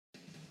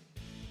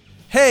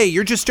Hey,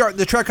 you're just starting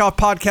the Trek Off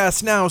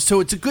podcast now, so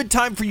it's a good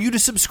time for you to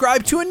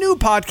subscribe to a new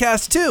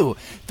podcast, too.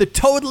 The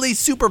Totally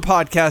Super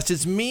Podcast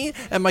is me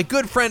and my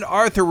good friend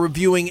Arthur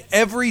reviewing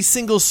every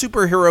single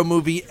superhero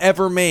movie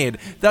ever made.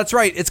 That's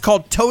right, it's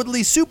called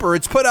Totally Super.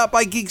 It's put out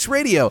by Geeks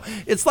Radio.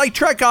 It's like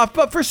Trek Off,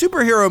 but for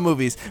superhero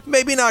movies.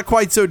 Maybe not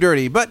quite so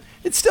dirty, but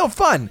it's still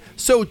fun.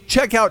 So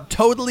check out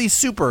Totally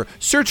Super.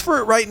 Search for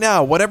it right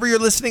now. Whatever you're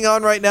listening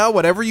on right now,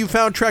 whatever you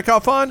found Trek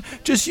Off on,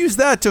 just use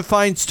that to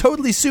find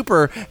Totally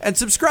Super and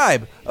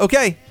subscribe.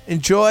 Okay,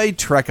 enjoy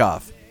Trek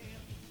Off.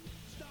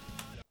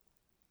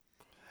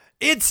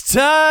 It's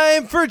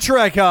time for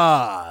Trek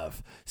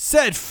Off.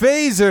 Set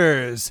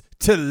phasers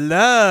to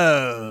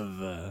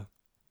love.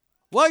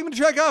 Welcome to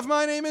Trek Off.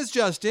 My name is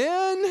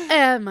Justin.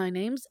 And my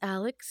name's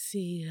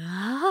Alexia.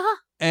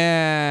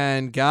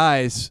 And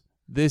guys,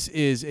 this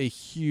is a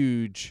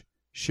huge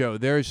show.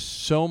 There's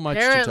so much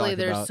to talk about. Apparently,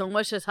 there's so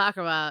much to talk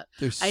about.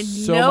 I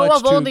know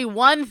of only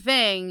one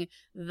thing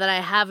that I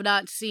have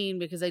not seen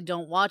because I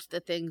don't watch the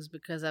things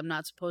because I'm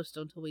not supposed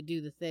to until we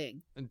do the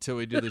thing. Until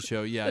we do the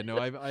show. Yeah, no,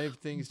 I have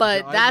things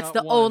but that's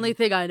the only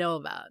thing I know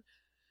about.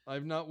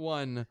 I've not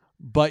one,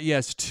 but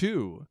yes,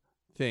 two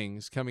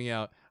things coming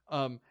out.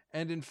 And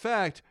in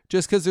fact,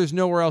 just because there's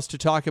nowhere else to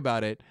talk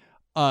about it,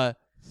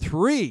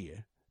 three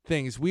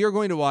things. We are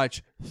going to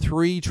watch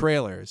three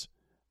trailers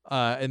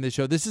in the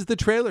show. This is the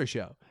trailer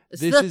show.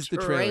 This is the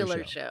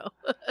trailer show.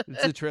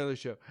 It's the trailer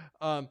show.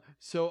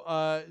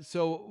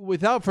 So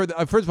without further,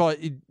 first of all,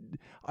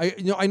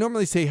 I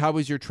normally say, how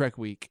was your Trek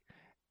week,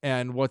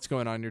 and what's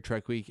going on in your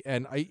Trek week,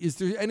 and is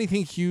there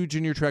anything huge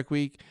in your Trek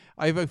week?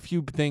 I have a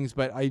few things,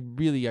 but I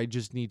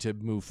just need to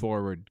move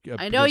forward.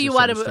 I know you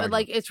want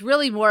to it's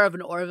really more of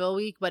an Orville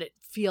week, but it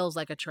feels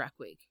like a Trek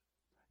week.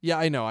 Yeah,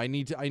 I know. I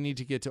need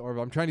to get to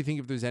Orville. I'm trying to think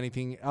if there's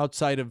anything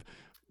outside of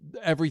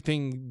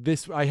everything.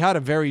 I had a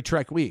very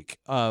Trek week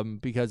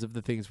because of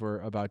the things we're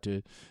about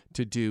to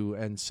do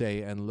and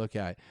say and look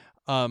at.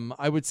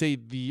 I would say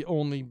the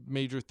only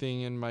major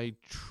thing in my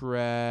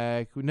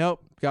Trek,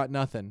 nope, got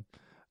nothing.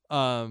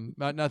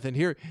 Not nothing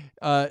here.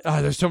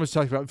 There's so much to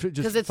talk about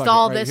because it's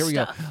all this here we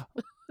stuff.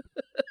 Go.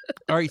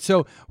 All right,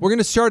 so we're going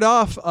to start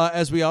off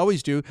as we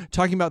always do,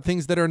 talking about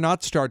things that are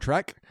not Star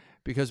Trek.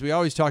 Because we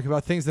always talk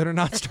about things that are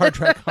not Star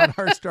Trek on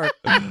our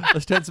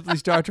ostensibly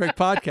Star Trek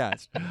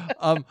podcast.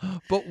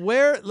 But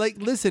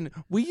listen,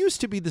 we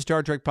used to be the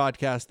Star Trek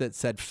podcast that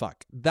said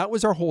fuck. That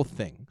was our whole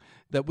thing.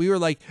 That we were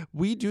like,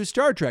 we do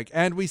Star Trek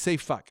and we say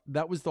fuck.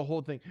 That was the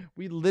whole thing.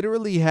 We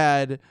literally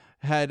had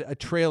a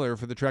trailer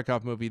for the Trek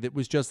Off movie that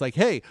was just like,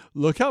 hey,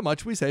 look how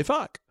much we say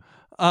fuck.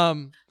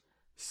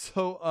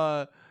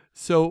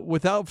 So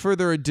without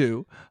further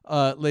ado,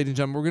 ladies and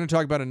gentlemen, we're going to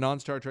talk about a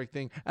non-Star Trek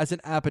thing as an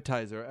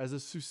appetizer, as a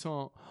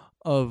soupçon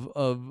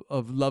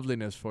of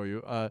loveliness for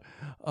you.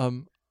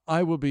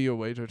 I will be your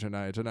waiter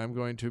tonight, and I'm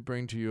going to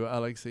bring to you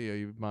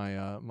Alexia,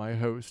 my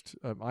host.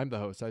 I'm the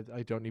host.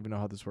 I don't even know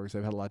how this works.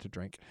 I've had a lot to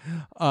drink.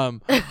 I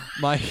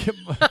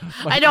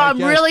know. I'm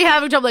really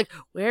having trouble. Like,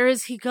 where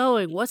is he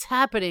going? What's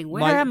happening?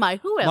 Where am I?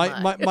 Who am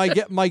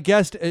I? My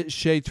guest is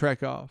Shay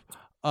Trekoff.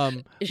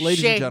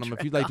 Ladies and gentlemen,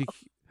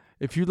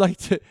 if you'd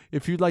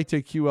like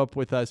to queue up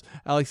with us,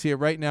 Alexia,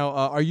 right now,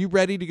 are you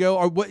ready to go?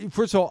 Or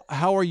first of all,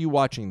 how are you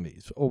watching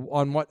these? Or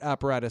on what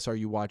apparatus are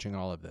you watching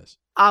all of this?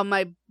 On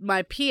my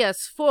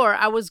PS4.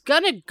 I was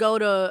gonna go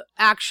to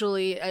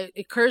it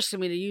occurs to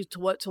me to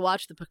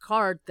watch the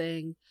Picard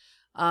thing.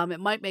 It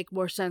might make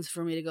more sense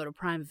for me to go to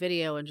Prime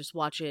Video and just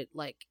watch it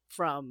like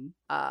from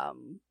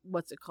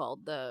what's it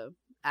called, the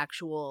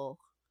actual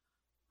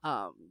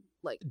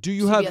do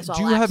you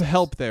have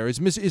help there? Is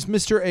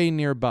Mr. A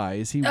nearby?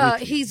 Is he?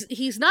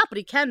 He's not, but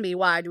he can be.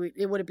 Why?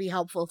 Would it be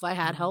helpful if I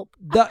had help?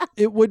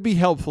 It would be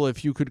helpful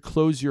if you could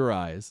close your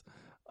eyes.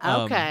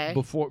 Okay.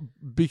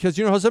 Because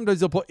you know how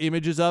sometimes they'll put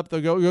images up.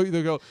 They'll go.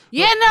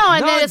 Yeah, no,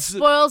 and then it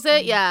spoils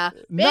it. Yeah.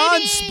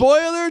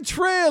 Non-spoiler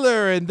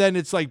trailer, and then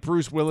it's like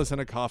Bruce Willis in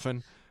a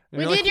coffin.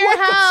 We need your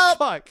help.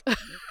 What the fuck?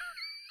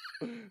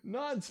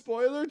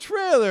 Non-spoiler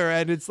trailer,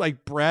 and it's like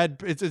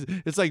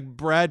it's like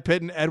Brad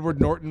Pitt and Edward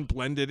Norton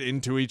blended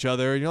into each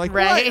other, and you're like,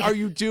 right. What are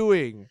you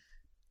doing?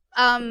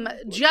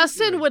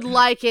 Justin would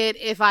like it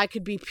if I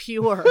could be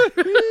pure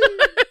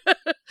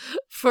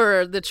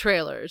for the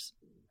trailers.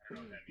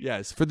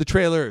 Yes, for the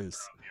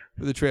trailers.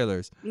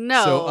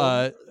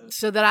 No,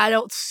 so that I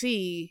don't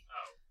see.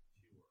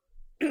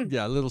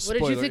 Yeah, a little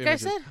spoiler. What did you think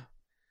images. I said? I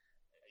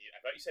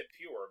thought you said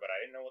pure, but I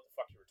didn't know what the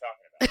fuck you were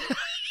talking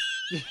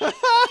about.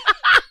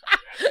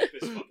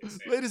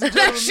 Ladies and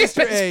gentlemen,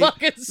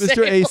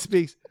 Mr. A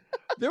speaks.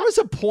 There was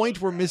a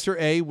point where Mr.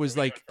 A was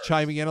like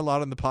chiming in a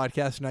lot on the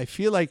podcast, and I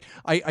feel like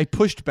I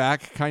pushed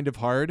back kind of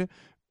hard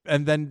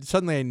And then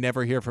suddenly I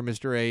never hear from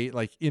Mr. A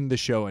like in the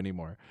show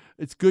anymore.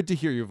 It's good to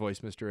hear your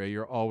voice, Mr. A.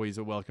 You're always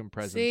a welcome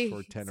presence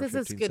for 10 or 15 seconds.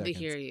 It's good to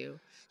hear you.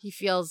 He's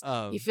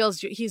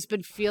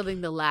been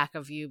feeling the lack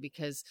of you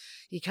because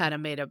he kind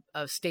of made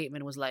a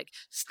statement, was like,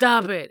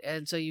 stop it.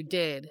 And so you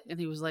did. And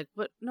he was like,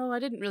 but no, I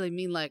didn't really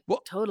mean like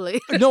totally.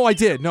 No, I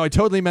did. No, I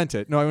totally meant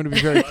it. No, I want to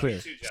be very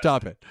clear.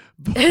 Stop it.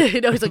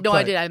 No, he's like, no,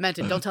 I did. I meant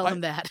it. Don't tell him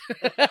that.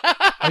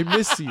 I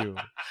miss you.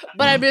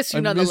 But I miss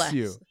you nonetheless.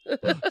 Miss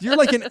you. You're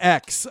like an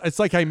ex. It's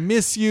like, I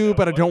miss you,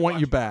 but I don't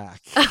want you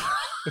back.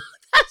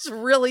 That's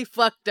really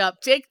fucked up.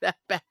 Take that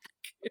back.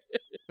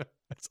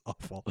 That's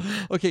awful.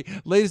 Okay,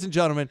 ladies and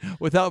gentlemen,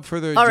 without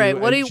further ado. All right,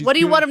 what do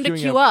you want him to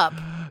queue up?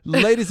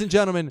 Ladies and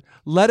gentlemen,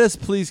 let us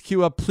please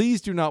queue up.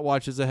 Please do not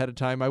watch this ahead of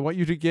time. I want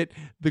you to get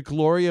the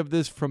glory of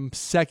this from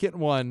second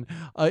one.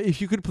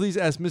 If you could please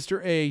ask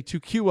Mr. A to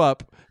queue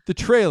up the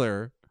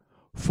trailer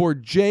for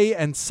Jay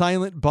and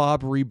Silent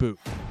Bob Reboot.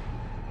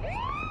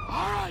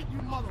 All right, you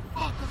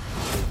motherfuckers.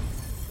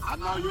 I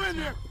know you in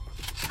there.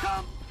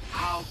 Come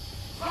out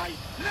right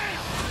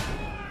now.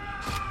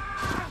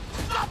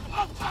 Stop the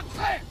motherfucking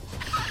plan.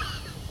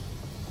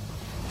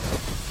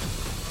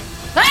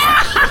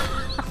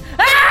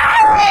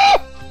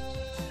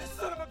 This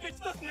son of a bitch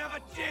doesn't have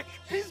a dick.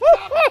 He's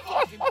got a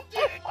fucking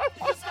dick.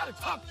 He just got it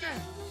tucked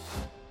in.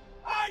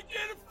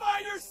 Identify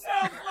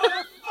yourself,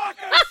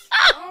 motherfuckers.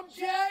 I'm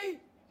Jay,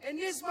 and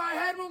this my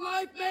headroom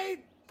life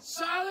mate,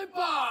 Silent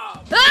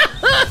Bob.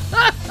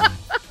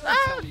 I'm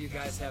telling you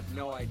guys have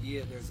no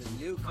idea. There's a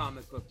new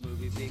comic book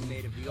movie being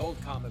made of the old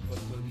comic book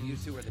movie you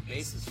two are the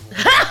basis for.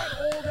 That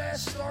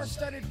old-ass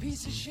star-studded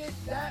piece of shit,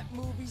 that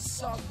movie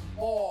sucked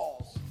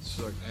balls.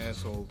 Suck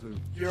asshole, too.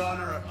 Your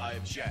Honor, I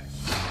object.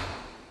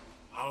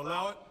 I'll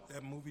allow it.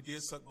 That movie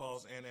did suck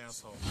balls and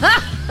asshole. We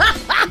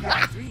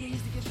got 3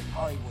 days to get to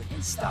Hollywood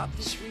and stop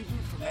this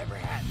reboot from ever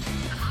happening.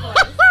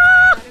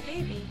 Not a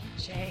baby.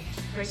 Jay,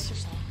 brace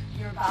yourself.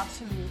 You're about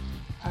to meet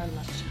our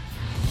love child.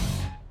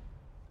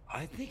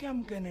 I think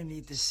I'm gonna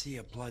need to see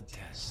a blood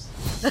test.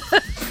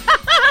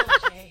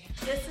 Jay,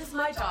 this is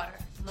my daughter,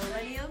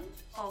 Millennium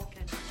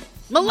Falcon.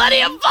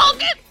 Millennium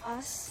Falcon!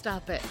 Us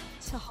Stop it.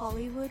 to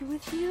Hollywood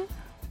with you?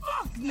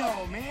 Fuck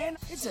no, man.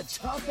 It's a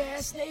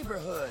tough-ass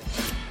neighborhood.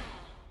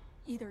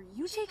 Either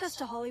you take us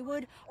to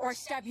Hollywood, or I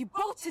stab you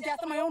both to death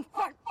on my own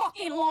front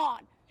fucking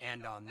lawn.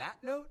 And on that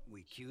note,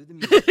 we cue the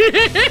music.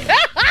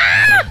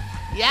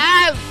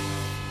 Yes!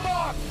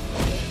 Fuck!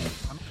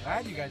 I'm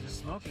glad you guys are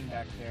smoking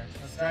back there.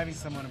 I was driving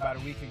someone about a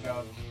week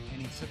ago,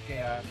 and he took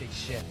a big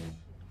shit.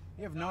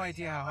 You have no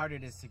idea how hard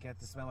it is to get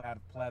the smell out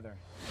of pleather.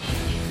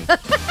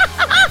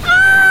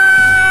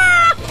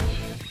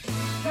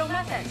 No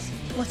methods.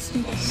 Let's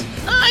do this.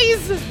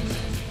 Nice!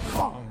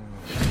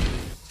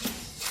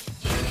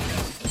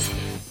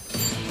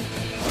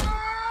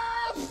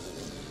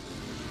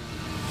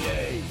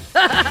 Jay.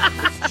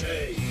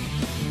 Jay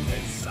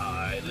and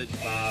Silent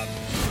Bob.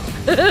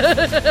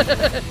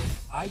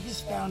 I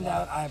just found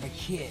out I have a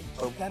kid,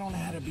 but I don't know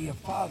how to be a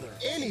father.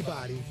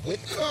 Anybody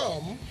with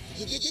cum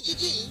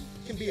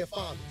can be a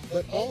father,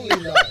 but only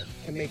love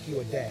can make you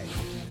a dad.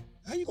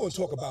 How you gonna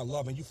talk about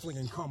love and you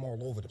flinging cum all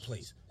over the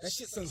place? That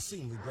shit's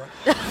unseemly, bro.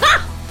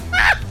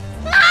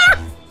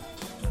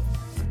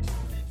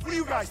 What do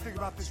you guys think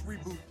about this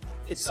reboot?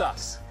 It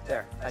sucks.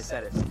 There, I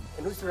said it.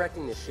 And who's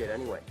directing this shit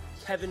anyway?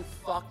 Kevin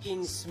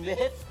fucking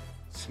Smith?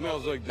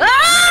 Smells like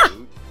Ah!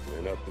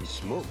 Went up in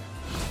smoke.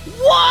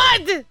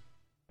 What?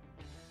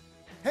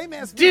 Hey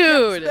man,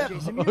 Dude.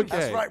 Okay.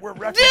 That's right, we're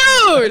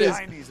Dude.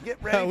 Get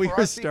ready We for are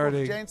our sequel to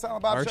starting Jay and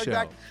Silent Bob our Strike show.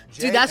 Back.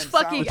 Dude, that's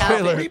fucking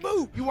trailer. epic.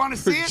 Reboot. You want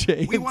to For see it?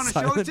 Jay We and want to show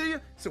Silent it to you.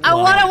 So I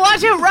want to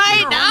watch it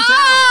right now.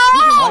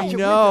 I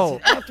know.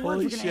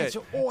 Holy shit.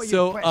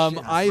 So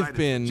I've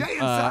been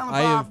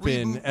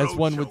as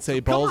one would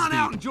say, balls Come on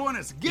out and deep join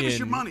us. Give us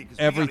your money. in 'cause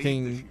we gotta eat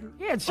everything this.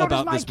 Yeah, and so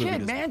about does my this movie.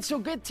 kid, man. So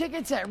get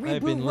tickets at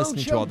I've been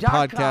listening to all the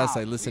podcasts.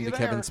 I listened to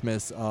Kevin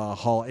Smith's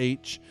Hall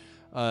H.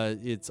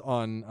 It's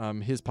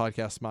on his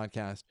podcast,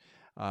 Smodcast.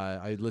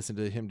 I listened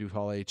to him do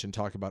Hall H and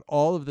talk about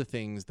all of the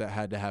things that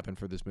had to happen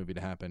for this movie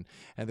to happen.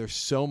 And there's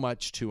so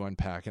much to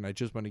unpack. And I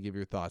just want to give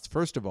your thoughts.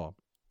 First of all,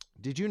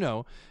 did you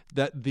know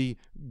that the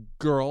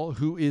girl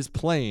who is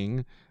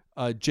playing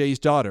Jay's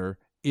daughter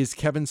is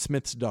Kevin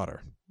Smith's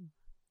daughter?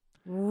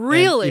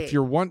 Really?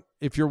 And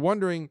if you're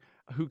wondering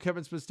who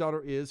Kevin Smith's daughter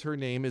is, her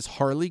name is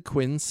Harley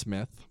Quinn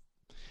Smith.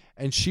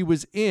 And she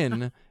was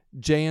in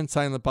Jay and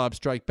Silent Bob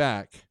Strike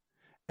Back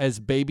as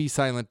baby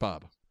Silent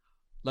Bob.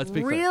 Let's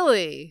be clear.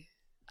 Really?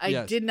 I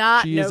Yes. did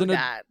not She know is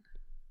that.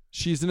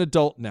 She's an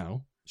adult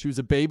now. She was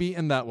a baby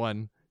in that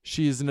one.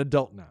 She is an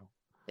adult now.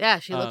 Yeah,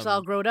 she looks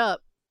all grown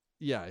up.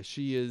 Yeah,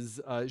 she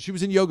is. She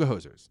was in Yoga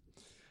Hosers.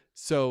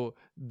 So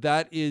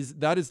that is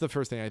the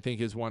first thing I think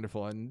is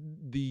wonderful, and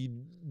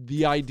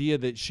the idea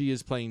that she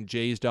is playing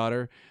Jay's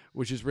daughter,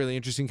 which is really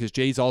interesting because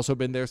Jay's also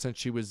been there since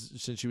she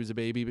was a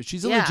baby, but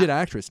she's a legit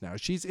actress now.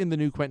 She's in the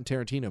new Quentin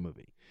Tarantino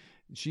movie.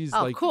 She's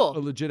cool. a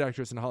legit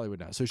actress in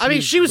Hollywood now. So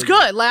She was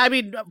good. Like,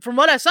 from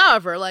what I saw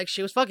of her, like,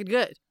 she was fucking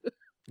good.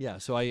 Yeah,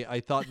 so I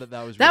thought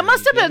that was That really must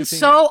neat. have The been other thing-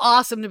 so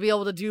awesome to be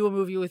able to do a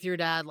movie with your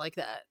dad like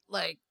that.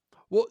 Like,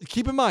 Well,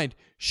 keep in mind,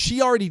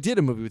 she already did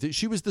a movie with it.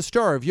 She was the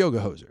star of Yoga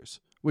Hosers.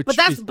 Which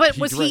but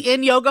was he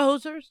in Yoga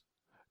Hosers?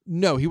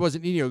 No, he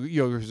wasn't in Yoga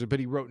Hosers, but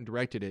he wrote and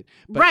directed it.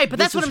 Right, but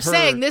that's this what I'm is her-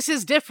 saying. This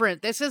is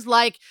different. This is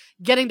like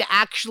getting to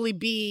actually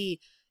be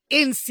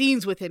in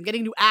scenes with him,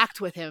 getting to act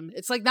with him.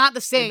 It's like not the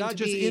and same. not to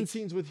just be... in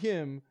scenes with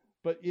him,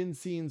 but in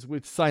scenes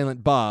with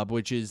Silent Bob,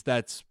 which is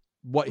that's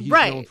what he's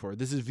Right. known for.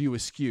 This is View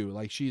Askew.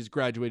 Like she's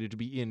graduated to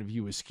be in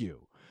View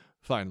Askew.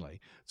 Finally.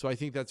 So I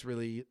think that's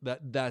really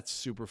that's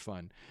super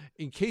fun.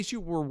 In case you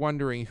were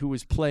wondering who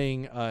was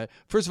playing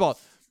first of all,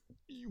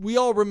 we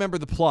all remember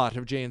the plot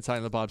of Jay and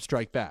Silent Bob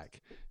Strike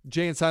Back.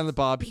 Jay and Silent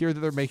Bob hear that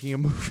they're making a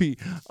movie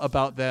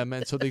about them,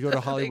 and so they go to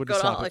Hollywood to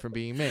stop it from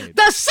being made.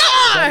 The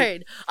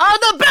sign on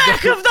the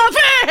back of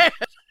the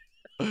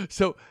van.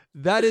 So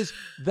that is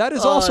I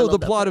also love the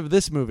that plot of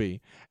this movie.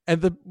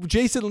 And the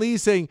Jason Lee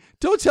saying,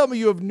 "Don't tell me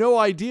you have no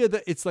idea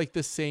that it's like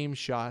the same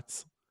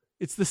shots.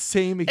 It's the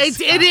same exact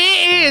It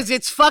is.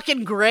 It's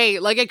fucking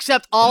great. Like,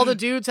 except all the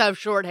dudes have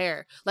short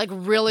hair. Like,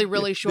 really,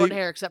 really short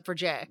hair, except for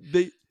Jay.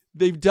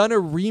 They've done a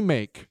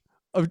remake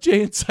of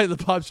Jay and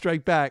Silent Bob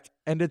Strike Back,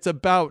 and it's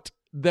about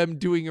them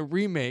doing a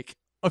remake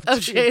of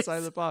Jay and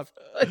Silent Bob.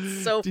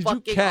 It's so Did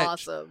fucking you catch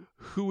awesome.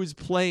 who was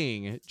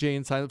playing Jay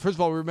and Silent? First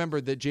of all,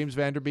 remember that James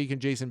Vanderbeek and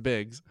Jason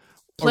Biggs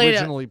Played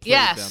originally played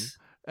yes. them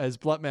as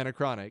Bloodman and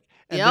Chronic.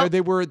 And Yep. there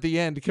they were at the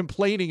end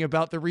complaining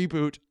about the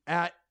reboot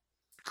at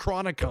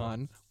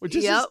Chronicon, which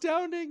is Yep.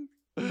 astounding.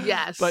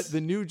 Yes. But the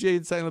new Jay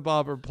and Silent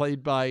Bob are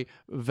played by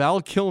Val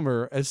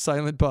Kilmer as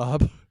Silent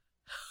Bob.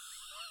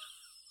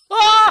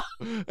 Ah!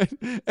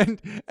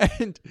 and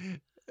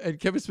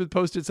Kevin Smith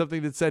posted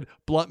something that said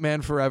 "Blunt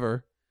Man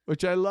Forever,"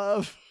 which I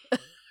love.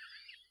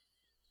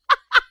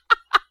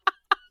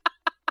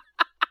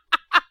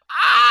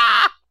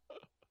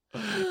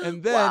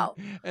 And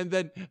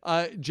then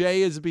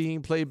Jay is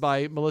being played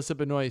by Melissa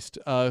Benoist,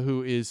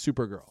 who is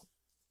Supergirl.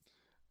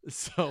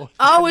 So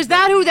Oh, is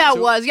that who that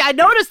so- was? Yeah, I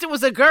noticed it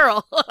was a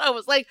girl. I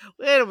was like,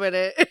 wait a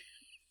minute.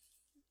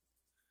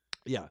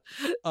 Yeah,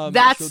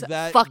 That's so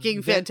that- fucking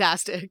that-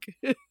 fantastic.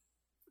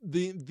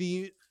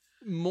 The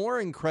more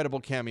incredible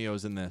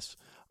cameos in this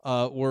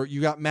were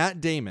you got Matt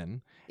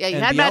Damon. Yeah, you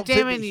and had the Matt outfit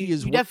Damon. that he You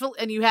is definitely,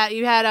 and you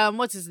had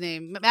what's his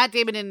name? Matt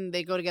Damon, and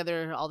they go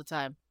together all the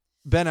time.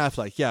 Ben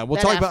Affleck. Yeah, we'll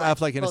Ben talk about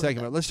Affleck, Affleck in a both of second.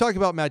 them. But let's talk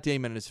about Matt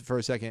Damon for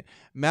a second.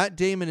 Matt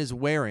Damon is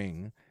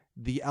wearing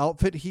the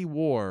outfit he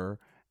wore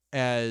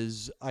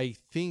as, I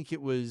think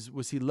it was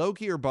he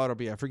Loki or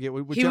Bartleby? I forget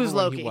whichever was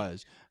one Loki. he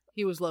was.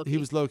 He was Loki. He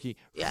was Loki.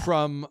 Yeah.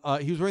 From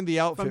he was wearing the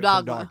outfit From from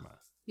Dogma. Dogma.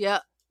 Yeah.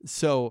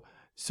 So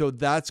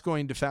that's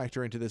going to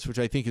factor into this, which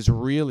I think is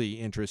really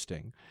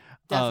interesting.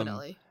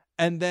 Definitely.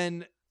 And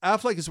then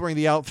Affleck is wearing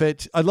the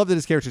outfit. I love that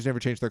his characters never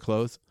change their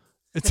clothes.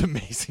 It's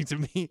amazing to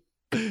me.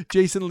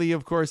 Jason Lee,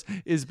 of course,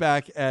 is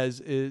back as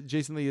back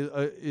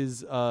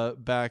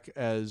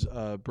as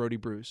Brody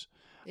Bruce.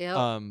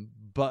 Yeah.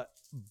 But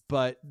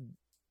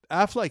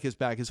Affleck is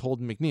back as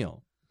Holden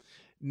McNeil.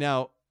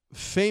 Now,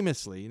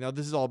 famously,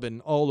 this has all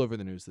been all over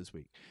the news this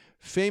week.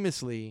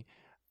 Famously,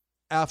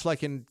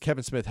 Affleck and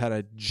Kevin Smith had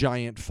a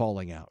giant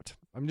falling out.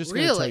 I'm just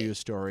going to tell Really? you a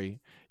story.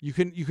 You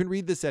can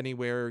read this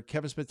anywhere.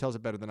 Kevin Smith tells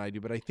it better than I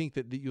do, but I think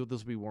that this will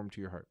be warm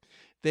to your heart.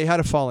 They had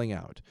a falling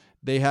out.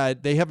 They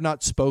have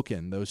not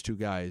spoken, those two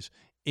guys,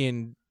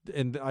 and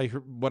I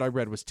heard, what I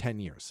read was 10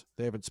 years.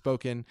 They haven't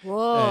spoken.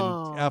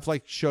 Whoa. And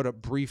Affleck showed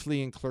up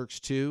briefly in Clerks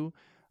 2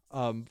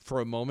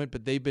 for a moment,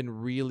 but they've been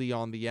really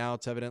on the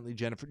outs. Evidently,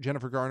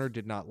 Jennifer Garner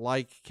did not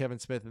like Kevin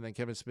Smith, and then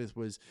Kevin Smith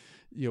was,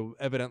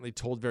 evidently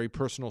told very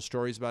personal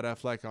stories about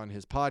Affleck on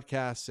his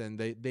podcasts, and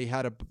they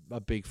had a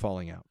big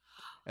falling out,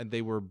 and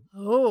they were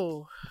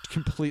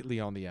completely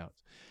on the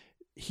outs.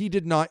 He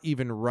did not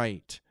even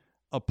write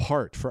a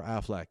part for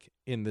Affleck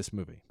in this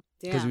movie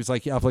because he was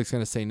like, Affleck's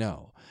going to say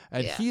no,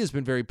 and he has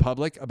been very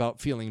public about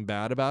feeling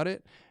bad about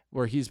it.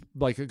 Where he's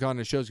like gone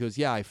to shows, goes,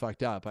 yeah, I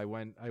fucked up. I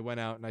went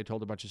out and I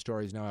told a bunch of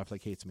stories. Now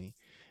Affleck hates me,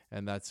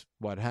 and that's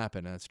what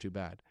happened. And that's too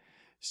bad.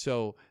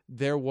 So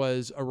there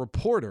was a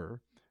reporter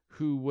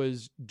who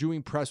was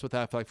doing press with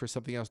Affleck for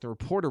something else. The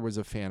reporter was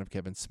a fan of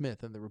Kevin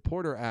Smith, and the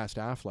reporter asked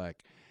Affleck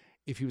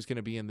if he was going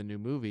to be in the new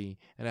movie,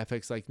 and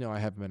Affleck's like, no, I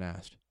haven't been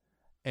asked.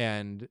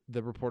 And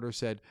the reporter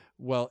said,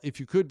 well, if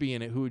you could be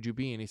in it, who would you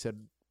be? And he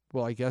said,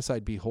 well, I guess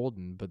I'd be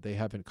Holden, but they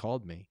haven't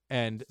called me.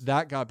 And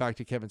that got back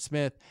to Kevin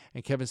Smith,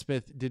 and Kevin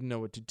Smith didn't know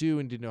what to do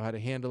and didn't know how to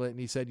handle it. And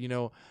he said,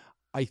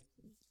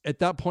 at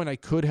that point, I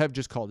could have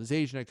just called his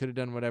agent. I could have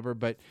done whatever,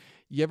 but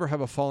you ever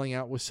have a falling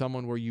out with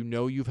someone where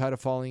you've had a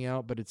falling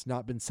out, but it's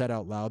not been said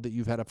out loud that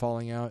you've had a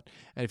falling out.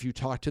 And if you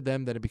talk to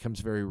them, then it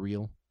becomes very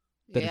real,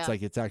 that it's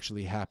like it's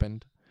actually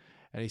happened.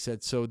 And he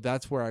said, so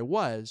that's where I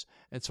was.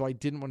 And so I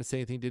didn't want to say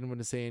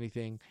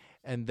anything,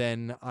 And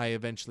then I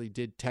eventually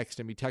did text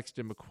him. He texted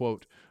him a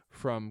quote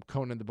from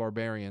Conan the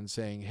Barbarian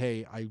saying,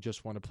 hey, I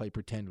just want to play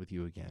pretend with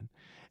you again.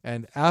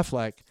 And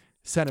Affleck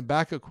sent him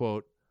back a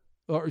quote,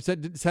 or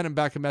sent him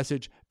back a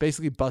message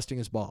basically busting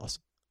his balls.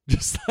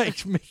 just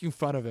like making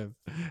fun of him.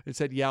 It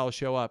said, "Yeah, I'll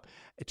show up."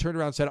 It turned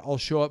around and said, "I'll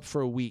show up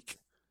for a week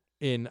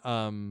in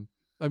I'm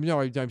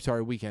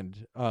sorry,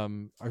 weekend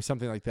or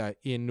something like that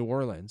in New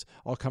Orleans.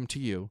 I'll come to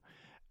you."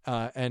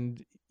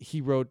 And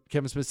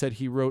Kevin Smith said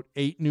he wrote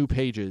 8 new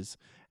pages,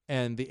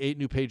 and the 8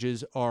 new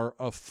pages are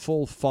a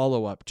full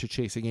follow-up to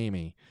Chasing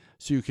Amy,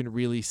 so you can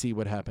really see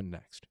what happened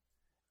next,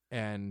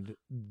 and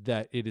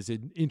that it is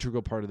an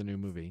integral part of the new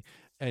movie.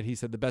 And he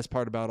said the best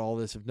part about all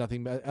this, if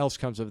nothing else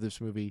comes of this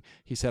movie,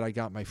 he said, "I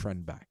got my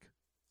friend back."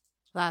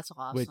 That's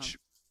awesome. Which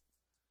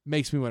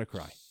makes me want to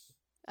cry.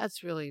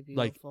 That's really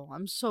beautiful.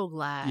 I'm so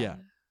glad.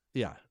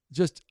 Yeah.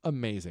 Just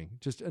amazing.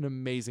 Just an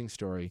amazing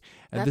story.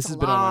 And That's this has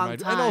been on my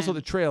mind. And also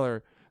the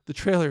trailer. The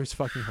trailer is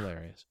fucking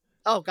hilarious.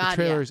 Oh, God, the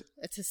trailer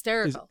it's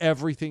hysterical. Is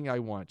everything I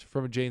want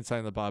from a Jay and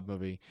Silent Bob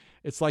movie.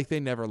 It's like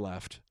they never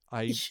left.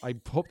 I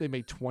hope they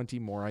make 20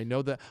 more. I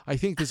know that. I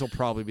think this will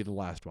probably be the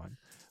last one.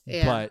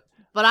 Yeah.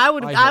 But I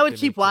would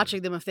keep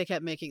watching them if they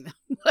kept making them.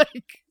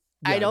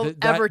 I don't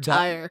ever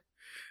tire.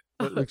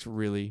 It looks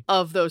really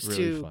of those really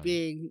two fun.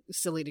 Being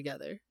silly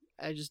together.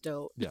 I just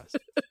don't. Yes.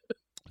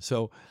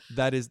 So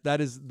that is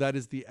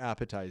the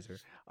appetizer.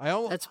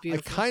 That's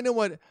beautiful.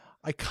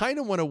 I kind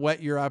of want to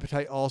whet your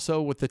appetite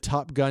also with the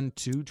Top Gun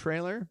 2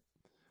 trailer.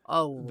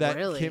 Oh,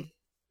 really?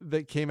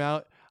 That came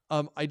out.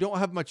 I don't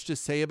have much to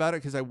say about it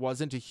because I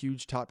wasn't a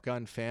huge Top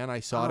Gun fan. I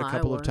saw it a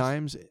couple of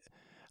times.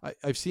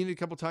 I've seen it a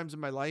couple of times in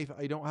my life.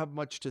 I don't have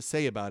much to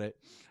say about it.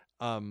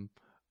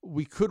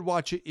 We could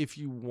watch it if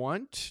you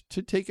want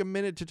to take a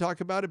minute to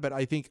talk about it, but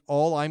I think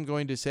all I'm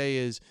going to say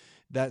is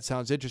that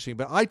sounds interesting.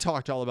 But I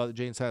talked all about the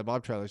Jay and Silent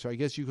Bob trailer, so I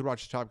guess you could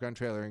watch the Top Gun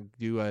trailer and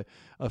do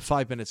a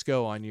 5 minutes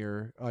go on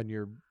your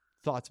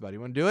thoughts about it. You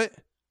want to do it?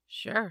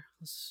 Sure.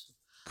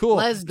 Cool.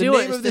 Let's do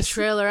it. It's the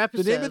trailer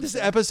episode. The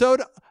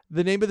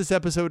name of this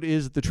episode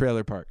is The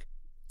Trailer Park.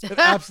 It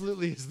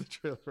absolutely is The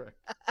Trailer Park.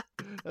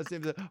 That's the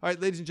name of it. All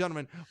right, ladies and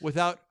gentlemen,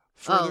 without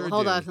further ado.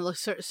 Hold on. Look,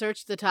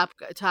 search the Top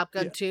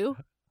Gun 2.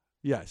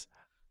 Yes.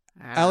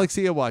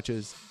 Alexia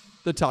watches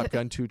the Top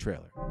Gun 2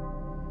 trailer.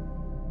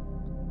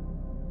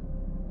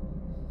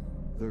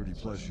 30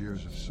 plus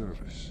years of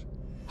service.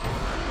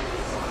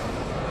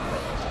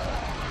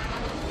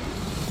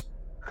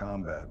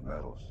 Combat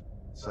medals,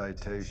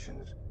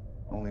 citations.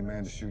 Only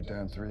man to shoot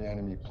down 3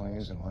 enemy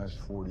planes in the last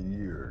 40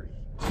 years.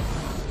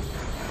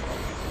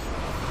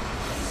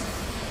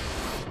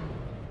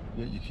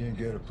 Yet you can't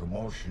get a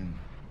promotion,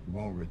 you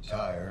won't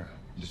retire.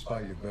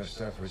 Despite your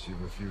best efforts, you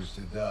refuse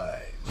to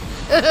die.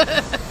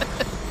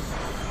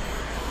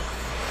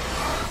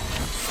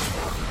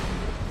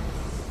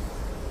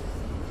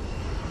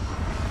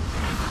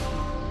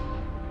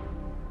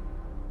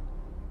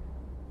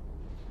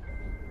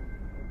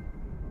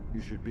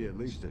 You should be at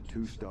least a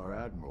 2-star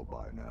admiral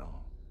by now.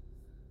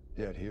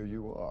 Yet here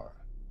you are.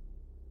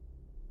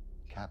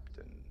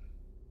 Captain.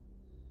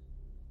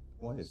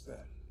 Why is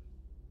that?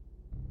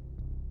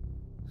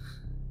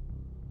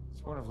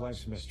 It's one of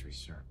life's mysteries,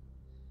 sir.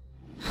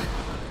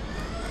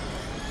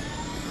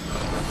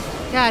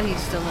 God, he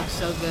still looks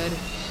so good.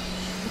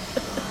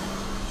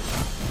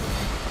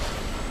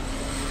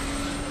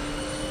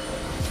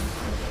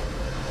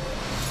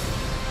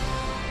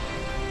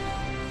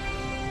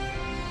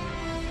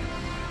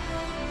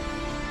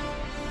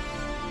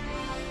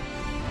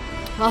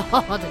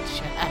 Oh, the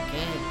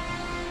jacket.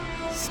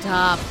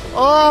 Stop.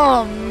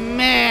 Oh,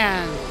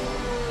 man.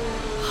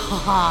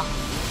 Ha.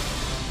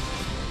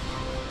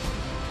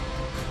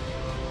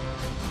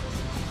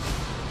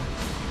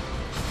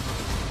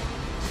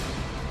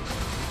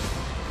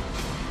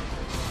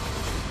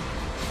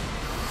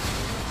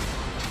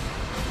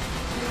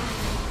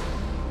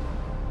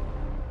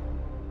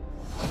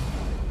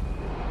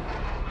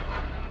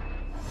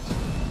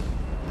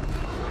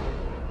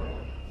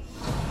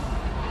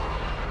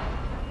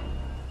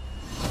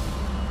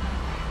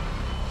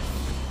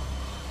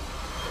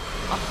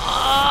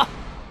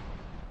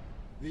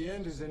 The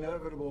end is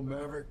inevitable,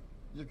 Maverick.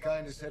 Your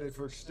kind is headed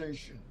for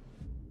extinction.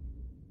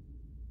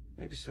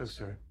 Maybe so,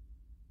 sir.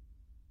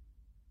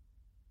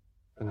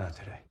 But not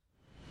today.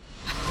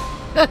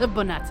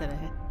 But not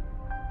today.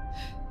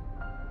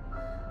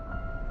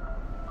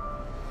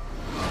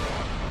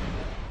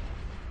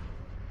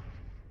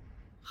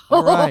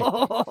 All right.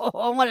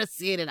 I want to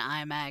see it in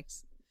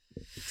IMAX.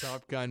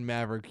 Top Gun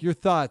Maverick. Your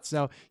thoughts.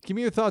 Now, give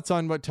me your thoughts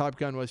on what Top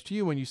Gun was to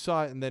you when you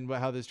saw it, and then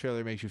how this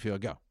trailer makes you feel.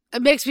 Go.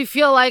 It makes me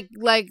feel like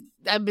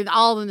I mean,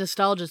 all the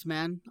nostalgias,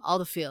 man. All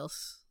the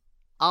feels.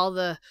 All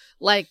the,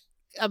 like,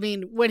 I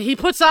mean, when he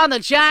puts on the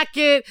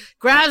jacket,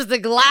 grabs the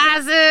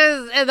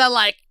glasses, and then,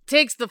 like,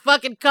 takes the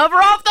fucking cover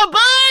off the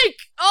bike!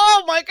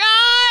 Oh, my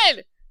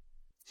God!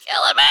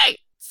 Killing me!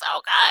 So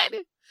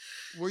good!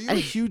 Were you a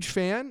huge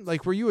fan?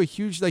 Like, were you a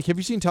huge, like, have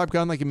you seen Top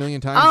Gun like a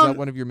million times? Is that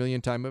one of your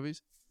million-time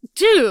movies?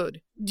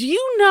 Dude, do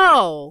you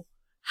know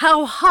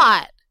how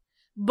hot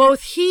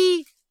both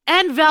he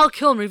and Val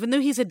Kilmer, even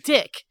though he's a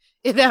dick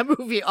in that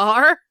movie,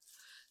 are?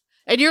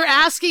 And you're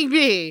asking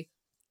me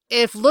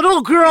if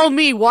little girl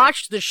me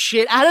watched the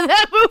shit out of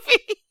that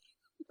movie?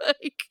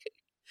 Like,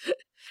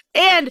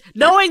 And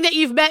knowing that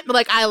you've met,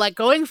 like, I like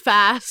going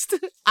fast.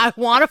 I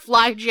want to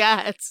fly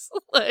jets.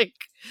 Like,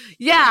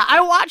 yeah,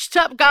 I watch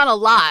Top Gun a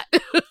lot.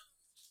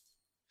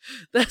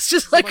 That's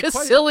just like a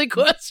silly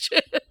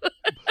question.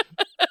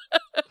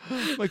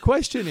 My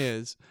question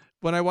is,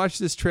 when I watch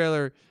this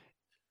trailer,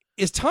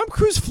 is Tom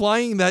Cruise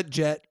flying that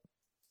jet?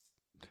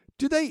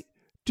 Do they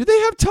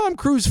have Tom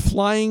Cruise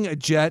flying a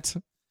jet?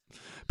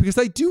 Because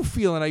I do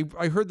feel, and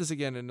I heard this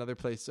again in another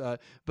place,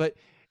 but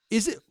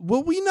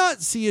will we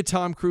not see a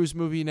Tom Cruise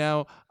movie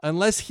now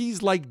unless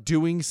he's like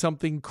doing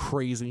something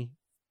crazy?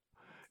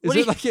 Is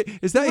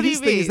that his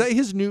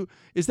thing?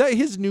 Is that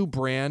his new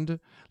brand?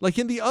 Like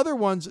in the other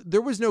ones,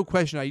 there was no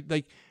question.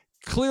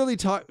 Clearly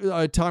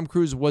Tom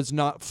Cruise was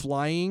not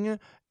flying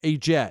a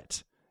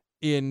jet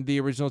in the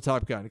original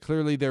Top Gun.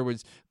 Clearly there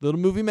was little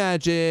movie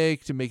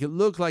magic to make it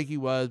look like he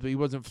was, but he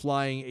wasn't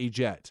flying a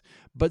jet.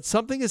 But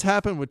something has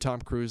happened with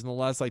Tom Cruise in the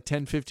last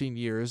 10, 15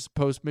 years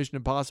post Mission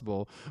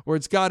Impossible, where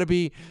it's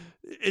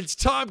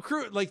Tom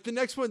Cruise. Like the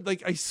next one,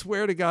 I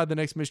swear to God, the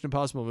next Mission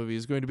Impossible movie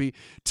is going to be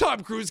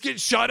Tom Cruise getting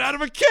shot out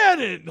of a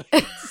cannon.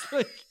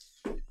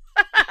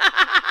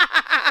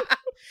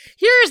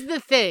 Here's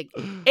the thing.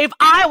 If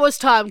I was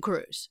Tom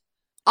Cruise,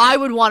 I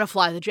would want to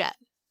fly the jet.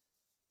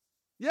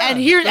 Yeah,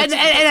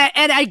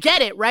 and I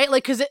get it, right?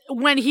 Like, because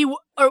when he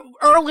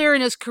earlier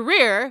in his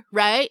career,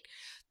 right,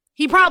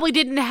 he probably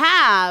didn't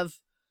have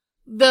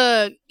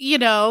the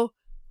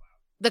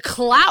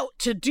clout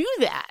to do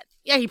that.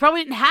 Yeah, he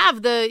probably didn't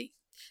have the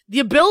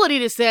ability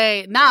to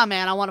say, "Nah,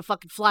 man, I want to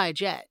fucking fly a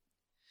jet."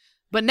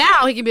 But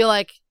now he can be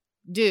like,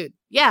 "Dude,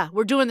 yeah,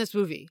 we're doing this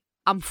movie.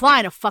 I'm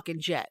flying a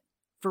fucking jet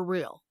for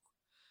real.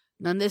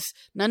 None this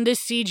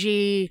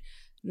CG."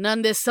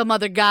 None this some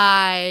other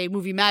guy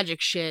movie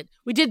magic shit.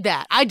 We did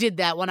that. I did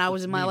that when I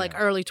was in my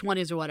early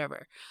 20s or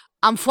whatever.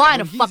 I'm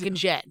flying a fucking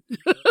jet.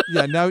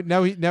 Yeah,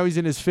 now he's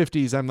in his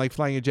 50s. I'm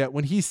flying a jet.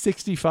 When he's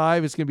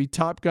 65, it's gonna be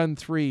Top Gun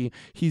 3.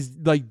 He's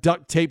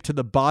duct taped to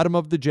the bottom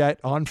of the jet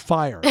on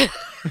fire.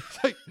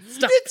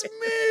 It's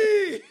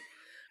me.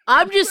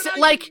 I'm just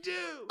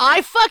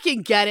I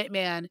fucking get it,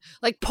 man.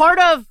 Part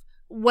of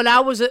when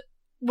I was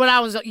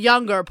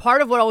younger,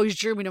 part of what always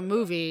drew me to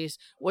movies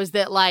was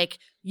that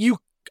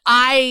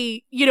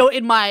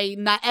in my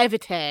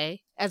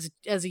naivete as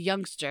a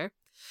youngster,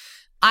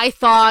 I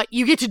thought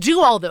you get to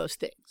do all those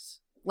things.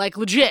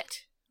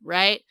 Legit,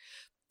 right?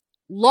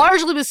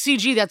 Largely with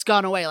CG, that's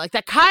gone away.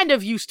 That kind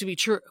of used to be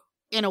true,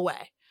 in a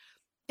way.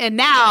 And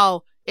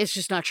now, it's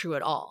just not true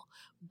at all.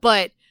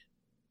 But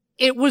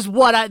it was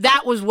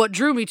that was what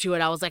drew me to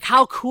it. I was like,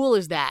 how cool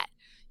is that?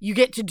 You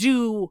get to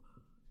do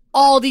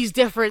all these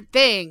different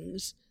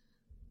things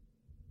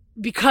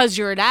because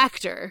you're an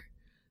actor.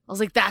 I was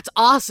like, that's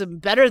awesome.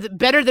 Better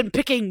than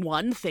picking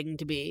one thing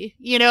to be.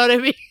 You know what I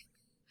mean?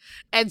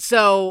 And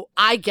so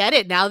I get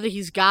it now that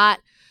he's got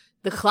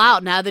the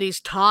clout, now that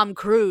he's Tom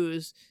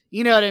Cruise.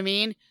 You know what I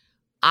mean?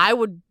 I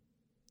would,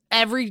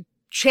 every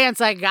chance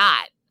I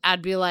got,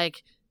 I'd be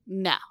like,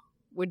 no,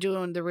 we're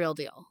doing the real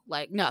deal.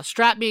 No,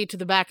 strap me to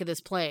the back of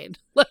this plane.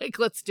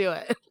 Let's do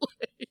it.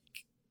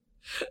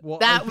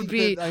 That would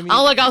be,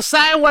 I'll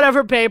sign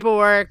whatever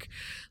paperwork.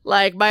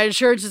 My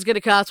insurance is going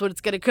to cost what it's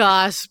going to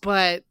cost,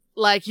 but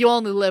you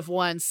only live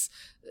once.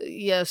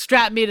 Yeah,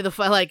 strap me to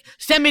the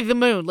send me to the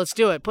moon. Let's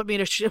do it. Put me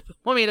in a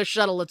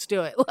shuttle. Let's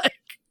do it.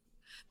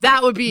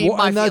 That would be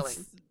my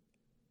feeling.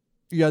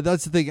 Yeah,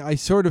 that's the thing. I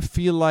sort of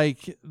feel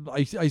like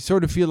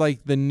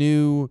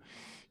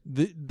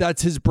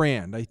that's his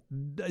brand.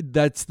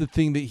 That's the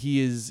thing that he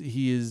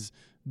is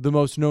the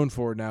most known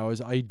for now.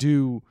 Is I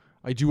do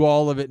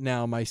all of it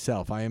now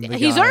myself. I am the guy.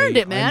 He's earned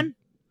it, man.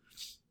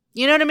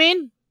 You know what I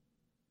mean?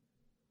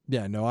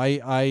 Yeah, no,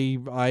 I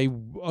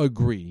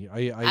agree.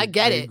 I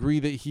get it. I agree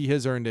that he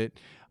has earned it.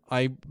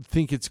 I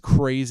think it's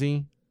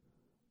crazy,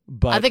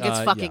 but I think it's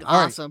fucking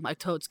awesome. Right. I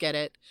totes get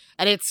it,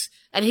 and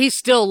he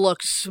still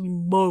looks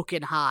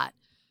smoking hot.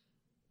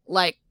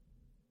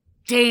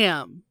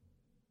 Damn,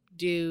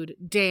 dude,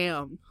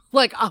 damn.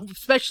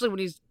 Especially when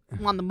he's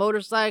on the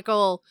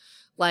motorcycle,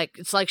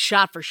 it's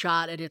shot for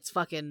shot, and it's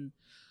fucking,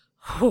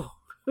 whew,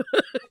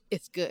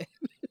 it's good.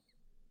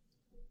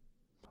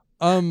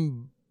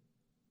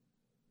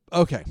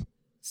 Okay.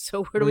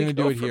 So where do we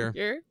go from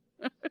here?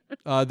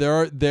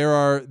 There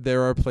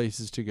are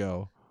places to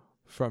go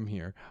from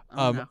here.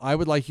 No. I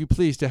would like you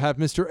please to have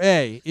Mr.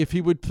 A, if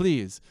he would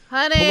please,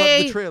 honey, pull up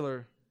the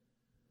trailer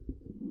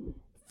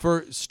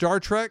for Star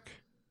Trek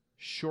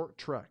Short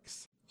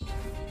Treks.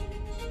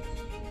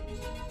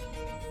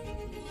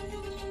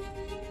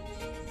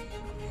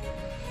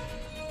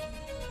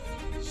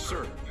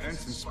 Sir,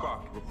 Ensign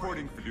Spock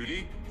reporting for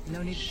duty.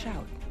 No need to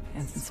shout,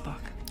 Ensign Spock.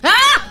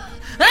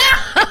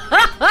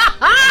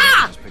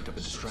 Just picked up a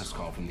distress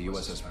call from the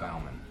USS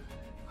Bowman.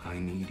 I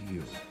need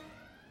you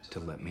to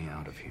let me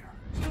out of here.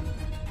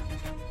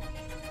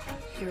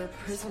 You're a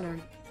prisoner.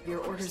 Your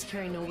orders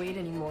carry no weight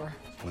anymore.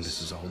 When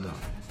this is all done,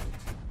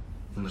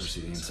 you'll never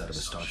see the inside of a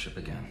starship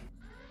again.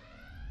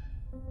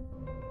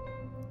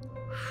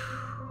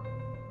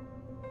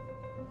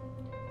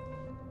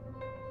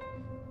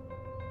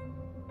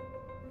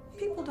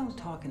 People don't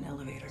talk talk in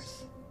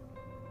elevators.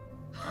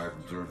 I've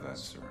observed that,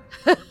 sir.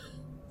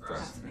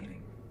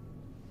 Fascinating.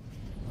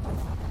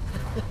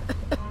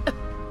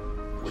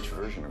 Which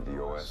version of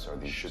the OS are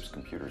these ship's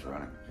computers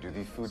running? Do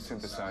the food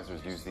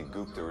synthesizers use the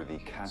Gupta or the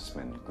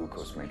Katzmann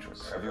glucose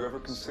matrix? Have you ever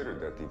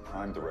considered that the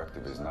Prime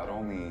Directive is not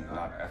only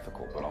not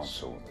ethical, but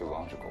also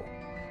illogical?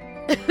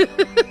 Do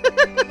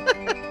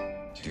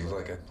you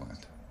like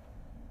eggplant?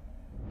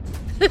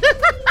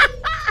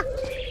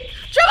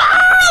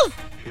 Tribbles!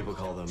 People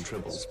call them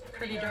tribbles.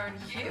 Pretty darn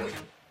cute.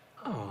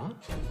 Aw.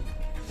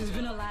 There's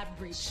been a lab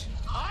breach.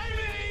 I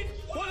made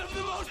one of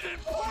the most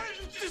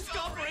important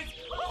discoveries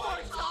of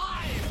our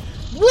time!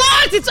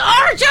 What? It's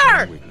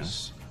Archer!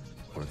 Weakness,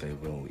 or they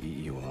will eat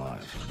you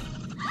alive.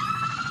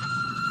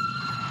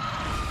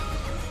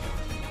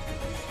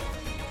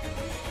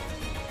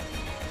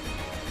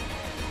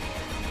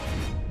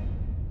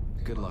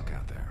 Good luck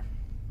out there,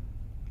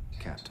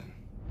 Captain.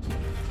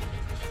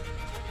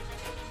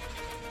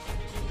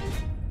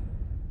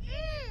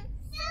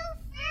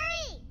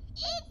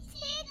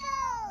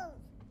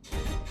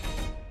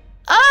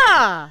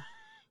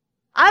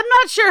 I'm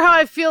not sure how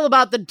I feel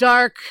about the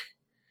dark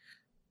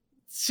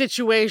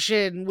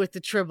situation with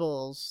the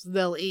tribbles.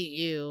 They'll eat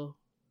you.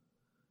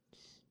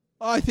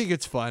 I think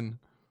it's fun.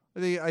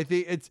 I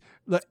think it's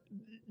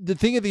the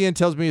thing at the end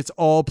tells me it's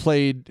all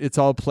played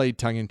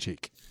tongue in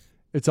cheek.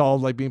 It's all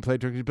like being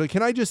played tongue in cheek. But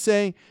can I just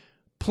say,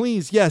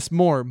 please, yes,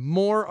 more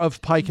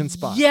of Pike and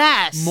Spock.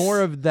 Yes, more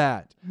of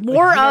that.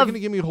 More like, of. You're not going to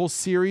give me a whole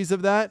series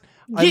of that.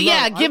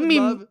 Give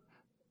me.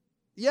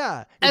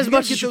 Yeah, as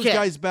much as you those can.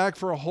 guys back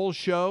for a whole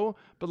show,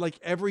 but like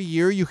every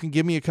year you can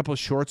give me a couple of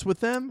shorts with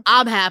them.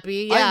 I'm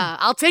happy. Yeah,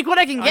 I'll take what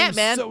I can get,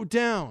 man. I'm so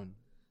down.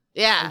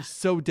 Yeah, I'm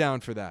so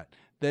down for that.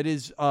 That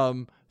is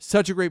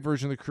such a great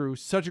version of the crew,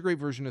 such a great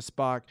version of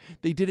Spock.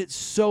 They did it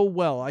so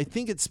well. I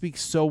think it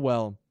speaks so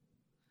well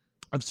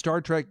of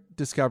Star Trek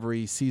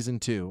Discovery Season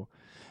 2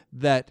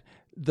 that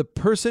the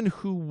person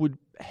who would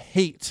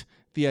hate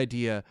the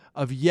idea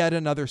of yet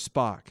another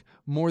Spock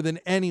more than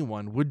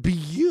anyone would be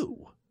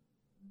you.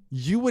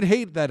 You would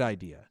hate that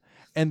idea.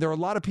 And there are a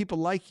lot of people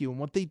like you. And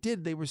what they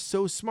did, they were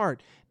so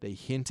smart. They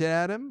hinted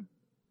at him.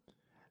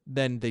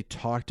 Then they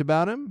talked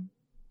about him.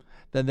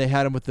 Then they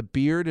had him with the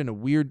beard in a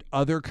weird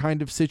other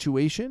kind of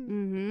situation.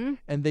 Mm-hmm.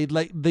 And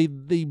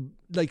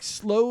they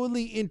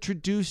slowly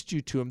introduced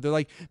you to him.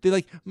 They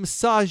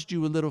massaged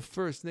you a little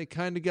first, and they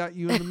kind of got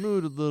you in the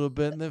mood a little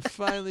bit. And then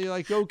finally you're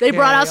like, okay, they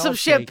brought out I'll some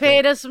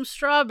champagne and some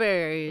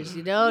strawberries,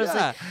 you know? It's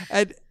yeah.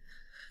 like,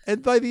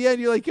 and by the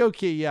end, you're like,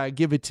 okay, yeah,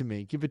 give it to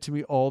me. Give it to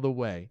me all the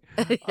way.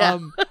 Yeah.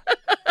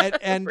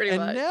 And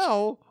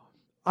now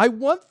I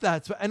want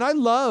that. And I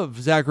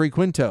love Zachary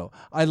Quinto.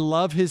 I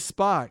love his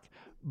Spock.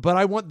 But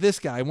I want this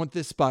guy. I want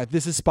this Spock.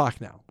 This is Spock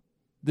now.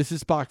 This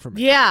is Spock for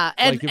me. Yeah.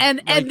 And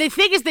the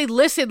thing is, they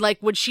listen, like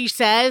when she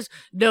says,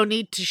 no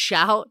need to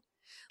shout.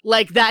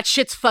 Like, that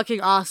shit's fucking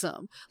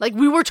awesome. Like,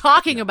 we were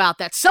talking about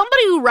that.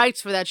 Somebody who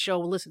writes for that show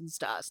listens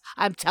to us.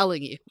 I'm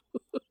telling you.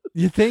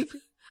 You think?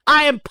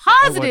 I am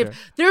positive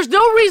there's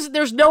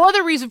no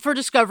other reason for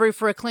Discovery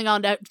for a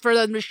Klingon for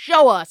them to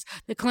show us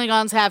that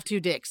Klingons have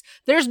two dicks.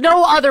 There's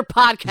no other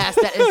podcast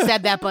that has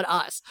said that but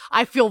us.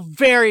 I feel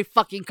very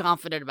fucking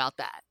confident about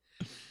that.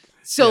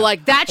 So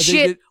like that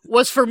shit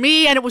was for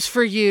me and it was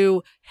for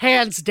you,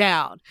 hands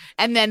down.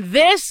 And then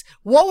this,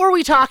 what were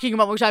we talking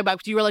about? We were talking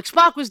about, you were like,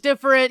 Spock was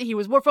different. He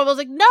was more fun. I was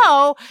like,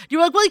 no. You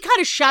were like, well, he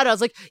kind of shouted. I was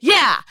like,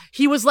 yeah,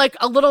 he was like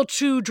a little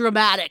too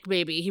dramatic,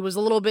 maybe. He was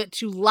a little bit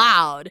too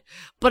loud,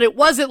 but it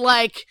wasn't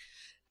like,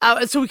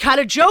 so we kind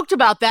of joked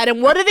about that.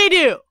 And what do they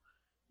do?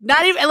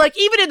 Not even, like,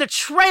 even in the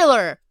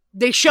trailer,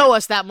 they show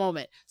us that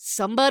moment.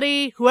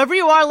 Somebody, whoever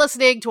you are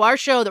listening to our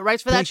show that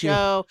writes for that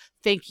show,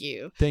 thank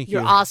you. Thank you.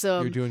 You're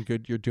awesome. You're doing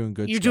good. You're doing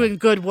good. You're doing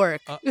good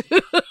work.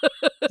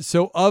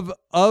 So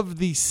of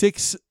the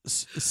 6,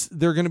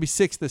 there are going to be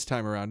 6 this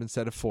time around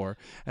instead of 4.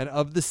 And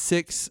of the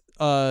 6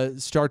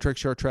 Star Trek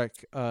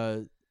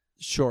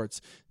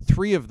shorts,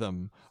 3 of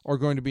them are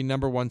going to be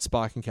number 1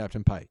 Spock and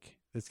Captain Pike.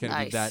 It's going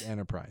to be that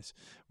Enterprise,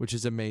 which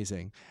is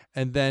amazing.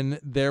 And then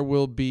there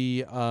will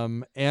be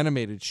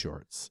animated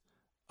shorts.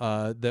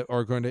 That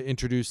are going to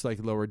introduce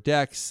like Lower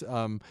Decks.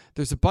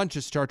 There's a bunch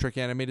of Star Trek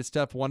animated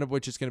stuff, one of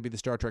which is going to be the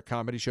Star Trek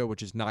comedy show,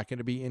 which is not going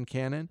to be in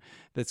canon.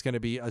 That's going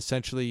to be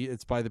essentially,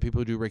 it's by the people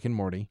who do Rick and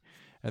Morty,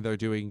 and they're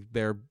doing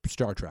their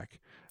Star Trek.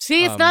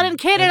 See, it's not in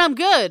canon. I'm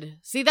good.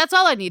 See, that's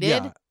all I needed.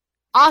 Yeah,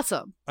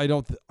 awesome.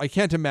 I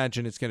can't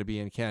imagine it's going to be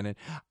in canon.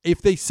 If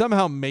they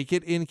somehow make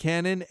it in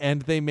canon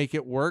and they make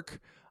it work,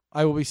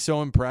 I will be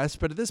so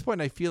impressed. But at this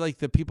point, I feel like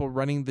the people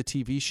running the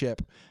TV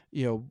ship,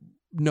 know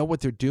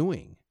what they're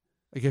doing.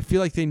 Like, I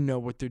feel like they know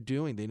what they're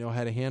doing. They know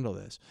how to handle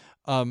this.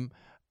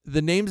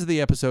 The names of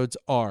the episodes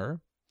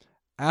are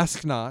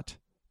Ask Not,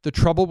 The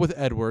Trouble with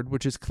Edward,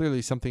 which is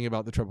clearly something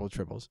about the Trouble with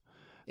Tribbles,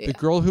 The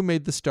Girl Who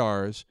Made the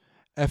Stars,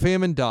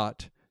 FAM and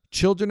Dot,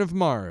 Children of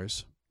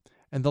Mars,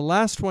 and the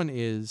last one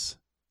is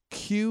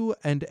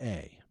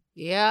Q&A.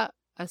 Yeah,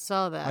 I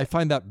saw that. I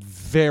find that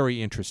very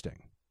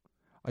interesting.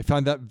 You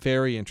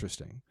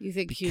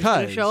think Q's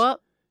going to show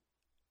up?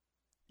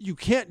 you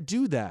can't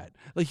do that.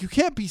 Like, you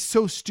can't be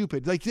so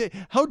stupid. Like,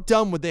 how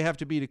dumb would they have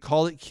to be to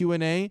call it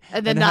Q&A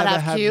and then not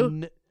have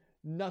Q?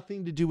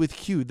 Nothing to do with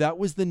Q. That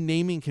was the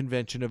naming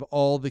convention of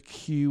all the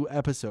Q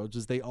episodes,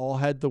 is they all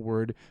had the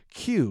word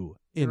Q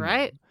in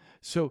them.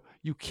 So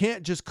you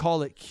can't just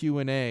call it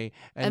Q&A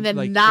and then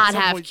like, not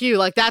have Q.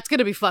 Like, that's going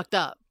to be fucked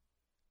up.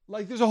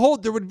 Like,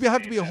 there would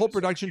have to be a whole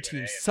production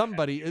team.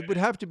 Somebody, it would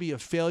have to be a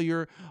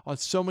failure on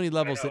so many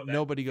levels that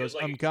nobody goes,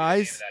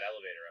 guys.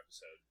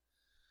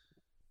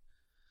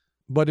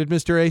 What did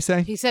Mr. A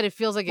say? He said it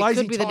feels like it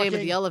could be the name of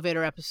the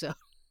elevator episode.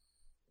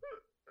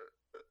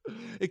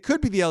 It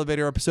could be the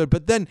elevator episode,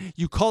 but then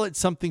you call it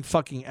something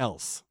fucking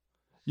else.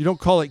 You don't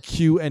call it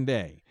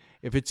Q&A.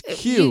 If it's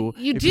Q,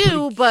 you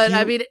do, but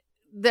I mean,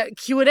 the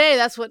Q&A,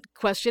 that's what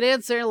question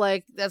answer,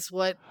 like, that's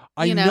what,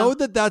 I know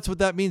that that's what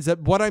that means. That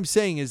what I'm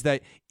saying is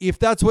that if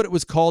that's what it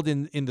was called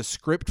in the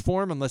script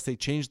form, unless they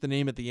changed the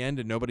name at the end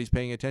and nobody's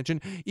paying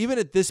attention, even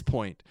at this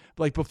point,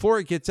 like before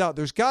it gets out,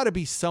 there's got to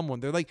be someone.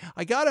 They're like,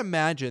 I got to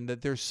imagine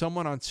that there's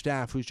someone on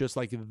staff who's just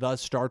like the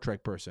Star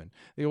Trek person.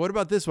 They go, what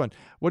about this one?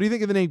 What do you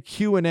think of the name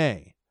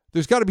Q&A?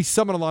 There's got to be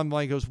someone along the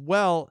line who goes,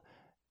 well,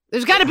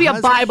 there's got to be a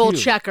Bible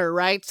checker,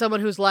 right? Someone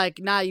who's like,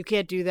 nah, you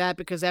can't do that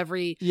because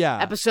every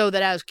episode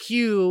that has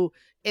Q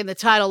in the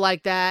title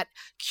like that,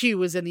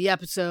 Q is in the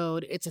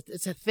episode. It's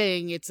a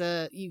thing.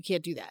 You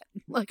can't do that.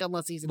 Like,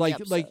 unless he's in the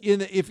episode. Like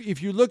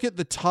if you look at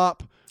the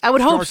top I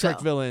would Star hope Trek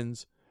so.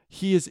 villains,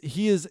 he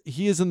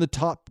is in the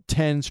top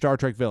 10 Star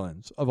Trek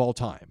villains of all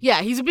time.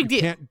 Yeah, he's a big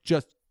deal.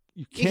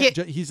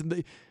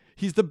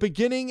 He's the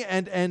beginning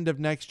and end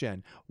of Next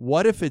Gen.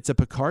 What if it's a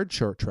Picard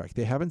short trek?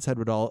 They haven't said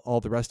what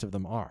all the rest of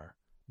them are.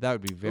 That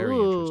would be very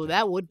interesting.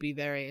 That would be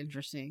very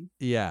interesting.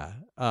 Yeah.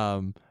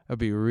 That'd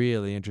be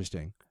really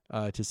interesting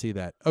to see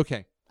that.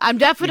 Okay. I'm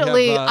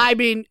definitely, I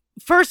mean,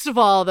 first of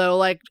all, though,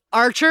 like,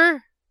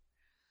 Archer.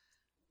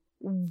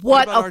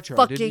 What a Archer?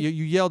 fucking... You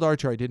yelled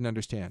Archer. I didn't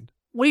understand.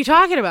 What are you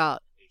talking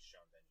about?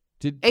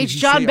 H.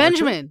 John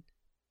Benjamin.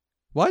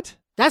 What?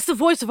 That's the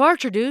voice of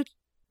Archer, dude.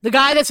 The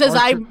guy that says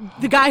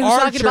the guy who's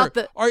talking about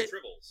the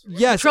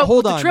yes,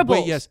 hold on.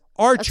 Wait, yes.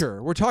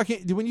 Archer. We're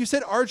talking when you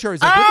said Archer, I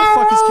was like, what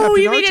the fuck is Captain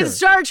Archer? You mean in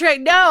Star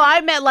Trek? No,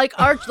 I meant like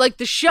like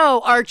the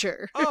show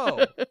Archer.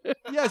 Oh.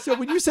 Yeah, so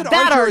when you said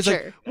Archer, I was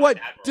like, what?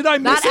 Did I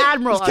miss Not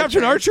Admiral Was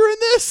Captain Archer in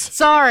this?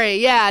 Sorry,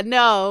 yeah,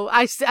 no.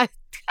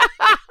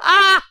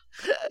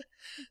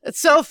 It's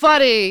so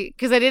funny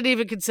because I didn't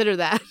even consider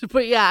that.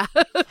 But yeah,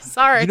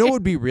 sorry. You know what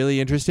would be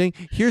really interesting?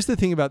 Here's the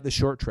thing about the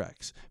short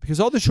treks. Because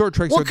all the short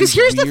treks are because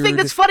here's the thing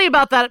that's funny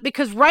about that.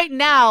 Because right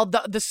now,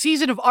 the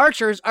season of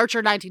Archer is Archer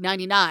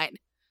 1999.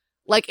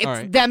 Like,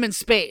 it's them in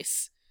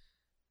space.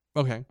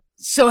 Okay.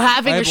 So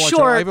having a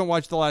short... I haven't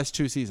watched the last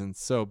 2 seasons,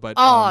 so, but...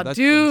 that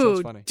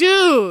sounds funny.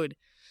 Dude!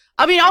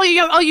 I mean, all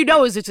you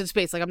know is it's in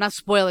space. Like, I'm not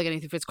spoiling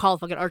anything. If it's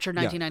called fucking Archer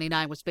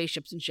 1999 with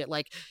spaceships and shit.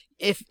 Like,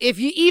 if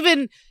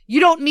you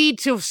don't need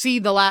to see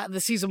the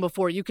season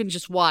before. You can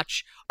just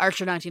watch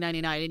Archer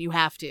 1999, and you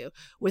have to.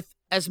 With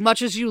as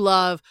much as you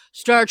love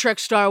Star Trek,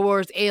 Star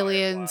Wars,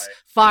 Aliens,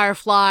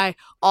 Firefly,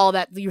 all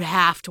that, you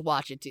have to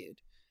watch it, dude.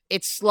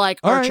 It's like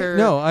Archer.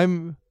 No,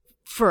 I'm...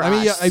 For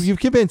us. Yeah, you've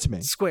convinced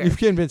me. Square. You've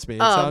convinced me. It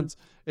sounds...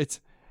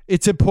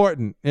 It's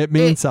important. It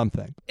means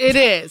something. It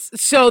is.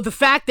 So the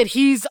fact that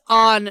he's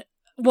on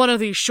one of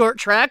these short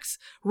treks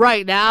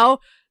right now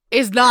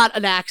is not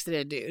an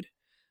accident, dude.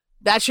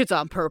 That shit's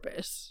on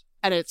purpose,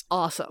 and it's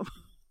awesome.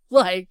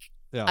 Like,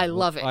 I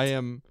love it. I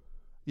am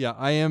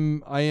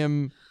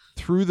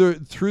through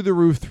the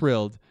roof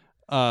thrilled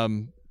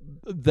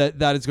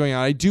that is going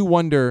on. I do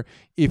wonder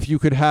if you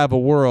could have a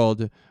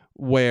world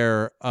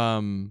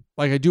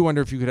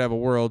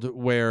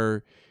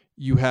where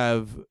you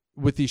have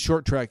with these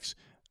short treks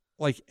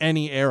like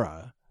any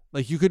era.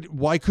 Like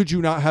why could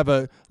you not have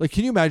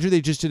can you imagine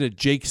they just did a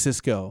Jake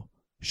Sisko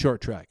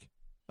short trek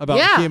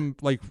about him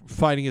like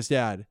finding his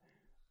dad?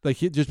 Like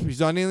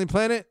he's on an alien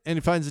planet and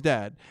he finds his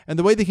dad. And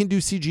the way they can do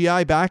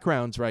CGI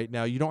backgrounds right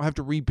now, you don't have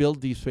to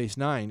rebuild Deep Space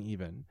Nine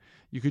even.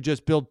 You could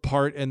just build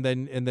part and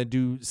then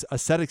do a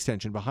set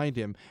extension behind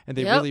him, and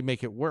they really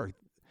make it work.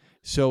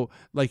 So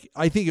like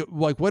I think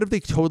what if they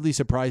totally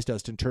surprised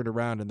us and turned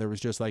around and there was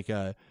just like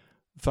a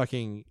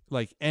fucking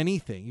like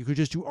anything. You could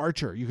just do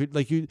Archer. You could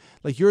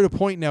you're at a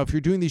point now if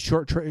you're doing these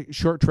short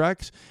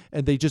treks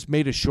and they just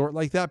made a short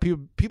like that,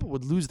 people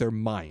would lose their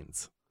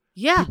minds.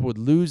 Yeah. People would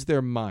lose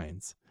their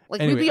minds.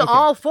 Like we'd be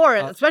all for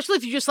it, especially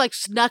if you just like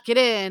snuck it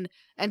in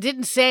and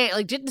didn't say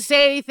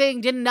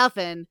anything, didn't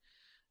nothing.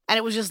 And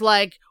it was just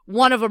like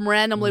one of them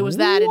randomly was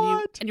that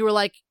and you were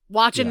like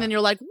watching and then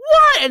you're like,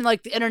 "What?" and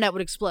like the internet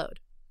would explode.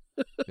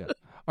 Yeah.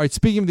 All right,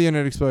 speaking of the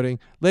internet exploding,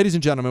 ladies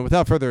and gentlemen,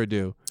 without further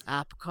ado,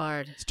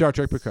 Picard. Star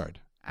Trek Picard.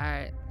 All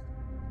right.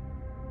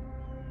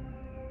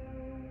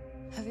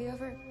 Have you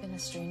ever been a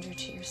stranger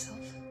to yourself?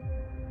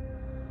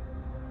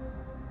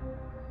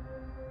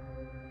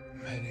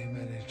 Many,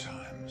 many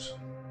times.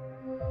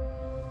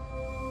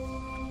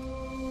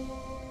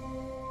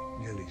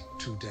 Nearly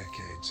 2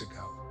 decades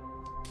ago,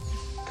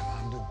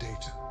 Commander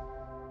Data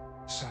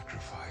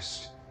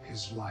sacrificed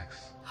his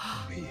life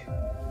for me.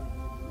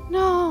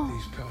 No.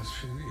 These past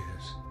few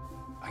years,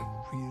 I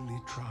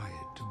really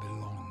tried to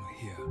belong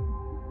here.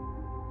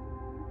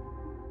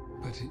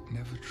 But it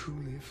never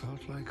truly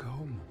felt like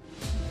home.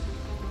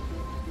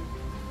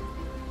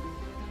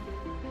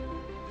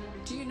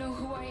 Do you know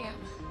who I am?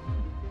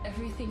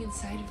 Everything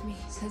inside of me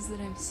says that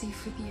I'm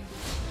safe with you.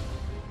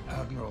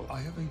 Admiral, I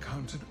have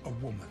encountered a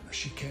woman.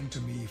 She came to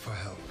me for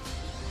help.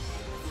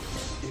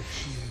 If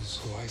she is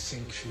who I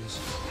think she is,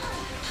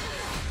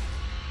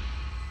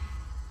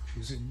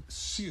 she's in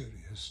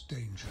serious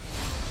danger.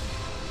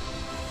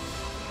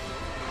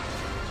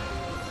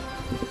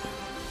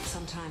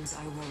 Sometimes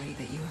I worry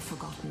that you have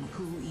forgotten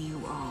who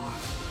you are.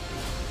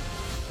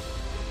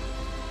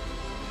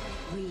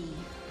 We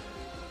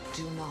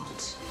do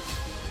not.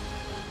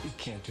 You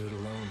can't do it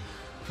alone.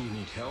 You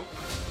need help.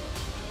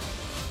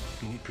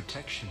 You need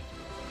protection.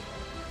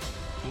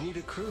 You need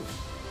a crew.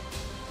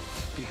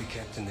 Be the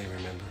captain they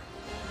remember.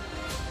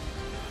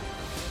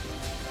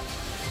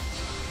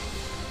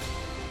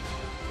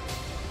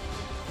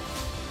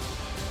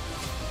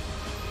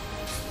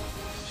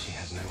 She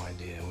has no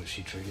idea what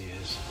she truly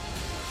is.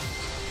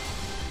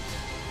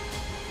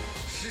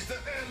 She's the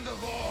end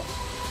of all.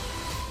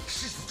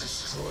 She's the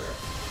destroyer.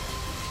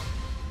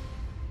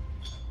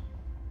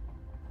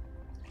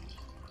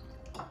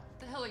 What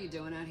the hell are you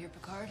doing out here,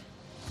 Picard?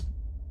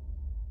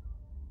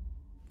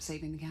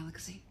 Saving the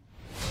galaxy?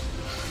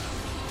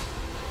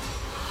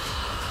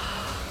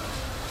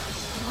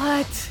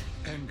 What?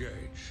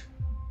 Engage.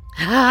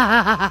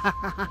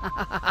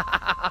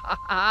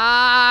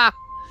 Ah!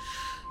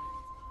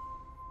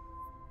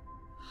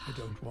 I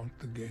don't want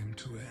the game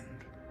to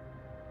end.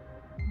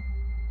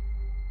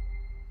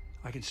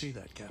 I can see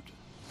that, Captain.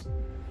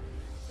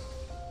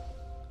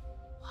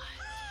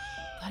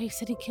 I thought he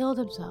said he killed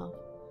himself.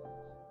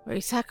 Or he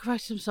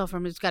sacrificed himself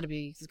from. It's gotta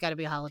be a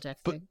holodeck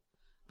thing.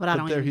 But I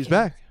don't there even he's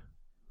care. back.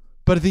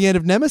 But at the end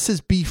of Nemesis,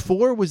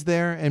 B4 was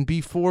there, and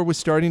B4 was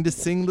starting to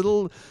sing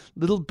little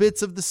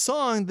bits of the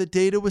song that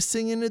Data was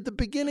singing at the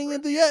beginning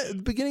of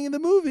the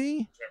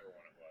movie.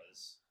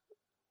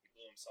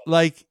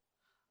 Like,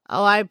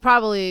 oh, I've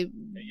probably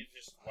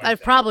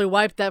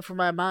wiped that from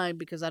my mind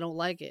because I don't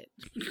like it.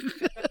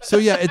 so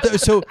yeah, at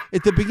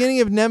the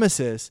beginning of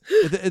Nemesis,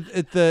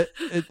 at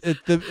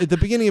the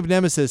beginning of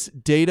Nemesis,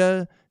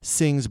 Data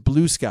sings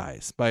 "Blue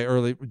Skies" by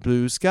early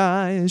 "Blue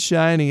Skies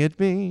Shining at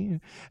Me,"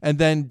 and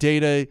then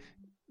Data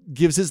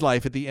gives his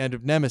life at the end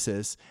of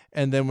Nemesis,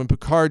 and then when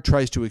Picard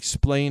tries to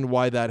explain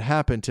why that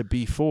happened to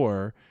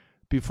B4,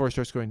 B4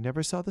 starts going,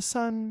 "Never saw the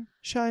sun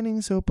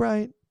shining so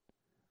bright,"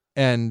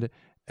 and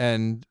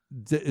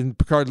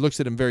Picard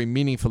looks at him very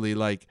meaningfully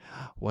like,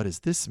 what does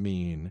this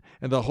mean?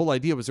 And the whole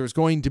idea was there was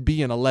going to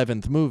be an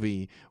 11th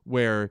movie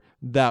where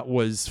that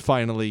was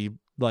finally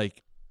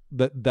like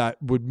that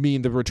would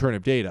mean the return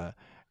of Data,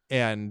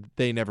 and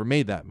they never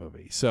made that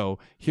movie. So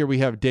here we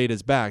have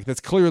Data's back. That's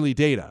clearly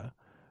Data.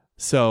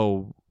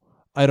 So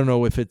I don't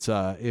know if it's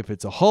a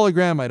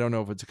hologram. I don't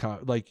know if it's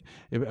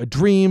a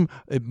dream.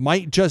 It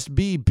might just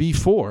be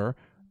B4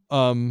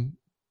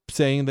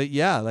 saying that,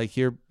 yeah, like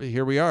here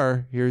we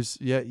are. Here's,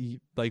 yeah,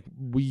 like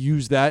we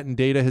use that and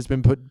Data has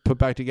been put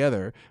back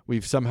together.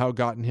 We've somehow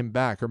gotten him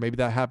back, or maybe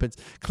that happens.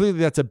 Clearly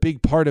that's a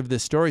big part of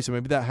this story. So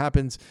maybe that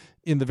happens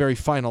in the very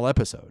final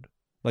episode.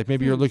 Like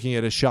maybe you're looking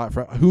at a shot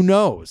from, who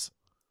knows?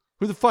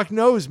 Who the fuck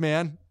knows,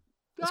 man?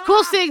 It's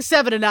cool seeing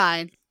 7 and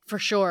 9 for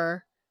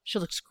sure. She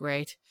looks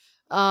great.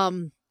 I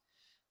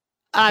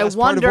Best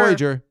wonder. Part of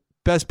Voyager.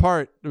 Best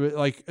part,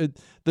 like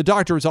the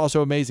Doctor was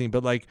also amazing,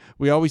 but like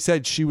we always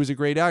said, she was a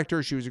great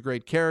actor. She was a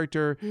great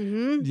character.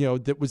 Mm-hmm. You know,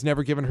 that was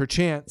never given her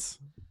chance.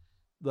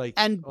 Like,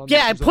 and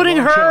yeah, putting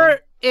her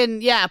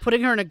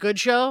in a good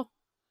show,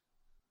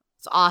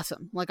 it's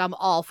awesome. Like I'm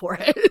all for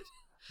it.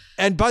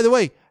 And by the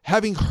way,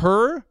 having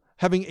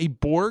a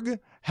Borg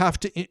have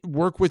to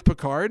work with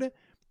Picard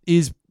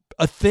is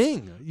a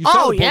thing. You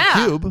saw the Borg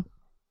cube.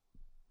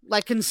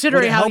 Like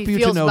considering how he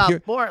feels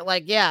about Borg,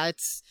 like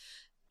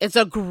it's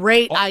a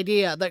great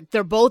idea. Like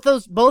they're both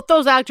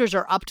those actors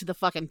are up to the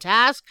fucking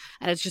task,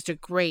 and it's just a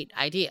great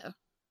idea.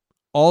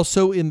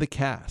 Also in the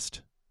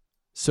cast,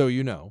 so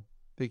you know,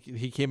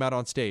 he came out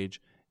on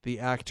stage. The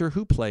actor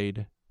who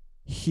played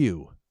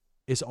Hugh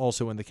is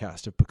also in the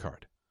cast of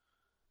Picard.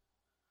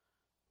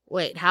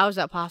 Wait, how is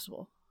that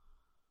possible?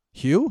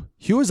 Hugh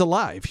is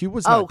alive. Hugh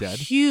was not dead.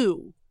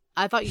 Hugh.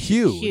 I thought you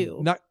said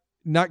Hugh.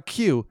 Not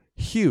Q.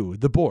 Hugh,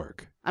 the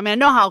Borg. I mean, I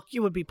know how it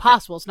would be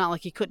possible. It's not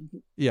like he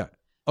couldn't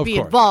be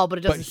involved, but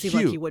it doesn't seem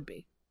like he would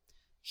be.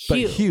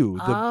 Hugh.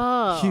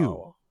 But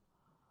Hugh.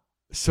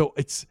 So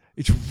it's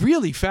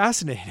really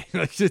fascinating.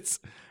 Like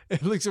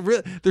it looks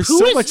real. There's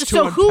so much to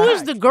unpack. Who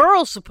is the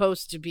girl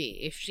supposed to be?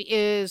 If she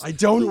is, I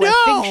don't know.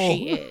 I think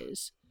she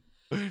is.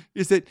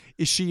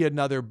 Is she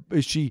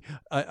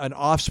an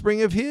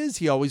offspring of his?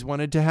 He always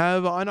wanted to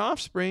have an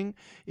offspring.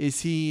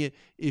 Is she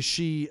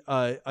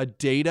a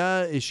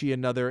Data? Is she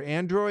another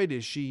android?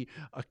 Is she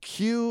a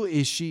Q?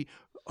 Is she,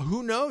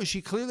 who knows?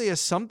 She clearly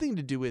has something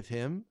to do with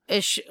him.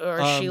 Is she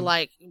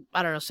like,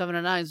 I don't know, 7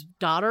 and 9's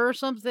daughter or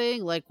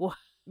something? Like what?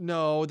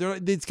 No, they're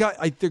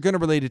going to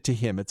relate it to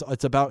him.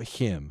 It's about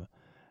him.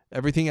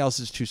 Everything else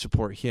is to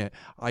support him.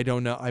 I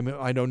don't know.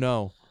 I don't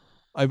know.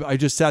 I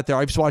just sat there.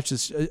 I've just watched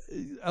this.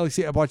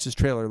 Alexi, I've watched this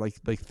trailer like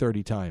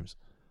 30 times.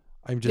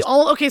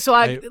 Okay. So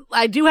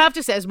I do have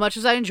to say, as much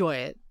as I enjoy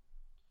it,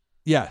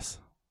 yes,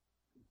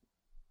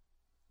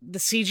 the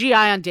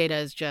CGI on Data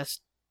is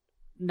just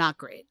not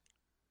great.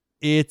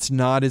 It's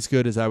not as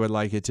good as I would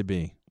like it to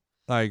be.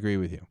 I agree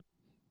with you.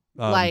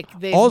 They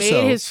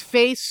made his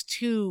face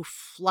too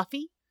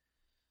fluffy,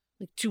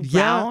 like too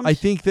round. I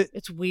think that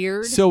it's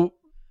weird. So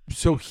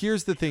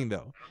here's the thing,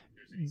 though.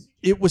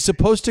 It was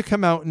supposed to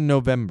come out in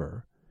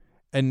November,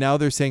 and now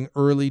they're saying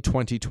early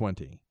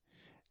 2020.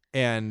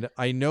 And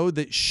I know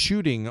that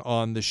shooting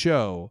on the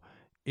show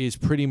is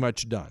pretty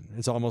much done.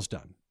 It's almost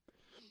done.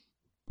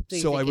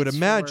 So I would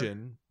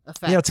imagine,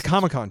 it's a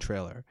Comic-Con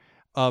trailer.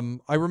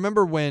 I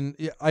remember when,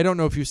 I don't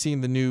know if you've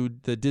seen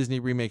the Disney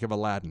remake of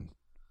Aladdin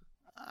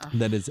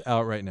that is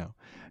out right now.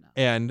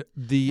 And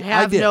I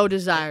have no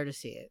desire to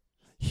see it.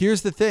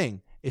 Here's the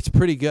thing. It's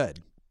pretty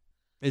good.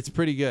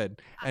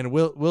 And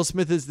Will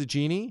Smith as the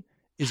genie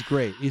is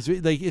great.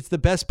 It's the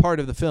best part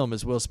of the film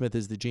is Will Smith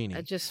as the genie.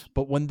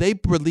 But when they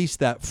released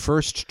that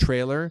first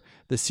trailer,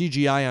 the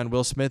CGI on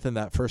Will Smith in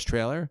that first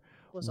trailer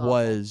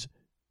was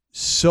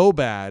so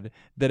bad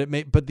that it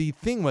made. But the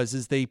thing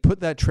is they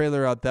put that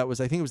trailer out. I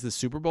think it was the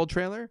Super Bowl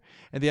trailer,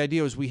 and the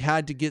idea was they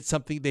had to get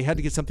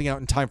something out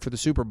in time for the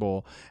Super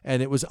Bowl,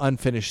 and it was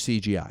unfinished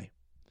CGI.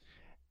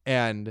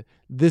 And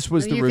this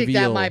was the reveal. You think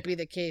that might be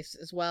the case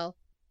as well?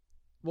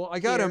 Well, I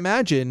got to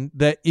imagine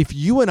that if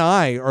you and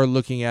I are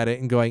looking at it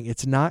and going,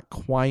 it's not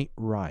quite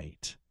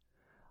right,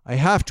 I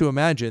have to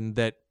imagine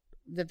that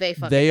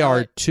they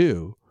are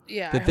too.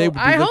 Yeah, that they would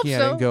be looking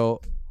at it and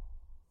go,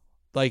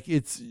 like,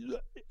 it's,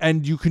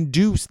 and you can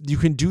do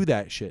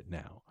that shit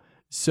now.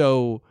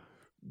 So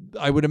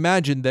I would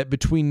imagine that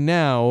between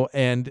now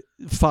and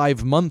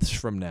 5 months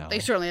from now, they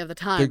certainly have the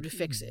time to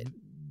fix it.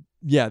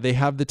 Yeah, they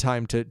have the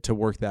time to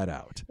work that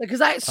out.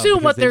 Because I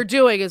assume what they're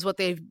doing is what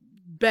they've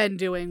been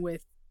doing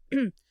with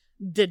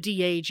the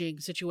de-aging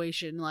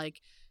situation, like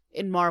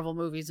in Marvel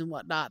movies and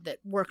whatnot, that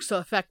works so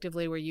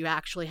effectively, where you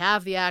actually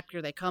have the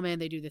actor, they come in,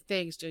 they do the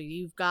things, so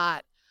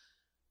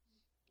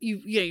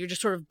you're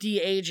just sort of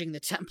de-aging the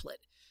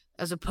template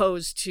as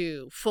opposed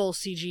to full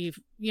CG.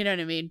 You know what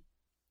I mean?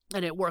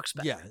 And it works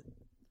better.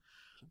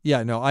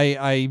 Yeah. No,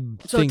 I.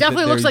 So think it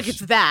definitely looks like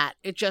it's that.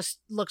 It just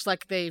looks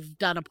like they've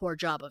done a poor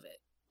job of it.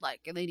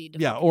 And they need to.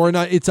 Yeah, or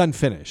not. It's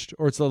unfinished,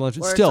 or it's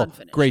still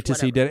great to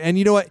see Data. And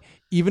you know what?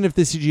 Even if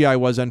the CGI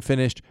was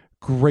unfinished,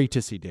 great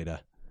to see Data.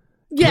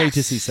 Yes. Great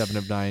to see 7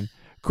 of 9.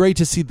 Great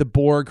to see the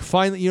Borg.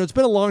 Finally, it's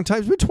been a long time.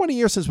 It's been 20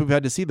 years since we've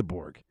had to see the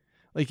Borg.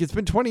 It's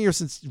been 20 years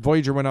since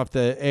Voyager went off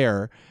the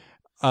air.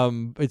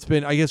 It's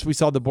been, I guess we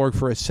saw the Borg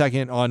for a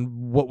second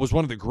on what was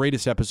one of the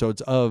greatest episodes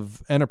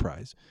of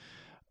Enterprise.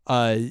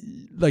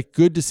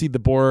 Good to see the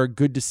Borg.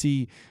 Good to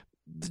see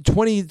the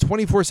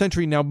 24th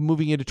century now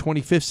moving into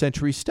 25th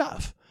century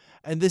stuff.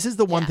 And this is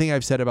the one thing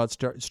I've said about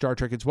Star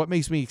Trek. It's what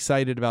makes me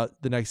excited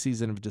about the next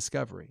season of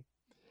Discovery.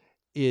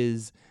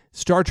 Is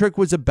Star Trek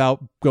was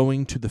about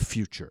going to the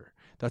future.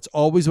 That's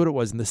always what it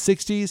was. In the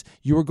 60s,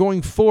 you were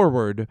going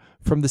forward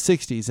from the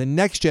 60s. And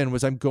Next Gen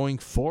was I'm going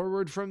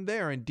forward from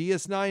there. And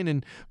DS9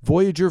 and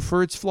Voyager,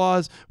 for its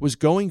flaws, was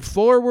going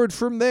forward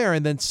from there.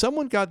 And then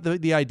someone got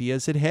the idea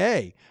and said,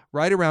 hey,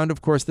 right around,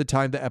 of course, the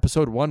time that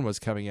episode 1 was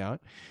coming out,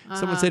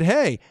 someone said,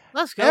 hey,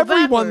 let's go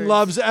everyone backwards.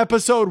 loves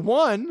episode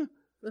 1.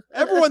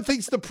 Everyone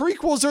thinks the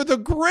prequels are the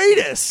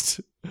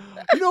greatest.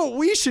 You know what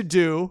we should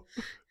do?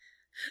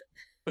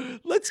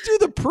 Let's do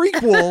the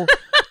prequel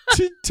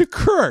to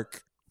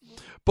Kirk.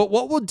 But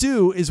what we'll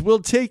do is we'll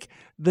take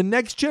the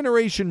Next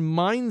Generation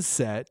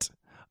mindset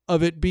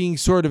of it being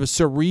sort of a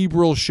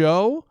cerebral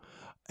show,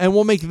 and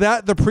we'll make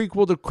that the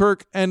prequel to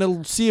Kirk, and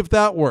it'll see if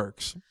that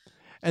works.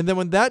 And then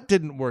when that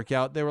didn't work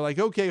out, they were like,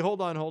 okay, hold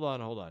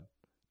on.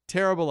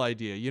 Terrible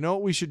idea. You know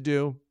what we should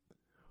do?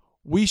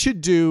 We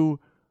should do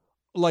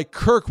like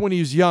Kirk when he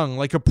was young,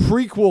 like a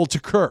prequel to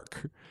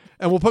Kirk.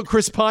 And we'll put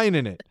Chris Pine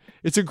in it.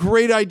 It's a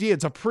great idea.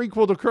 It's a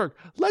prequel to Kirk.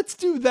 Let's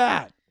do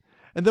that.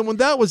 And then when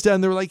that was done,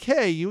 they were like,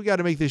 hey, you got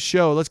to make this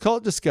show. Let's call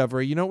it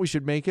Discovery. You know what we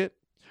should make it?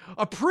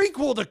 A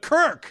prequel to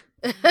Kirk.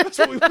 That's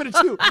what we want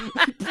to do. A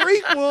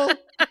prequel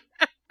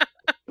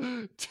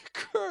to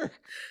Kirk.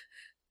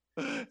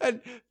 And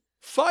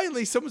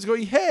finally, someone's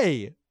going,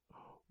 hey,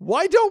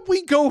 why don't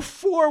we go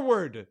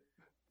forward?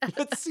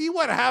 Let's see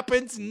what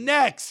happens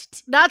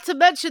next. Not to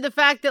mention the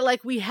fact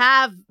that we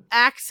have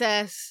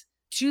access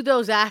to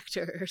those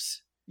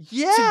actors.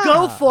 Yeah. To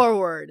go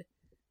forward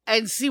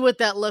and see what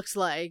that looks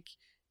like.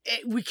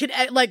 We could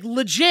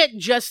legit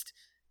just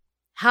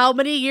how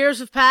many years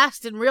have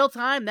passed in real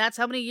time. That's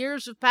how many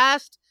years have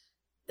passed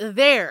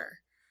there.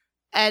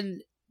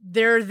 And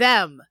they're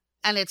them.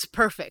 And it's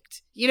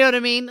perfect. You know what I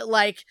mean?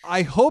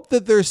 I hope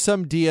that there's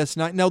some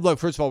DS9. Now, look,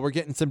 first of all, we're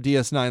getting some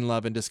DS9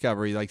 love in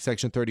Discovery.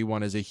 Section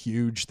 31 is a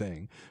huge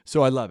thing.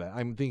 So I love it.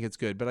 I think it's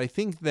good. But I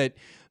think that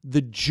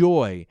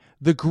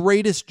the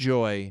greatest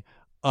joy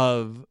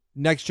of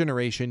Next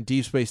Generation,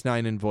 Deep Space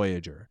Nine, and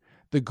Voyager,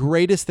 the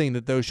greatest thing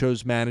that those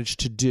shows managed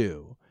to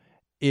do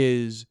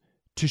is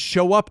to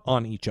show up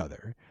on each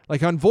other.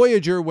 Like on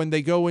Voyager, when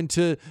they go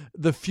into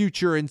the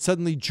future and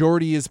suddenly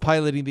Geordi is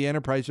piloting the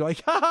Enterprise, you're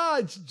like, ha,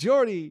 it's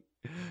Geordi.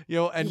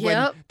 And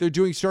when they're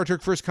doing Star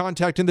Trek First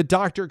Contact and the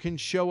Doctor can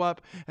show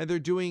up and they're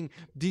doing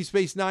Deep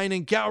Space Nine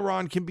and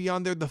Gowron can be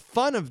on there. The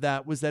fun of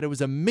that was that it was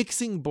a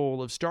mixing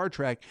bowl of Star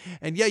Trek.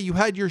 And yeah, you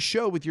had your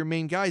show with your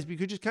main guys, but you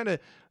could just kind of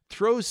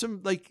throw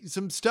some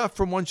stuff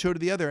from one show to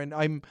the other. And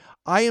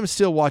I am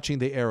still watching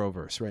the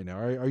Arrowverse right now.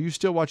 Are you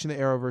still watching the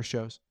Arrowverse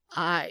shows?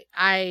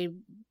 I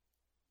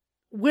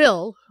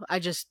will. I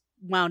just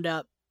wound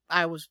up.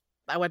 I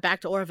went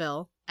back to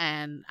Orville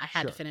and I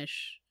had to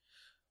finish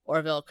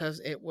Orville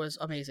because it was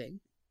amazing.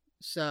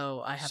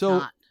 So I have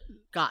not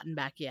gotten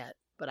back yet,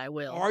 but I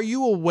will. Are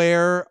you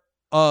aware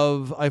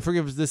of, I forget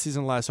if it was this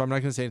season or last, so I'm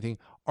not going to say anything.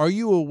 Are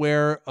you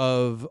aware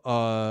of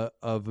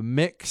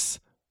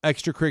Mick's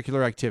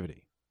extracurricular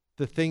activity?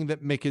 The thing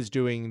that Mick is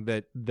doing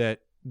that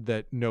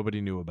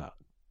nobody knew about?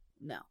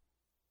 No.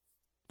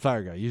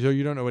 Fire Guy.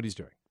 You don't know what he's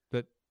doing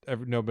that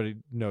nobody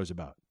knows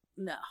about?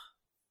 No.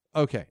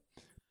 Okay.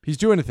 He's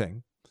doing a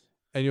thing,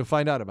 and you'll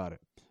find out about it.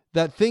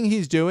 That thing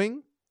he's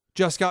doing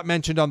just got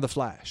mentioned on The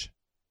Flash.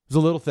 It was a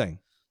little thing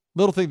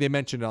they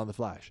mentioned on The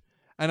Flash.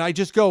 And I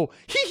just go,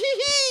 hee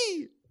hee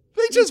hee.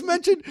 They just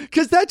mentioned,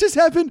 because that just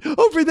happened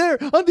over there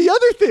on the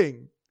other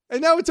thing.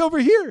 And now it's over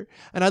here.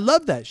 And I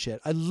love that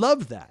shit. I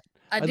love that.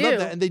 I love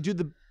that. And they do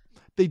the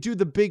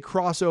big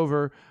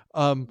crossover,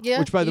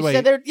 which by the way,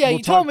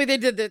 you told me they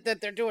did that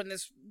they're doing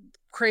this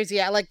crazy,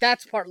 like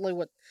that's partly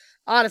what,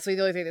 honestly,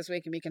 the only thing that's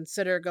making me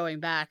consider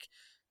going back,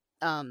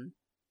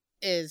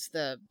 is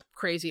the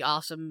crazy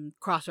awesome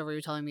crossover you're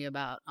telling me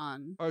about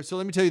on. All right, so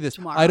let me tell you this.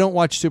 Tomorrow. I don't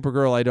watch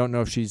Supergirl. I don't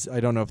know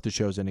if the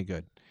show's any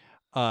good.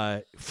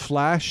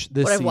 Flash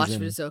this season. What I've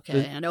watched is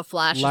okay. I know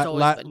Flash has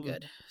always been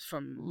good.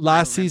 From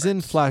last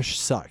season, Flash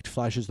sucked.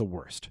 Flash is the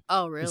worst.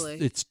 Oh, really?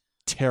 It's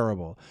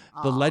terrible.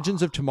 The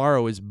Legends of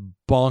Tomorrow is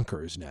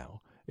bonkers now.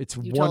 It's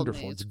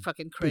wonderful. It's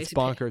fucking crazy. It's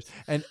bonkers.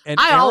 Pants. And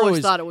I Arrow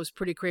always thought it was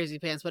pretty crazy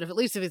pants, but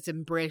if it's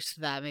embraced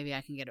that, maybe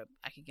I can get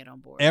on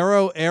board.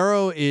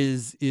 Arrow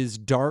is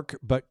dark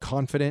but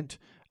confident,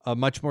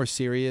 much more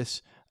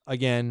serious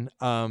again,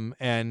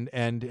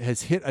 and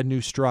has hit a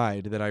new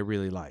stride that I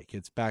really like.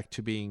 It's back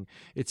to being.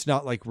 It's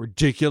not like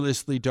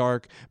ridiculously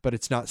dark, but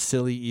it's not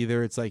silly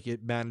either. It's like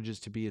it manages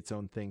to be its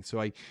own thing.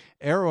 So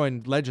Arrow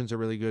and Legends are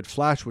really good.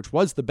 Flash, which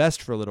was the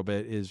best for a little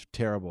bit, is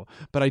terrible.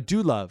 But I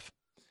do love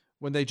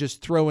when they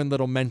just throw in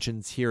little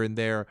mentions here and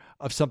there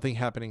of something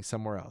happening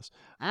somewhere else.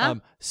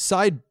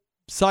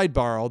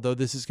 Sidebar, although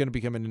this is going to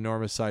become an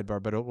enormous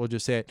sidebar, but we'll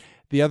just say it.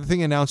 The other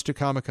thing announced at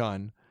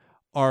Comic-Con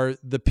are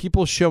the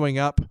people showing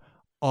up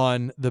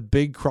on the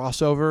big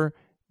crossover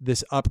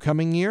this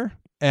upcoming year.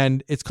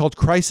 And it's called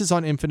Crisis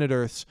on Infinite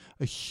Earths,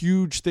 a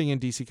huge thing in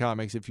DC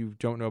Comics if you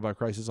don't know about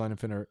Crisis on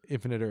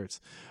Infinite Earths.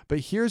 But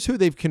here's who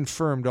they've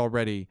confirmed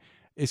already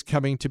is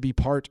coming to be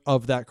part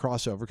of that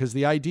crossover, because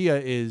the idea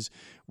is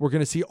we're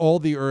going to see all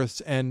the Earths,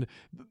 and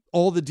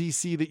all the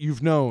DC that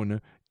you've known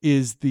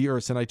is the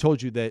Earths. And I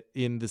told you that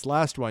in this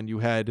last one you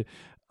had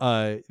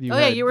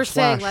you were Flash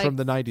saying, like from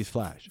the 90s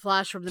Flash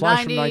from the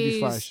 90s. From 90s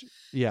Flash.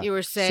 Yeah. You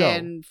were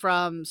saying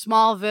from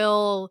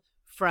Smallville,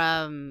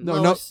 from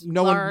Lois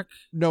Clark.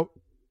 No.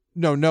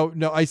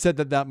 I said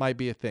that might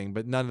be a thing,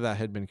 but none of that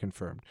had been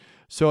confirmed.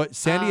 So at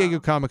San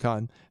Diego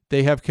Comic-Con,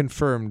 they have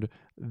confirmed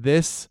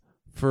this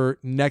for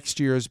next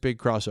year's big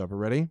crossover.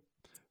 Ready?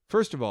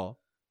 First of all,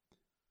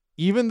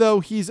 even though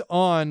he's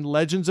on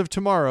Legends of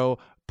Tomorrow,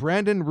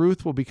 Brandon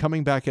Routh will be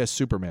coming back as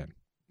Superman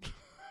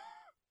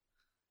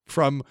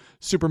from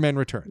Superman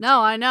Returns. No,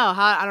 I know.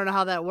 I don't know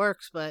how that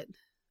works, but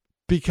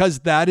because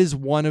that is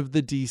one of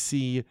the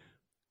DC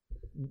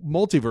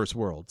multiverse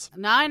worlds.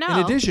 No, I know.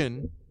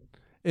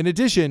 In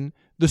addition,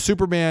 the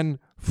Superman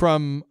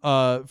from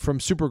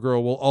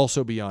Supergirl will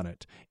also be on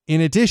it. In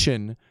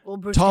addition,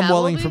 Tom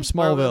Welling from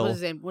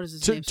Smallville. What is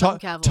his name?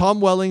 Tom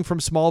Welling from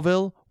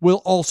Smallville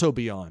will also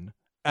be on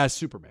as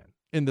Superman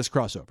in this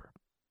crossover.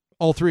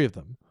 All three of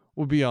them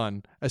will be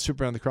on as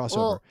Superman in the crossover.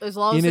 Well, as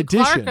long as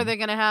Clark, are they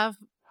going to have?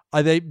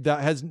 They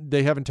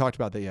haven't talked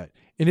about that yet.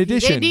 In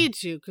addition, they need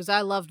to, because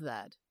I loved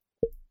that.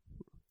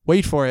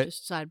 Wait for it.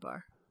 Just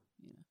sidebar.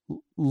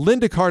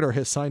 Linda Carter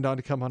has signed on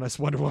to come on as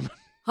Wonder Woman.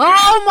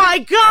 Oh my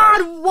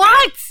God!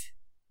 What?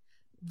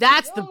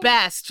 That's the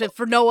best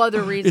for no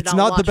other reason. It's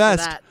not the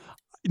best.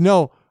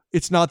 No,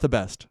 it's not the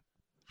best.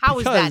 How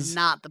is that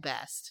not the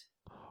best?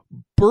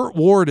 Burt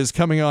Ward is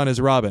coming on as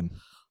Robin.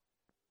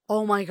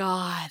 Oh my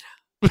God.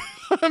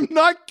 I'm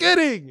not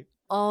kidding.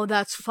 Oh,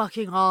 that's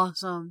fucking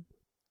awesome.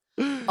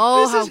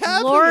 Oh,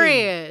 how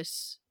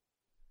glorious.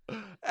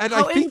 And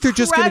I think they're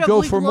just going to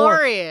go for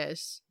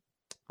glorious. More.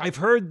 I've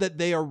heard that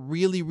they are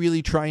really,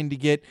 really trying to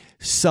get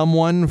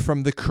someone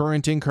from the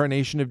current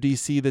incarnation of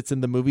DC that's in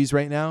the movies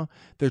right now.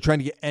 They're trying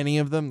to get any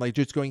of them, like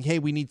just going, hey,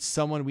 we need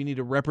someone, we need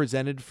a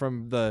representative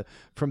from the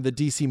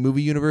DC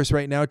movie universe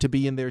right now to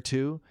be in there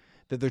too.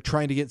 that they're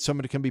trying to get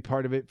someone to come be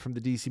part of it from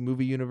the DC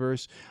movie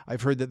universe.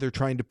 I've heard that they're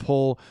trying to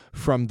pull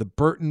from the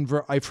Burton.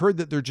 I've heard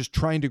that they're just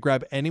trying to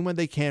grab anyone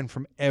they can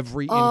from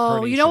every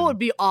incarnation. Oh, you know what would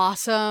be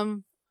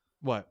awesome?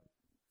 What?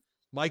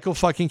 Michael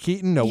fucking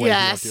Keaton? No way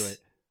yes. he won't do it.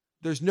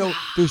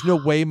 There's no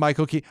way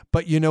Michael Keaton.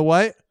 But you know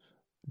what?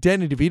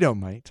 Danny DeVito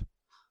might.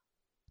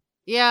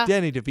 Yeah.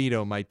 Danny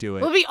DeVito might do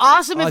it. It would be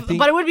awesome but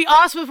it would be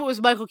awesome if it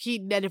was Michael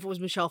Keaton and if it was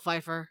Michelle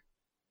Pfeiffer.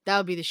 That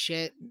would be the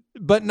shit.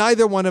 But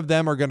neither one of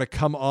them are going to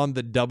come on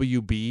the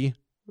WB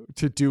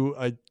to do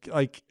I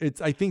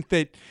think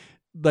that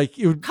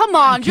come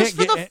on, just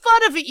for the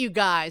fun of it, you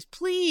guys,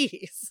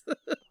 please.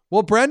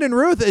 Well, Brandon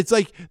Routh, it's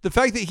like the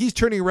fact that he's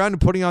turning around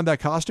and putting on that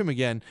costume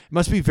again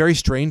must be very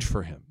strange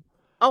for him.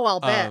 Oh, I'll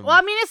bet. Well,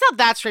 I mean, it's not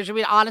that strange. I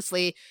mean,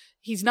 honestly,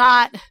 he's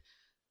not.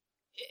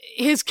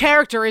 His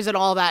character isn't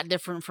all that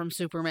different from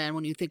Superman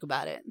when you think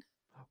about it.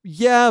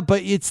 Yeah,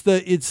 but it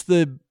is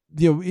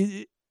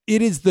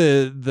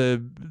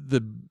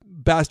the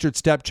bastard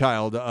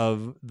stepchild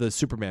of the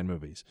Superman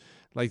movies.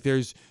 Like the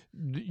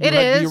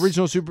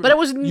original Superman, but it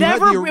was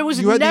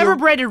never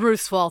Brandon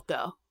Routh's fault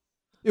though.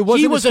 It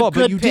wasn't his fault,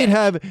 but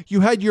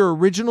you had your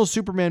original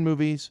Superman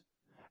movies,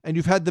 and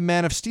you've had the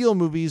Man of Steel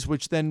movies,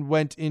 which then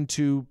went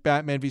into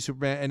Batman v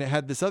Superman, and it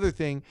had this other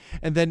thing,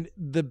 and then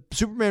the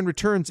Superman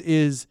Returns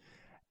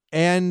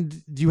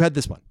and you had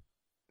this one.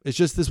 It's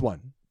just this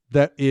one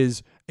that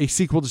is a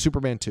sequel to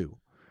Superman 2.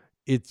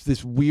 It's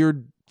this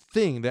weird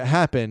thing that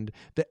happened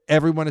that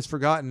everyone has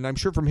forgotten. And I'm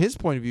sure from his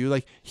point of view,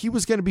 like he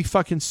was going to be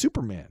fucking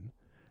Superman,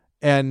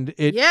 and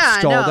it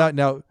stalled out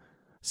now.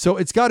 So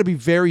it's got to be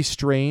very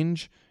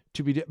strange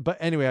to be, but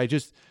anyway,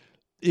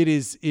 it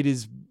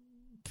is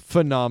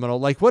phenomenal.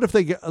 Like, what if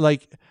they get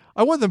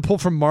I want them to pull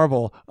from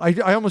Marvel.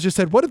 I almost just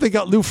said, what if they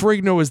got Lou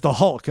Ferrigno as the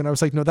Hulk? And I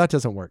was like, no, that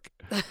doesn't work.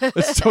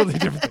 It's totally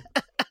different.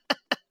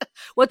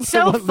 What's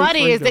so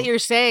funny is that you're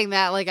saying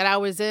that, like, and I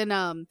was in,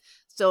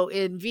 so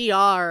in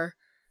VR,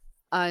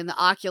 in the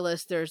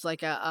Oculus, there's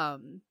like a,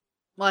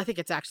 well, I think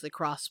it's actually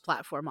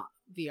cross-platform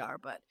VR,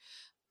 but,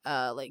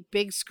 like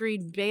big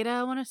screen beta,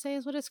 I want to say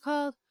is what it's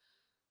called.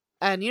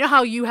 And you know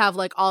how you have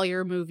like all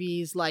your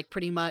movies, like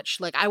pretty much,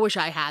 like I wish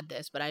I had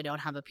this, but I don't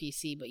have a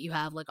PC, but you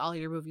have like all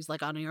your movies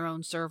like on your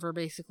own server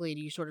basically, and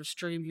you sort of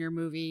stream your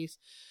movies.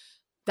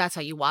 That's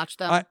how you watch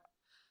them.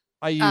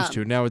 I used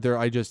to. Now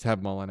I just have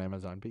them all on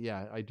Amazon, but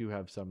yeah, I do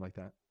have some like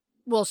that.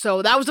 Well,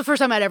 so that was the first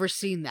time I'd ever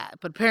seen that,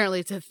 but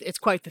apparently it's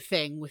quite the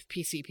thing with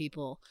PC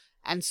people.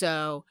 And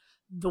so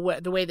the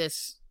way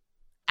this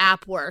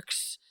app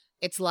works,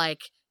 it's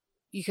like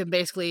you can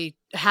basically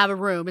have a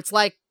room. It's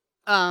like,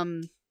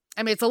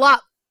 I mean, it's a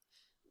lot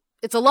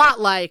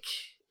like,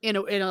 in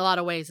a lot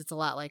of ways, it's a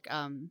lot like,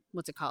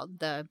 what's it called?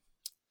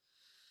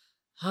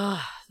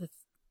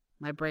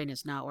 My brain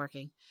is not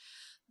working.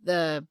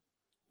 The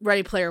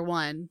Ready Player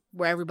One,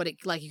 where everybody,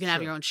 like, you can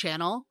have your own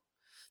channel.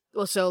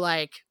 Well, so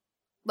like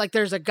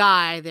there's a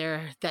guy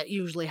there that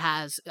usually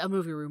has a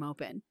movie room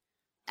open,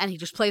 and he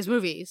just plays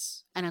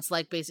movies. And it's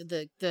like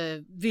basically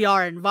the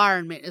VR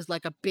environment is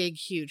like a big,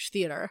 huge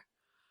theater.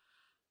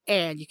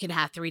 And you can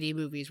have 3D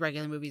movies,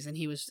 regular movies. And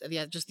he was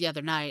just the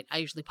other night, I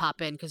usually pop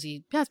in because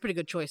he has pretty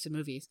good choice of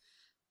movies.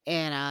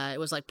 And it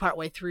was like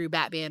partway through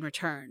Batman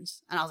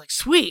Returns. And I was like,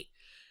 sweet.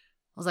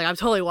 I was like, I'm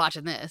totally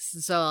watching this.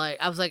 And so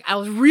like, I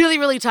was really,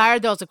 really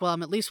tired though. I was like, well,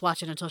 I'm at least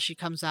watching until she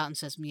comes out and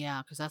says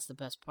meow, because that's the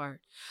best part.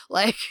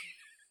 Like,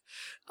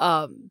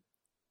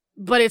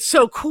 but it's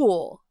so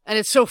cool. And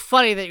it's so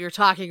funny that you're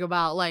talking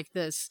about like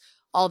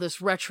all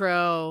this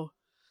retro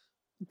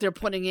they're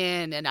putting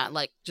in, and I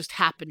like just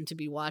happened to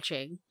be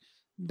watching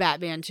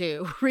Batman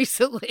 2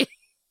 recently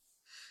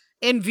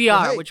in VR,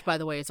 well, hey, which by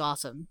the way is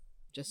awesome.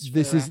 Just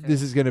this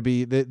is gonna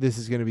be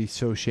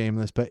so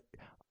shameless, but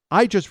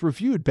I just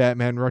reviewed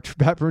Batman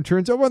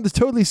Returns over on the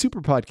Totally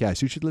Super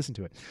podcast. You should listen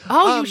to it.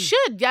 Oh, you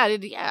should.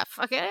 Yeah,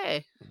 fucking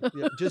A.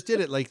 Yeah, just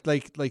did it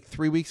like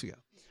 3 weeks ago.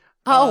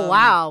 Oh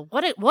wow!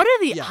 What are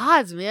the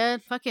odds, man?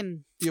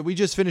 Fucking yeah, we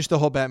just finished the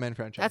whole Batman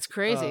franchise. That's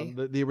crazy.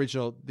 The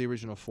original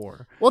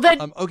 4. Well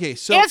then, okay.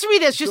 So answer me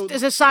this just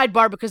as a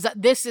sidebar, because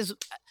this is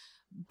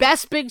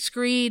best big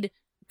screen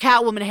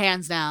Catwoman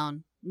hands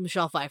down.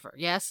 Michelle Pfeiffer,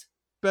 yes.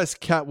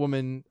 Best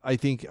Catwoman. I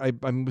think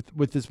I'm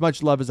with as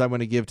much love as I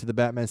want to give to the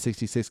Batman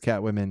 '66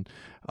 Catwoman.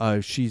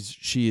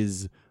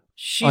 She's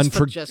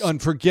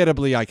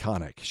unforgettably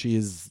iconic. She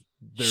is.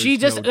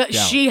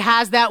 She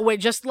has that way,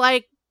 just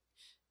like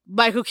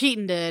Michael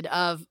Keaton did,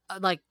 of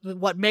like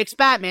what makes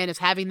Batman is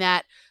having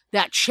that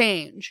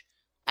change,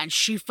 and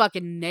she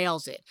fucking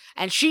nails it.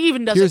 And she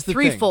even does it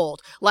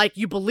threefold. Like,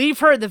 you believe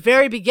her at the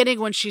very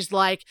beginning when she's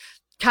like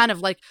kind of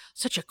like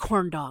such a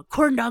corn dog,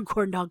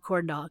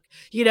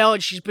 you know,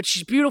 and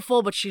she's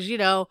beautiful, but she's, you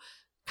know,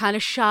 kind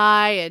of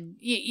shy and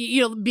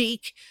you know,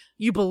 meek.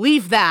 You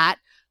believe that.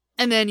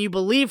 And then you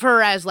believe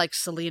her as like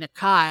Selena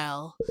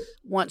Kyle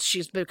once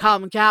she's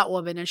become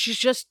Catwoman, and she's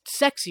just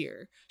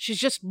sexier. She's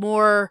just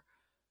more,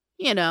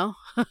 you know,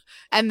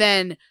 and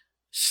then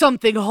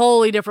something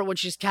wholly different when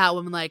she's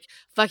Catwoman, like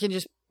fucking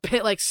just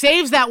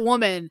saves that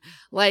woman.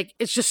 Like,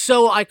 it's just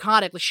so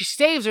iconic. Like, she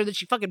saves her, then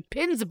she fucking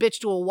pins the bitch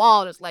to a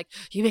wall, and it's like,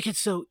 you make it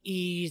so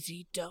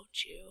easy,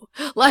 don't you?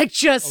 Like,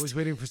 just I was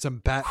waiting for some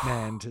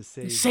Batman to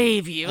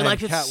save you. And Like,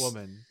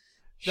 Catwoman.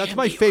 That's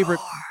my favorite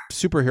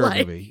superhero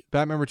Like- movie.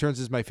 Batman Returns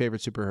is my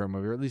favorite superhero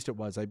movie, or at least it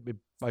was.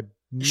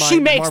 She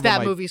makes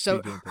that movie.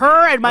 So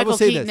her and Michael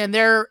Keaton and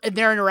their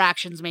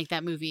interactions make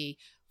that movie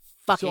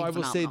fucking So I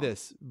will say phenomenal.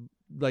 this,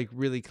 like,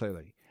 really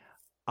clearly.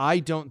 I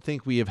don't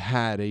think we have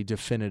had a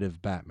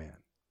definitive Batman.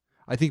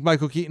 I think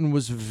Michael Keaton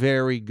was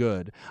very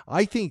good.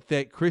 I think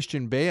that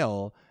Christian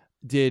Bale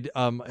did.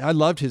 I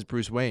loved his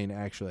Bruce Wayne,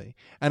 actually,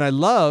 and I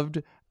liked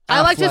his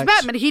Affleck's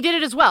Batman. He did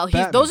it as well.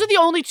 Batman. Those are the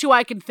only two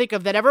I can think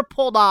of that ever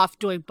pulled off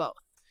doing both,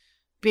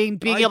 being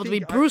able to be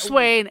Bruce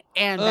Wayne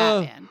and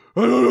Batman.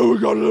 I don't know. We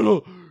got a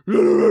little.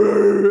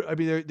 I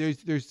mean,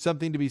 there's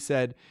something to be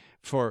said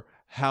for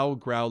how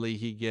growly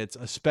he gets,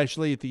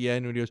 especially at the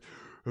end when he goes,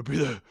 "I'll be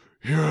the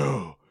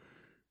hero,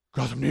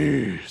 Gotham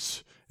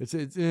knees."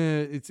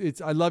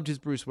 It's. I loved his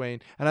Bruce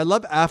Wayne, and I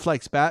love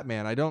Affleck's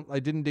Batman. I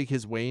didn't dig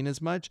his Wayne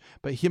as much,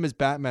 but him as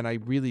Batman I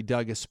really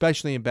dug,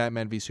 especially in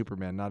Batman v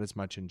Superman, not as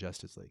much in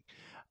Justice League.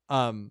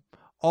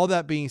 All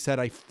that being said,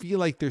 I feel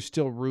like there's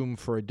still room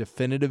for a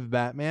definitive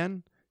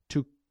Batman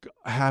to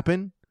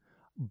happen,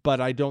 but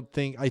I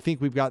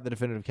think we've got the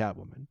definitive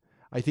Catwoman.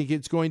 I think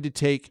it's going to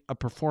take a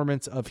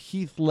performance of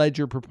Heath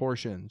Ledger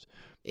proportions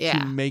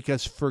to make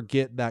us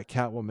forget that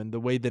Catwoman,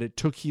 the way that it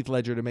took Heath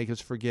Ledger to make us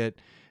forget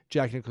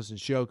Jack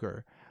Nicholson's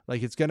Joker.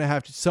 Like, it's going to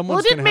have to,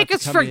 someone's Well, it didn't make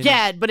us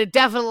forget, but it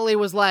definitely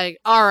was like,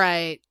 all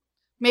right,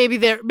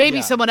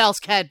 maybe someone else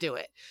can do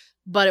it.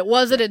 But it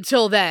wasn't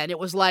until then. It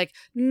was like,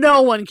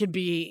 no one can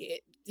be,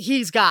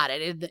 he's got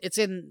it. It's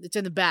in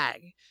the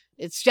bag.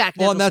 It's Jack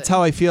Nicholson. Well, and that's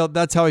how I feel.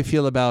 That's how I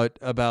feel about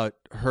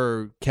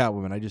her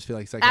Catwoman. I just feel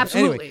like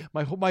absolutely.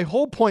 Anyway, my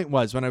whole point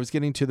was, when I was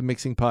getting to the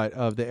mixing pot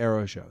of the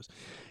Arrow shows,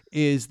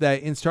 is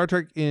that in Star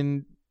Trek,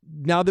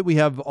 now that we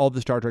have all the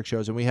Star Trek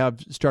shows and we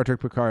have Star Trek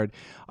Picard,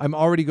 I'm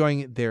already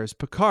going, there's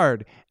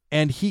Picard,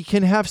 and he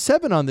can have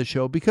 7 on the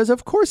show because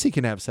of course he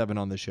can have 7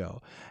 on the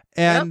show.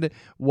 And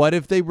what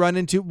if there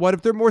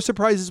are more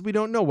surprises we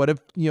don't know? What if,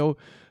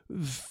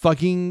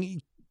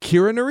 fucking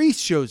Kira Nerys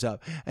shows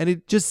up? And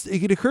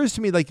it occurs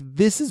to me, like,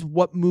 this is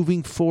what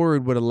moving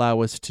forward would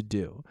allow us to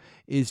do,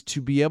 is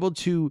to be able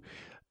to,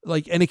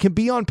 like, and it can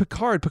be on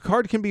Picard.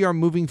 Picard can be our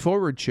moving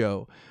forward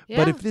show. Yeah.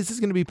 But if this is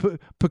going to be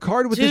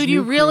Picard with this new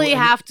you really crew,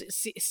 have to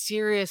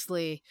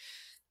seriously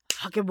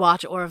fucking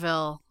watch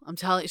Orville. I'm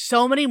telling you,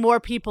 so many more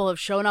people have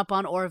shown up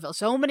on Orville.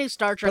 So many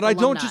Star Trek. But I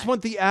don't alumni. just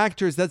want the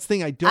actors. That's the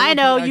thing. I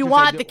know you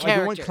want the characters. I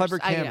don't want clever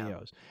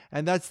cameos.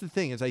 And that's the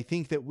thing, is I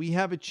think that we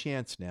have a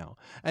chance now.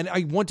 And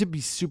I want to be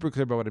super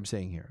clear about what I'm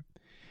saying here.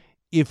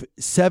 If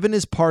 7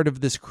 is part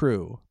of this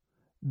crew,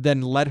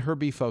 then let her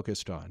be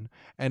focused on.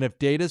 And if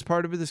Data's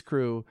part of this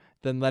crew,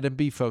 then let him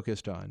be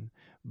focused on.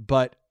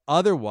 But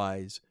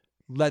otherwise,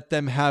 let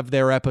them have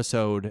their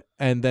episode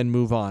and then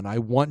move on. I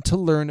want to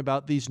learn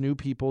about these new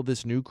people,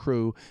 this new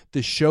crew.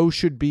 The show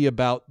should be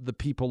about the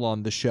people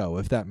on the show,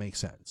 if that makes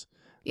sense.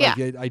 Yeah.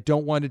 Like, I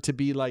don't want it to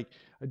be like,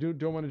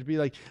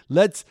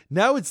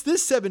 now it's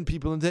this 7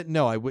 people. And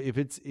no,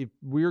 if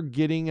we're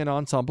getting an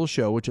ensemble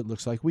show, which it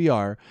looks like we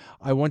are,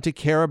 I want to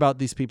care about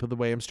these people the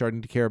way I'm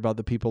starting to care about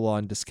the people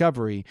on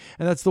Discovery.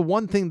 And that's the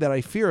one thing that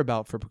I fear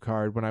about for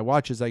Picard when I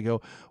watch, is I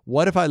go,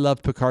 what if I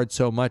love Picard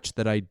so much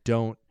that I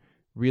don't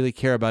really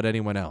care about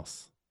anyone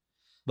else?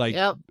 Like,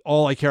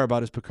 all I care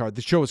about is Picard.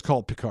 The show is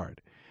called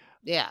Picard.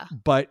 Yeah.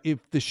 But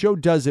if the show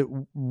does it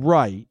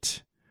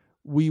right,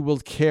 we will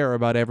care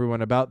about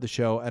everyone about the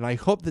show, and I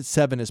hope that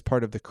 7 is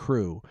part of the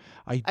crew.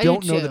 I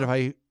don't know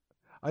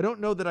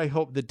that I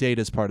hope that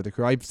Data is part of the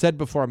crew. I've said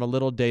before, I'm a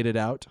little dated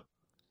out.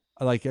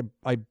 Like,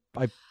 I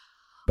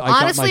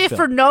honestly, if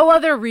for no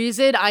other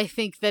reason, I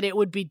think that it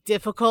would be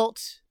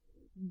difficult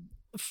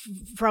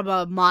from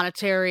a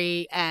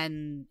monetary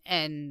and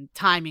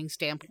timing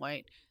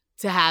standpoint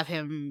to have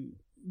him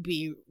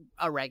be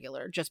a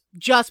regular,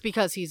 just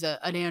because he's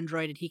an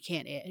android and he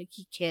can't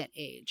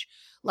age.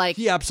 Like,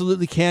 he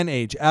absolutely can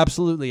age.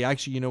 Absolutely.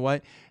 Actually, you know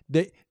what?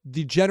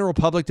 The general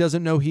public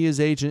doesn't know he is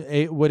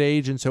would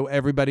age, and so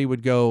everybody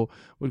would go,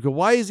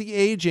 why is he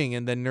aging?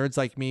 And then nerds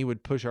like me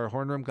would push our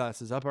horn rim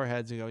glasses up our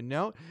heads and go,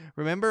 no.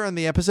 Remember on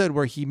the episode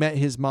where he met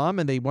his mom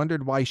and they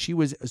wondered why she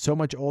was so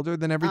much older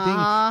than everything?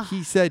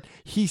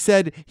 He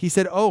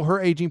said, oh, her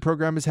aging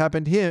program has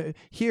happened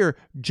here,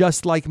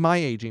 just like my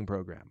aging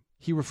program.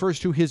 He refers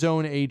to his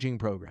own aging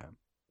program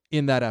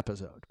in that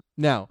episode.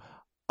 Now,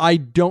 I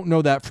don't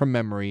know that from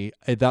memory.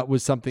 That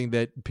was something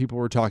that people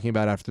were talking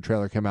about after the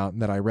trailer came out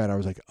and that I read. I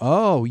was like,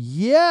 oh,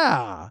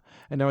 yeah.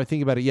 And now I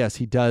think about it, yes,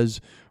 he does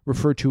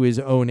refer to his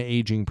own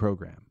aging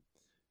program.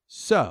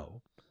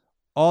 So,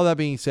 all that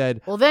being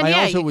said, well, then,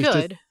 you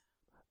could.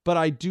 But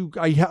I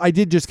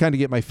did just kind of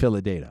get my fill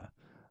of Data.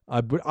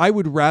 I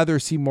would rather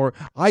see more.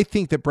 I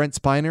think that Brent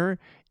Spiner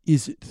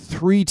is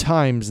 3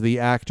 times the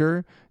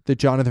actor that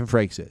Jonathan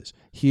Frakes is.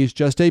 He is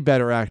just a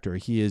better actor.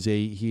 He is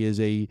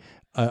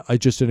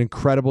just an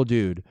incredible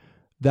dude.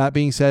 That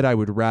being said, I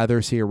would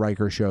rather see a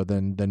Riker show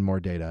than more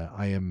Data.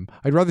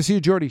 I'd rather see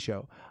a Geordi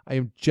show. I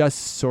am just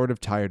sort of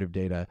tired of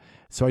Data.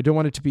 So I don't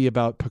want it to be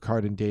about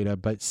Picard and Data,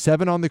 but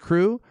Seven on the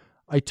crew,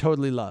 I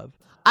totally love.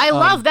 I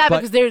love that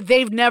because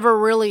they've never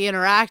really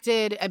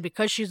interacted, and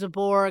because she's a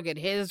Borg and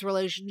his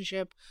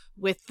relationship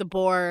with the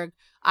Borg,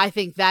 I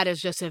think that is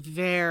just a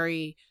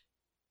very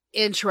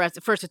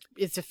interesting. First,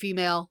 it's a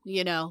female,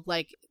 we don't,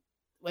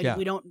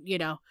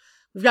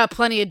 we've got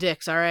plenty of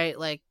dicks, all right,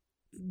 like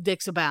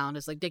dicks abound.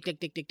 It's like dick.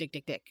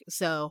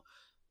 So,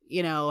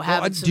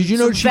 having did you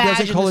know she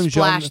doesn't call him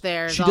Jean?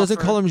 There she doesn't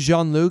call him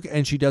Jean-Luc,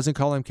 and she doesn't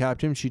call him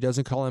Captain. She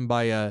doesn't call him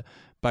by a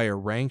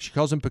rank. She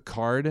calls him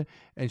Picard,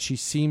 and she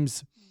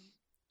seems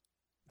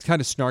kind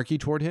of snarky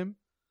toward him.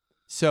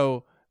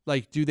 So,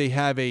 like, do they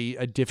have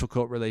a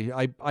difficult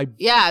relationship?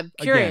 I'm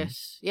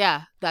curious.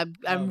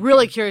 I'm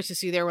really curious to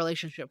see their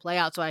relationship play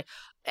out. So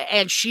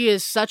and she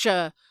is such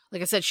a,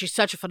 like I said, she's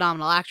such a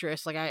phenomenal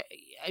actress. Like I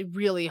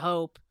really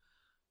hope,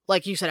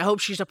 like you said, I hope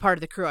she's a part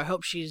of the crew. I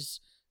hope she's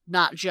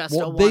not just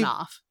a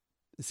one-off.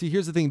 See,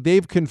 here's the thing.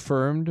 They've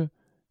confirmed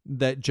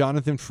that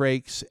Jonathan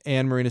Frakes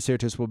and Marina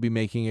Sirtis will be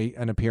making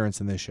an appearance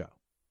in this show,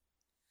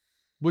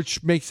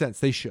 which makes sense.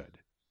 They should.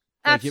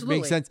 Absolutely. It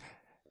makes sense.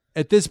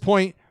 At this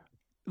point,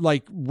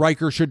 like,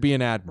 Riker should be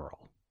an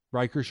admiral.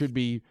 Riker should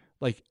be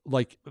like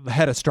the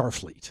head of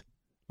Starfleet.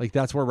 Like,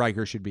 that's where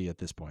Riker should be at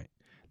this point.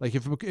 Like,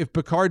 if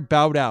Picard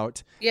bowed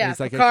out, yeah,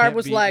 like, Picard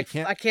was I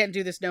can't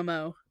do this no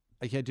mo.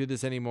 I can't do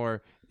this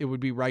anymore. It would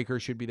be Riker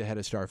should be the head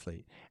of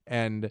Starfleet,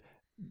 and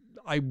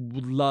I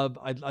love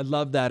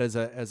that as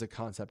a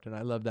concept, and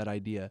I love that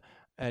idea.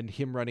 And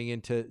him running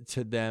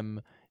into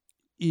them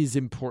is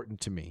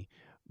important to me.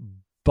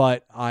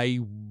 But I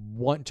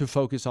want to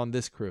focus on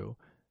this crew.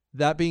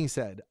 That being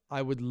said,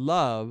 I would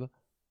love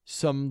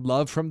some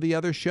love from the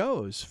other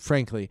shows,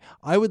 frankly.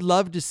 I would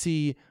love to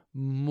see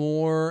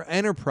more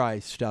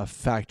Enterprise stuff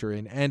factor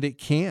in, and it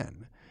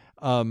can.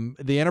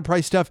 The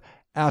Enterprise stuff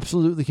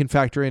absolutely can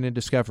factor in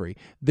Discovery.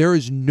 There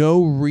is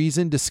no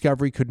reason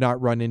Discovery could not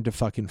run into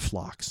fucking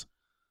Phlox.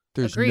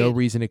 There's Agreed. no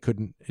reason it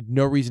couldn't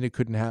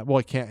have. Well,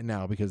 it can't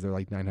now because they're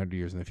like 900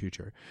 years in the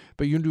future.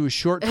 But you can do a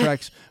short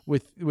treks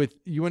with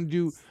you want to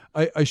do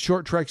a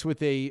short treks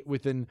with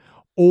an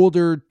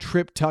older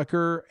Trip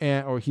Tucker,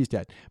 or he's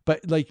dead.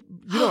 But, like,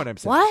 you know what I'm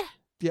saying? What?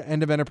 Yeah,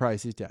 End of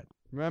Enterprise, he's dead.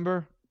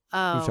 Remember?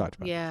 Oh, we've talked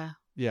about yeah. it.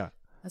 Yeah.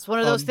 That's one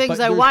of those things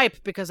I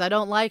wipe because I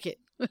don't like it.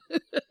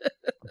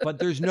 But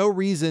there's no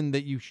reason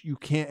that you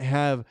can't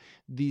have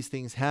these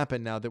things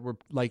happen now that we're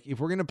like,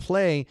 if we're going to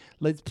play,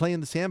 let's play in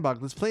the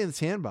sandbox. Let's play in the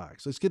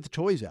sandbox. Let's get the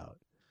toys out.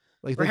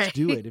 Like, let's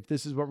do it if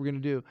this is what we're going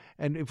to do.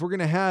 And if we're going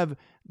to have,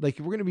 like,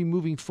 if we're going to be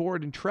moving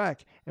forward in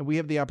Trek and we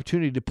have the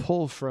opportunity to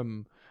pull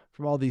from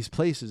all these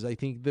places, I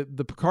think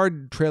the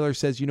Picard trailer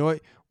says, you know what,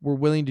 we're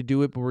willing to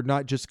do it, but we're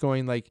not just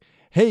going like,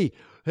 hey,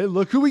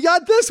 look who we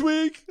got this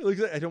week.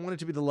 I don't want it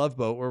to be the Love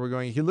Boat where we're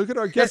going, hey, look at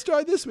our guest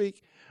star this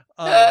week.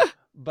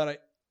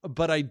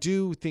 But I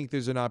do think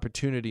there's an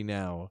opportunity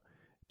now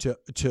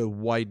to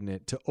widen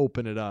it, to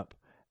open it up.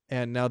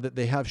 And now that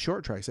they have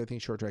short treks, I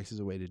think short treks is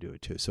a way to do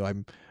it too. So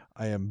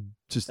I am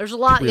just, there's a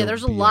lot. Yeah,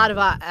 there's a lot of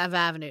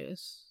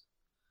avenues,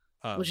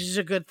 which is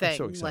a good thing. I'm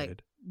so excited.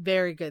 Like,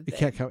 very good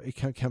thing. It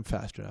can't come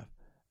fast enough.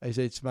 I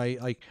say it's my,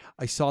 like,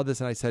 I saw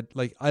this and I said,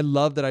 like, I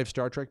love that I have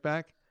Star Trek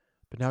back,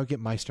 but now I get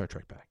my Star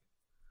Trek back.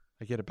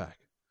 I get it back.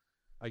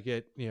 I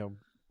get, I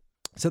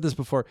said this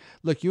before.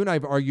 Look, you and I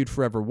have argued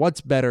forever.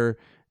 What's better,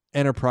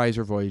 Enterprise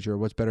or Voyager?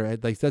 What's better?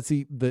 Like, that's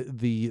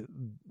the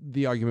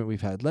argument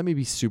we've had. Let me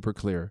be super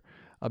clear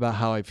about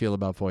how I feel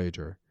about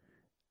Voyager.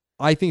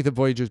 I think that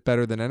Voyager is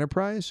better than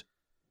Enterprise,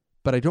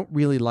 but I don't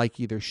really like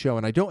either show,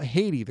 and I don't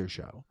hate either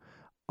show.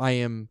 I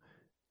am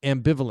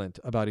ambivalent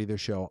about either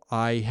show.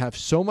 I have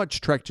so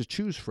much Trek to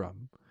choose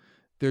from.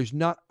 There's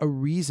not a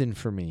reason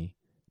for me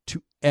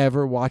to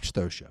ever watch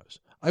those shows.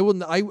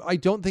 I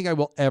don't think I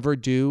will ever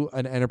do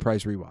an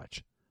Enterprise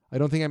rewatch. I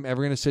don't think I'm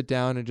ever going to sit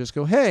down and just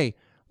go, hey,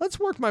 let's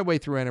work my way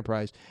through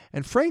Enterprise.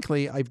 And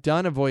frankly, I've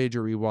done a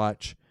Voyager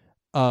rewatch,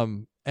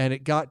 and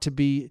it got to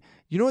be,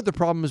 you know what the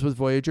problem is with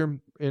Voyager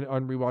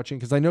on rewatching?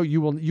 Because I know you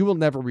will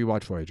never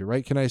rewatch Voyager,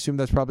 right? Can I assume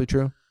that's probably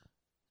true?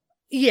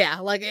 Yeah,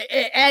 like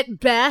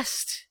at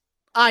best,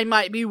 I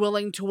might be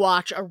willing to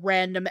watch a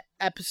random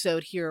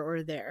episode here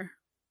or there,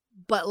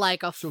 but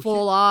like a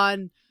full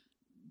on.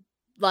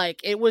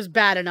 Like, it was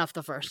bad enough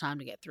the first time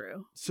to get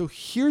through. So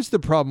here's the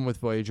problem with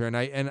Voyager, and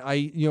I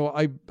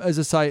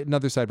as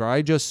another sidebar,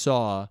 I just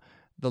saw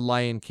the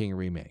Lion King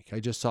remake. I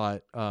just saw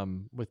it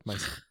with my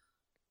son.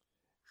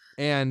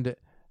 And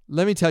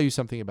let me tell you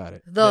something about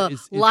it.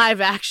 Live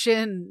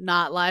action,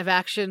 not live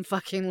action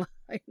fucking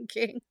Lion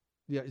King.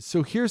 Yeah,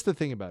 so here's the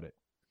thing about it.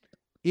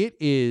 It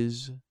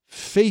is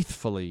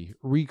faithfully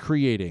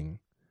recreating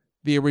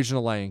the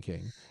original Lion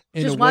King.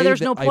 Which is why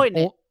there's no point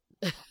in it.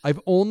 I've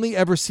only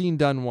ever seen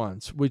done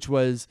once, which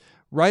was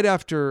right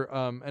after,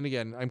 and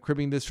again, I'm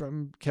cribbing this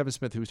from Kevin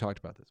Smith, who's talked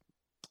about this,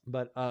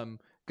 but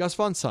Gus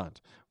Van Sant,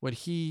 when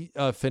he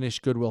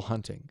finished Good Will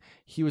Hunting,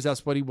 he was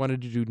asked what he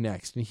wanted to do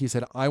next, and he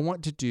said, I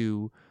want to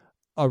do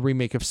a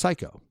remake of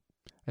Psycho.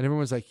 And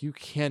everyone's like, you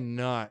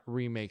cannot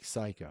remake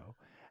Psycho.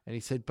 And he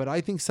said, but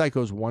I think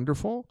Psycho's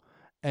wonderful,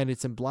 and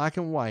it's in black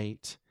and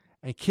white,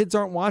 and kids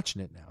aren't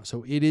watching it now.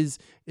 So it is,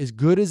 as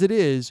good as it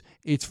is,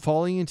 it's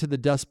falling into the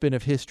dustbin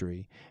of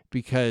history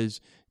because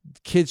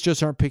kids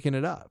just aren't picking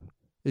it up.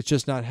 It's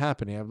just not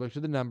happening. I've looked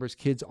at the numbers.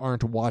 Kids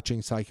aren't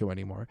watching Psycho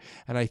anymore.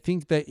 And I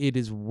think that it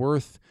is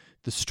worth,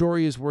 the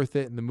story is worth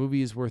it, and the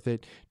movie is worth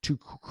it to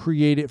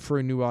create it for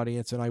a new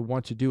audience, and I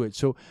want to do it.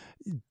 So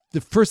the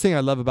first thing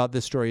I love about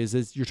this story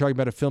is you're talking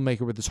about a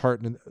filmmaker with his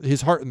heart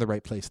in the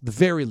right place. At the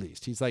very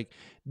least, he's like,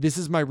 this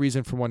is my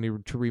reason for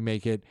wanting to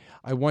remake it.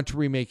 I want to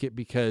remake it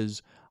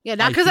because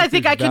not because I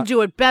think I can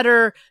do it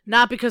better,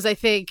 not because I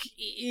think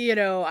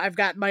I've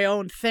got my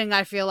own thing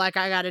I feel like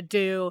I got to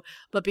do,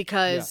 but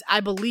because I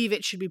believe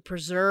it should be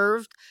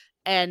preserved,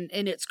 and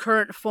in its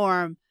current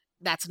form,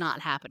 that's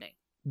not happening.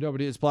 No,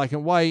 but it's black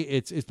and white.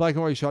 It's black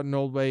and white shot in an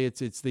old way.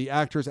 It's the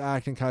actors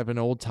acting kind of an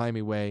old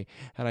timey way,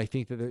 and I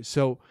think that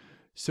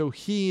So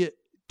he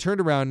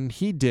turned around and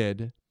he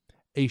did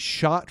a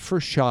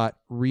shot-for-shot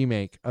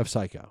remake of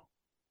Psycho.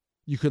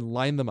 You could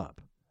line them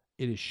up.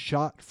 It is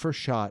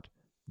shot-for-shot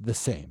the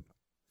same.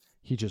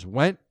 He just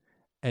went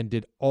and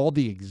did all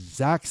the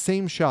exact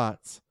same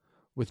shots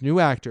with new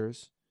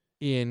actors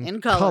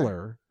in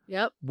color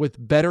with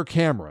better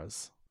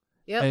cameras.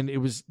 Yep. And it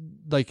was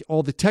like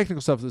all the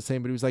technical stuff was the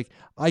same, but he was like,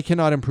 I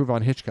cannot improve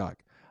on Hitchcock.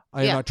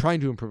 I am not trying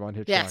to improve on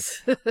Hitchcock.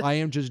 Yes. I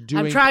am just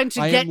doing... I'm trying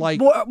to get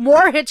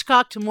more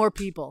Hitchcock to more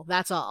people.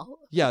 That's all.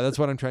 Yeah, that's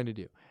what I'm trying to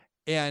do.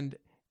 And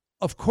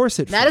of course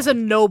that is a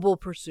noble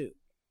pursuit.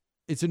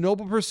 It's a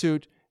noble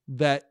pursuit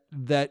that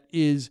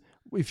is,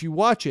 if you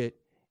watch it,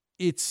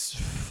 it's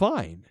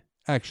fine,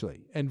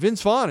 actually. And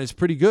Vince Vaughn is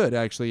pretty good,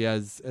 actually,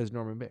 as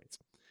Norman Bates.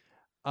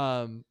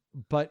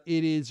 But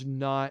it is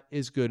not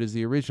as good as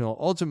the original.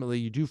 Ultimately,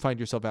 you do find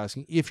yourself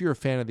asking, if you're a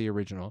fan of the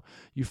original,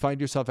 you find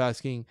yourself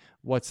asking,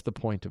 what's the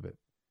point of it?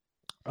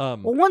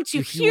 Well, once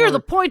you hear the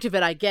point of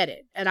it, I get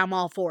it, and I'm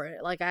all for it.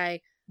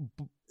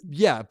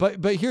 Yeah,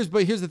 but here's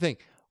the thing.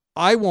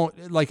 I will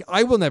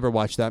never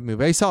watch that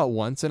movie. I saw it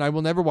once, and I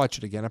will never watch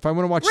it again. If I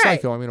want to watch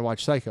Psycho, I'm going to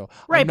watch Psycho.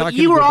 Right, but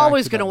you were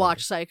always going to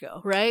watch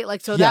Psycho, right?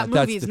 That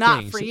movie is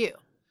not for you.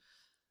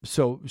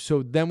 So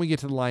then we get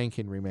to the Lion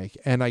King remake,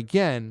 and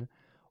again,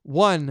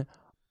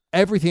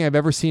 everything I've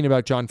ever seen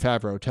about Jon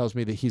Favreau tells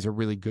me that he's a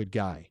really good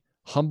guy,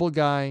 humble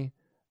guy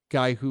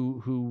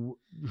who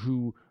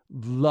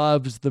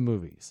loves the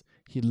movies.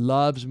 He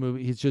loves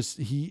movies.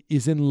 He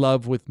is in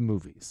love with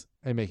movies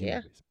and making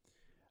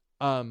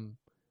movies.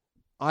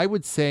 I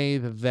would say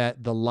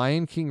that the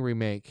Lion King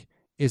remake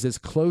is as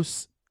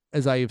close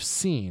as I have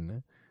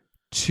seen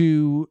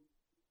to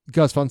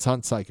Gus Van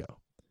Sant's Psycho,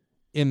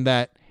 in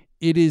that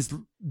it is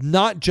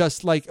not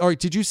just like, all right,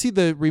 did you see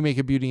the remake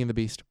of Beauty and the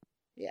Beast?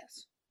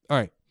 Yes. All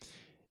right.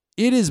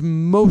 It is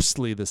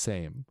mostly the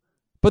same,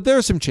 but there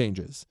are some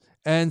changes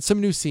and some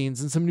new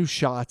scenes and some new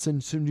shots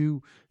and some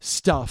new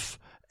stuff.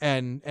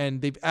 And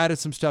they've added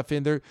some stuff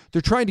in. They're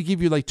trying to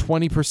give you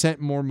 20%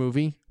 more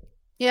movie.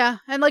 Yeah.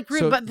 And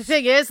but the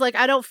thing is,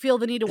 I don't feel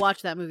the need to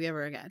watch that movie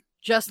ever again.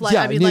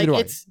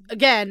 It's,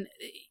 again,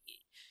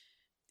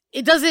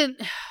 it doesn't,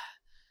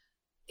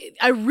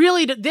 I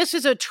really, this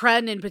is a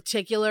trend in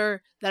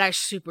particular that I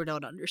super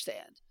don't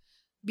understand.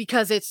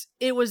 Because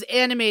it was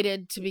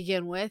animated to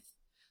begin with,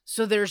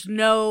 so there's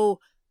no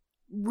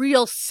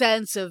real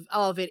sense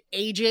of it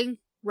aging,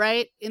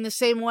 right? In the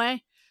same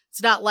way,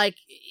 it's not like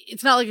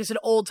it's an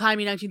old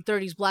timey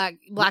 1930s black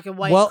and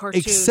white cartoon.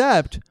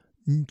 Except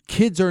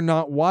kids are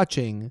not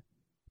watching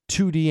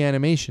 2D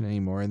animation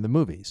anymore in the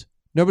movies.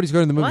 Nobody's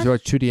going to the movies to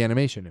watch 2D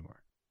animation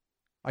anymore.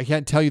 I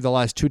can't tell you the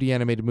last 2D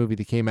animated movie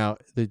that came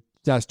out, the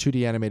last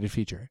 2D animated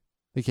feature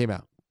that came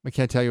out. I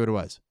can't tell you what it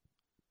was.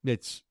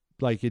 It's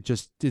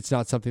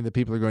not something that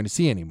people are going to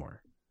see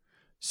anymore.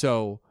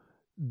 So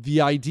the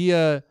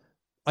idea,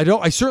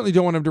 I certainly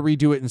don't want them to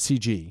redo it in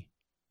CG.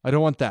 I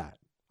don't want that.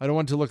 I don't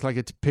want it to look like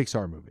a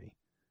Pixar movie.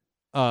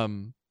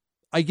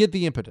 I get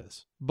the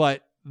impetus,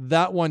 but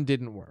that one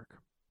didn't work.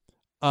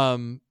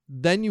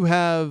 Then you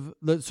have,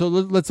 let's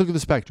look at the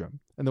spectrum,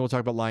 and then we'll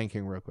talk about Lion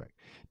King real quick.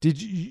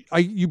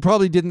 You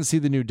probably didn't see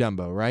the new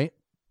Dumbo, right?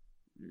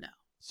 No.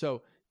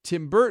 So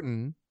Tim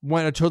Burton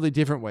went a totally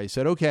different way.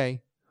 Said,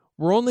 okay,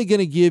 we're only going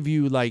to give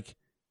you like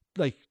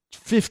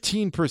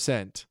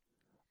 15%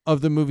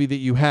 of the movie that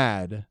you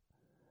had,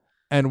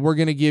 and we're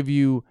going to give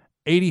you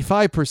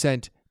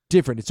 85%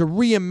 different. It's a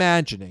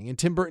reimagining, and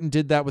Tim Burton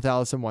did that with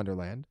Alice in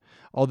Wonderland.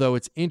 Although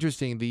it's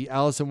interesting, the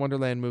Alice in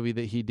Wonderland movie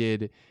that he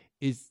did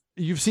is,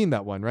 you've seen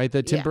that one, right?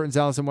 Tim Burton's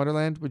Alice in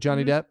Wonderland with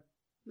Johnny Depp?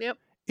 Yep.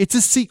 It's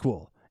a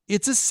sequel.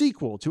 It's a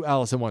sequel to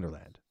Alice in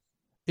Wonderland.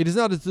 It is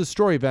not the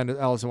story of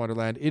Alice in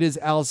Wonderland. It is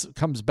Alice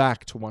comes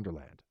back to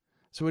Wonderland.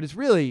 So it is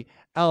really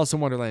Alice in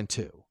Wonderland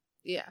 2.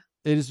 Yeah.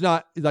 It is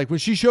not like when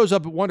she shows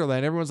up at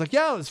Wonderland, everyone's like,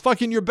 yeah, it's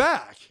fucking, you're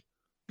back.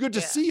 Good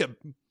to see him.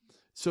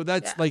 So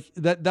that's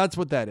that's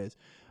what that is.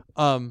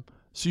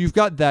 So you've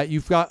got that.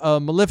 You've got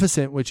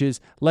Maleficent, which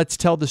is let's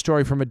tell the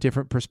story from a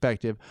different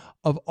perspective.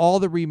 Of all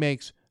the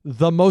remakes,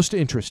 the most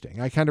interesting.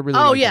 I kind of really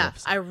like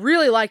Maleficent. I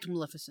really liked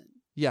Maleficent.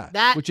 Yeah,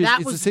 That which is that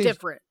it's the was same,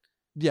 different.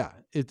 Yeah,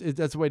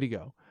 that's the way to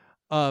go.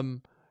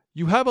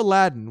 You have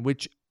Aladdin,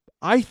 which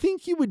I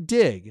think you would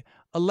dig.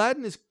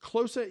 Aladdin is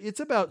closer. It's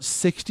about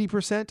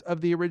 60% of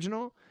the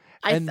original.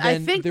 I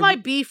think my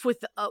beef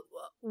with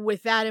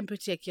that in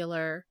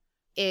particular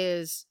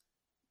is,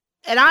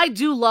 and I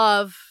do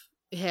love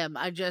him.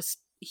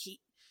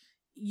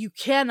 You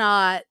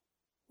cannot,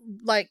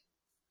 like,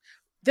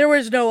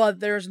 there's no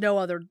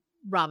other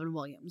Robin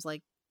Williams.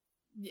 Like,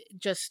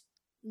 just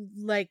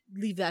like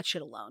leave that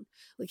shit alone.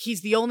 Like,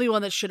 he's the only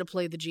one that should have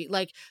played the G.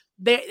 Like,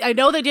 I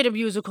know they did a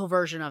musical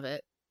version of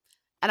it,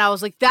 and I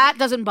was like, that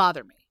doesn't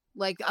bother me.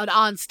 Like an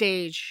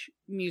on-stage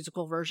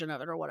musical version of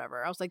it or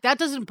whatever. I was like, that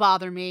doesn't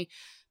bother me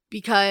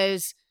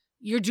because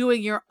you're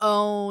doing your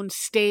own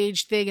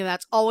stage thing, and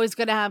that's always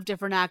going to have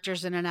different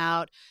actors in and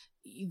out.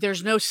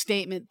 There's no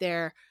statement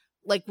there.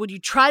 Like, when you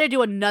try to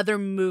do another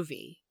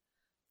movie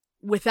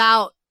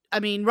without, I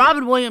mean,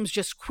 Robin Williams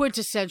just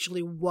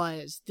quintessentially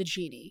was the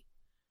genie.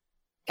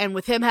 And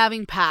with him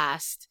having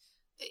passed,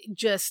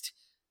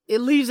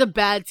 it leaves a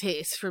bad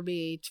taste for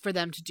me for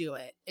them to do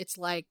it. It's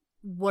like,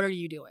 what are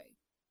you doing?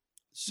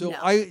 So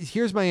No.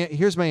 here's my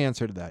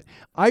answer to that.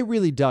 I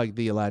really dug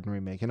the Aladdin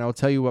remake, and I'll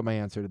tell you what my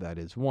answer to that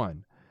is.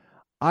 One,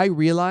 I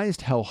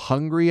realized how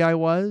hungry I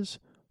was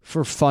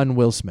for fun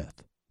Will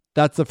Smith.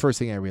 That's the first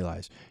thing I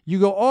realized. You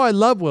go, oh, I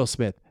love Will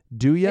Smith.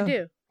 Do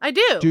you? I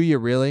do. Do you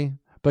really?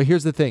 But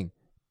here's the thing.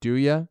 Do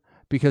you?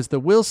 Because the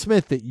Will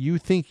Smith that you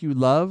think you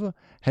love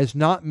has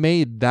not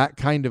made that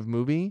kind of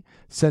movie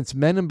since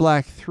Men in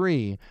Black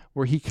 3,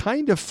 where he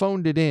kind of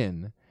phoned it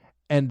in,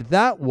 and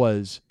that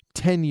was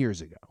 10 years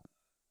ago.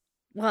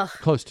 Well,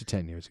 Close to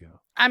 10 years ago.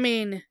 I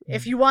mean,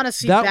 if you want to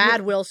see That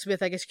bad Will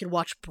Smith, I guess you could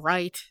watch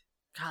Bright.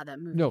 God,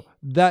 that movie. No,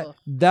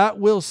 that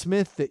Will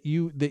Smith that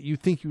you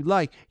think you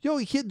like,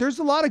 there's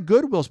a lot of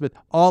good Will Smith.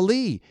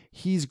 Ali,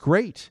 he's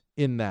great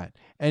in that,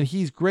 and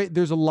he's great.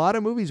 There's a lot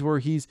of movies where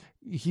he's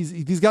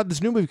got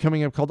this new movie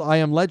coming up called I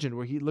Am Legend,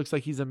 where he looks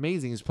like he's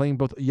amazing. He's playing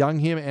both young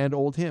him and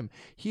old him.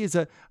 He is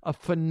a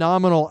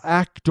phenomenal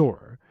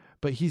actor,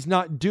 but he's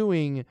not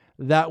doing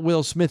that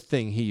Will Smith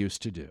thing he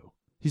used to do.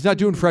 He's not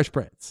doing Fresh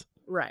Prince.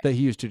 Right. That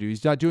he used to do.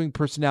 He's not doing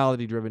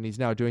personality driven. He's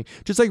now doing,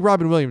 just like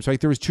Robin Williams, right?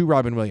 There was two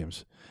Robin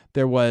Williams.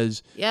 There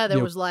was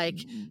was like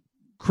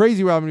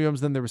crazy Robin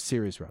Williams, then there was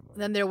serious Robin Williams.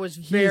 Then there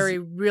was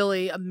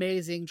really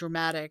amazing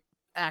dramatic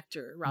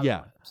actor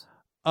Robin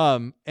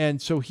Williams.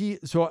 And so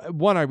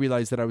one, I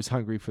realized that I was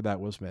hungry for that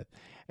Will Smith.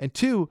 And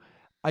two,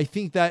 I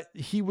think that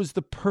he was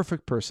the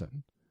perfect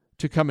person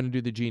to come in and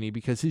do the genie,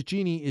 because his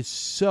genie is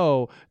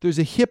there's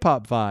a hip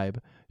hop vibe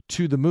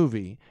to the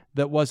movie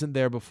that wasn't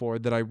there before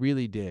that I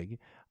really dig.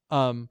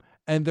 And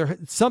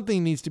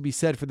something needs to be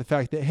said for the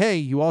fact that, hey,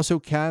 you also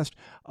cast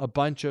a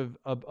bunch of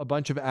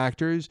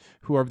actors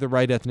who are of the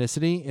right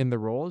ethnicity in the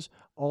roles.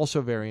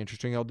 Also very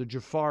interesting. Although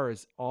Jafar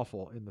is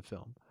awful in the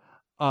film.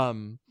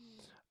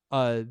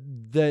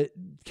 The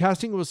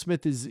casting Will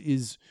Smith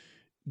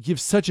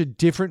gives such a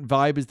different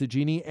vibe as the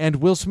genie, and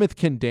Will Smith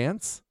can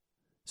dance.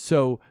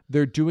 So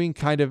they're doing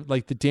kind of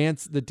like the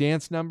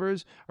dance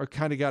numbers are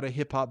kind of got a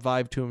hip hop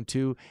vibe to him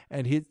too.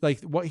 And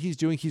what he's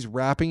doing, he's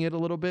rapping it a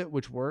little bit,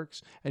 which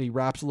works. And he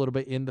raps a little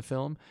bit in the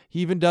film. He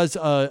even does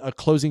a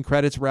closing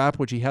credits rap,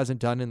 which he hasn't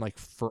done in like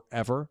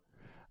forever,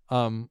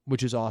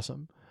 which is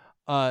awesome.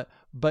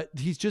 But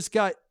he's just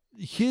got,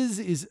 his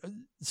is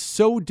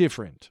so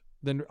different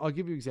than, I'll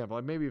give you an example.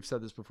 I maybe have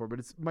said this before, but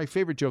it's my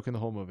favorite joke in the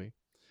whole movie,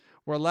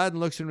 where Aladdin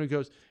looks at him and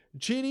goes,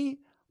 "Genie,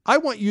 I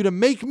want you to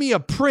make me a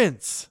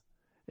prince."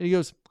 And he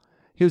goes,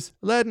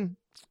 "Aladdin,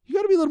 you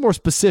got to be a little more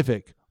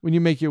specific when you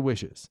make your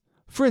wishes.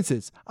 For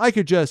instance, I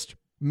could just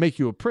make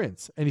you a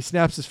prince." And he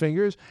snaps his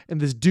fingers,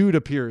 and this dude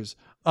appears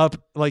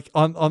up up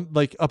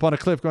on a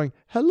cliff, going,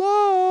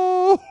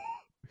 "Hello."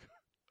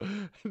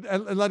 And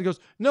Aladdin goes,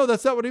 "No,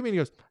 that's not what I mean." He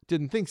goes,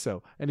 "Didn't think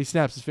so." And he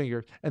snaps his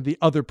finger, and the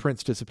other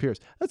prince disappears.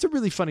 That's a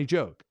really funny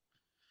joke.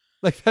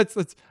 Like that's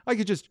I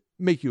could just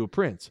make you a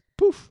prince.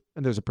 Poof,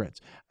 and there's a prince.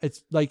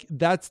 It's like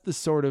that's the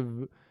sort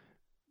of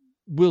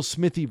Will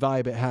Smithy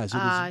vibe it has.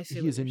 I see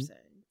what you're saying.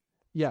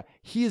 Yeah,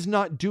 he is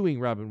not doing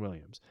Robin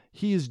Williams.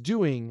 He is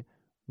doing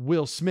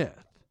Will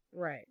Smith.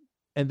 Right.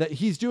 And that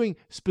he's doing,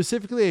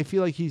 specifically, I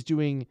feel like he's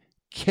doing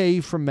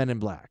K from Men in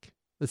Black.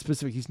 That's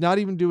specific. He's not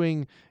even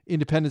doing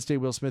Independence Day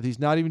Will Smith. He's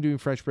not even doing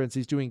Fresh Prince.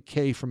 He's doing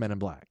K from Men in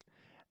Black.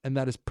 And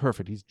that is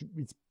perfect.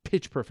 It's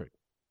pitch perfect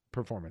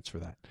performance for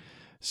that.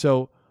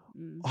 So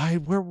we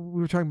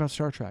were talking about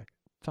Star Trek.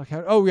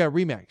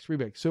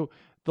 Remakes. So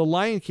the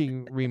Lion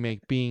King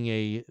remake being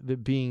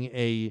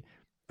a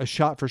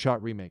shot for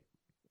shot remake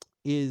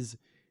is,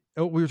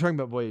 we were talking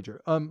about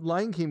Voyager.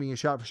 Lion King being a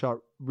shot for shot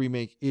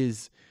remake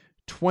is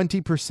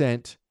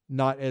 20%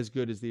 not as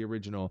good as the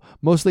original.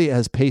 Mostly it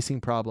has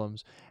pacing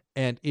problems,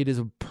 and it is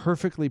a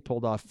perfectly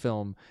pulled off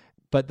film.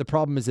 But the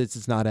problem is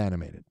it's not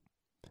animated.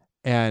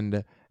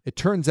 And it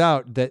turns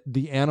out that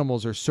the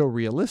animals are so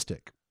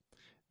realistic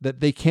that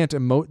they can't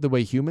emote the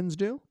way humans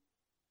do.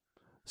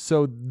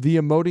 So the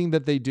emoting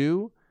that they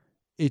do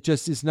it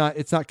just is not.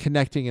 It's not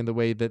connecting in the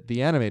way that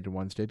the animated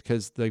ones did.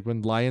 Because like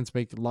when lions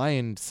make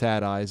lion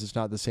sad eyes, it's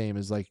not the same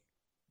as like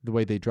the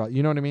way they draw.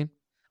 You know what I mean?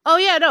 Oh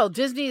yeah, no.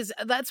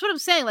 That's what I'm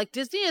saying. Like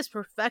Disney has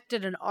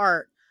perfected an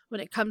art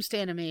when it comes to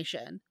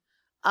animation,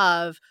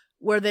 of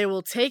where they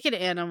will take an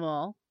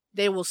animal,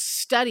 they will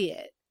study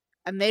it,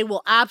 and they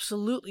will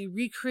absolutely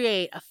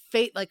recreate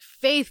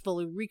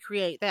faithfully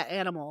recreate that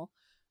animal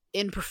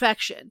in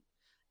perfection.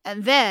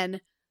 And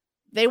then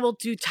they will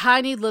do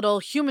tiny little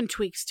human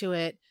tweaks to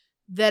it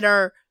that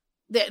are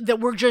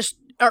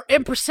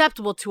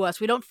imperceptible to us.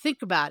 We don't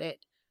think about it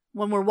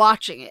when we're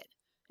watching it.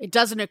 It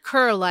doesn't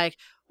occur like,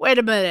 wait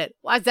a minute,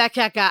 why's that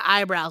cat got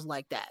eyebrows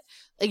like that?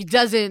 Like it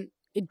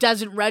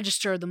doesn't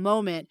register the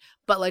moment,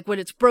 but like when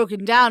it's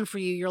broken down for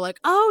you, you're like,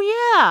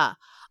 oh yeah.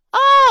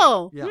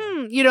 Oh,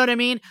 yeah. You know what I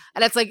mean?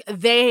 And it's like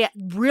they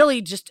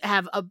really just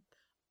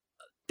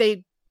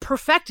they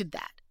perfected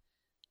that.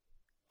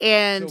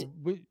 And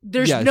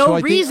there's no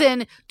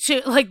reason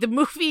to, like, the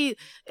movie,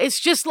 it's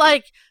just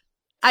like,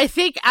 I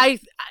think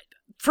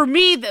for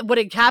me, what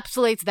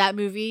encapsulates that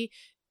movie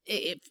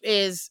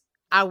is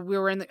I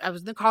was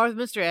in the car with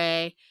Mr.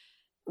 A.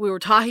 We were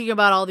talking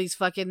about all these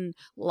fucking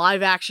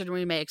live action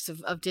remakes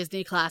of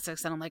Disney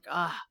classics. And I'm like,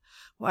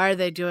 why are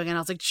they doing it? And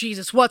I was like,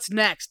 Jesus, what's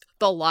next?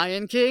 The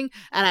Lion King?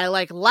 And I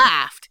like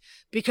laughed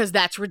because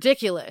that's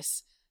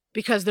ridiculous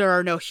because there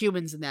are no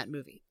humans in that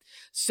movie.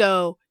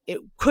 So it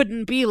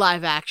couldn't be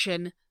live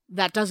action.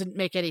 That doesn't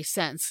make any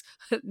sense.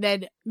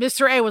 Then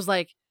Mr. A was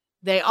like,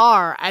 they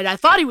are. And I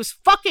thought he was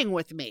fucking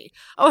with me.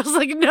 I was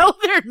like, no,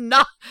 they're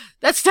not.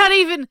 That's not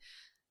even,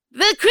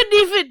 that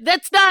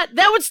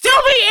would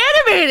still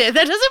be animated.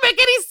 That doesn't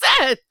make any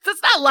sense.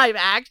 That's not live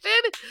action.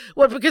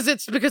 What, because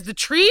the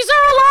trees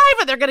are alive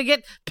and they're going to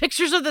get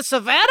pictures of the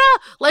savannah?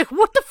 Like,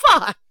 what the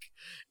fuck?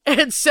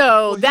 And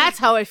so that's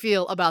how I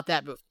feel about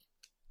that movie.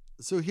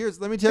 So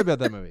let me tell you about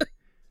that movie.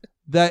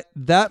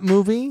 That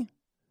movie,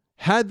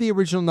 had the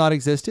original not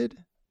existed,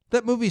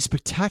 that movie is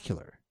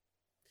spectacular.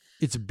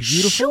 It's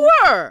beautiful.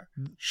 Sure.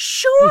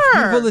 It's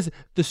beautiful.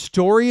 The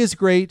story is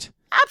great.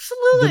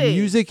 Absolutely. The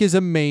music is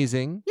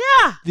amazing.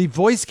 Yeah. The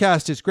voice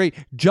cast is great.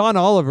 John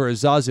Oliver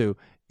as Zazu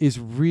is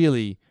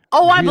really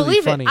I really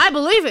believe funny. it. I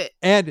believe it.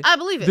 And I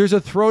believe it. There's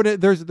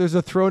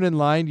a thrown in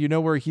line, you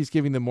know, where he's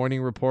giving the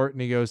morning report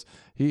and he goes,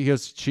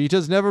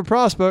 cheetahs never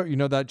prosper. You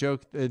know that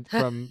joke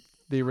from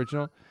the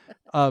original?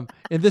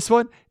 In this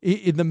one,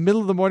 in the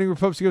middle of the morning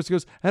report, he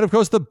goes, and of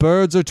course the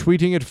birds are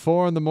tweeting at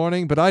 4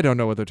 a.m, but I don't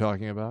know what they're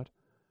talking about.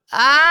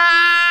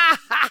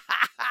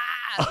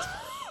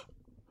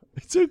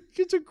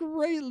 It's a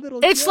great little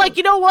It's joke. like,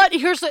 you know what?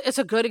 It's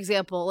a good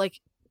example. Like,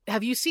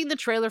 have you seen the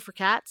trailer for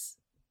Cats?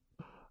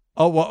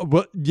 Oh,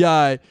 well,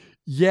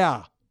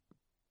 yeah.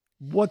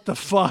 What the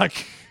fuck?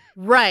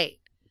 Right.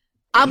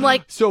 I'm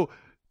like, so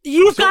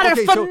you've got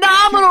a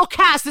phenomenal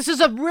cast. This is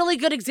a really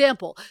good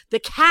example. The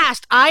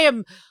cast, I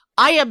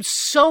am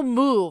so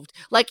moved.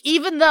 Like,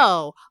 even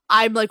though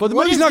I'm like, but the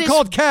movie's not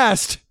called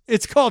Cast.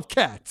 It's called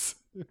Cats.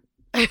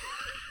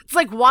 It's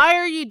like, why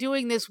are you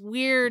doing this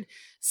weird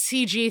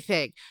CG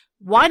thing?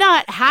 Why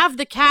not have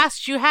the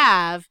cast you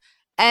have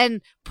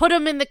and put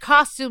them in the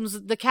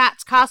costumes, the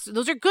Cats costumes?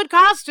 Those are good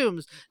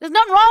costumes. There's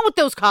nothing wrong with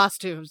those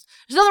costumes.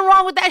 There's nothing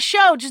wrong with that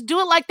show. Just do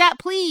it like that,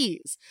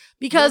 please.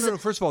 Because no,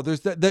 first of all, there's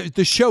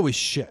the show is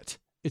shit.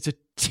 It's a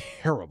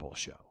terrible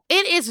show.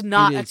 It is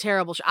not a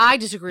terrible show. I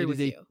disagree with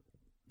you.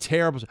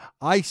 Terrible show.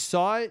 I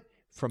saw it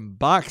from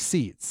box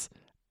seats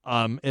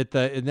at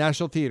the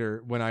National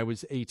Theater when I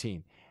was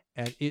 18,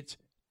 and it's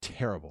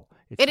terrible.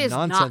 It is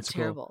nonsensical.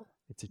 Not terrible.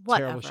 It's a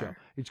terrible show.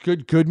 It's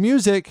good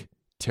music.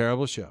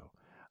 Terrible show.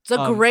 It's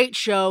a great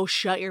show.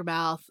 Shut your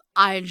mouth.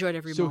 I enjoyed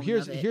every moment of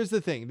it. So here's the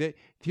thing.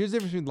 Here's the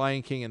difference between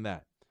Lion King and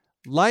that.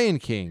 Lion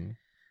King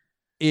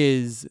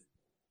is,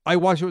 I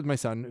watched it with my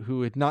son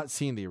who had not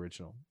seen the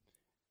original,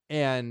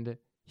 and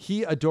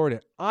he adored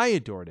it. I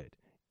adored it.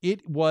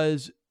 It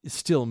was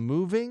still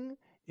moving.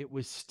 It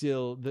was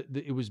still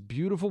it was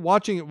beautiful.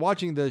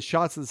 Watching the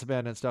shots of the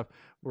savannah and stuff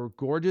were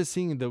gorgeous.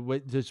 Seeing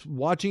just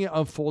watching it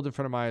unfold in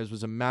front of my eyes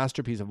was a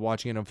masterpiece of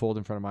watching it unfold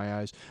in front of my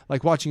eyes.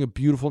 Like watching a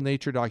beautiful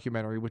nature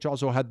documentary, which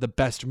also had the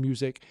best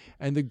music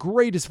and the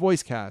greatest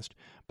voice cast,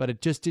 but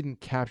it just didn't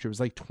capture. It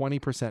was like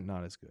 20%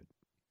 not as good.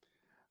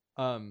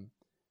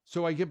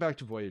 So I get back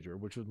to Voyager,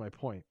 which was my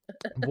point.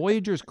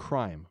 Voyager's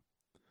crime,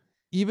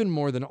 even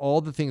more than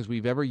all the things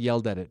we've ever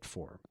yelled at it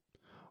for.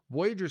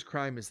 Voyager's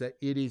crime is that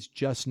it is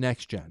just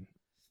next gen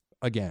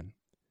again.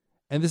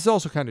 And this is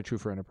also kind of true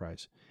for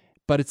Enterprise,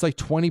 but it's like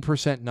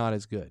 20% not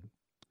as good.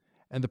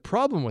 And the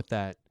problem with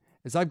that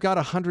is I've got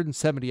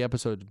 170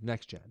 episodes of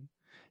next gen.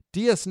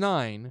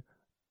 DS9,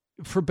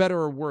 for better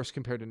or worse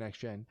compared to next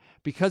gen,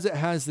 because it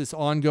has this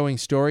ongoing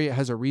story, it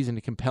has a reason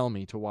to compel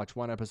me to watch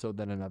one episode,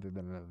 then another,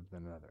 then another,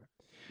 then another.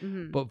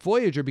 Mm-hmm. But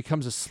Voyager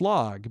becomes a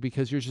slog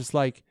because you're just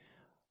like,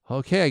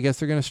 okay, I guess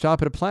they're going to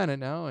stop at a planet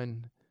now,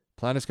 and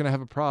planet's going to have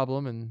a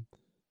problem and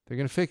they're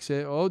going to fix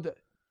it. Oh,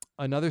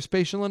 another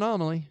spatial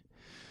anomaly.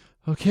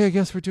 Okay, I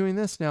guess we're doing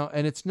this now.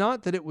 And it's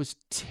not that it was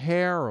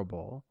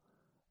terrible,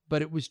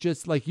 but it was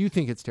just like, you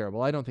think it's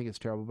terrible. I don't think it's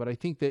terrible, but I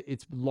think that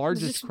its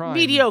largest crime,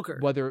 mediocre.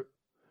 Whether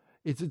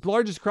its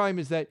largest crime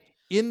is that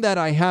in that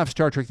I have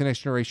Star Trek: The Next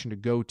Generation to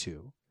go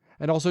to,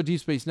 and also Deep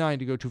Space Nine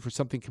to go to for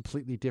something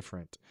completely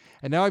different.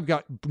 And now I've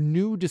got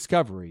new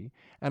Discovery,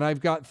 and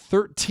I've got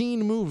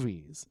 13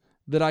 movies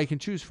that I can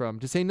choose from,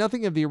 to say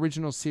nothing of the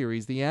original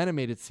series, the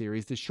animated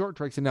series, the short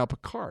treks, and now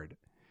Picard.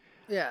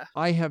 Yeah.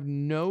 I have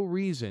no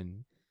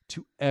reason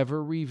to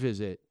ever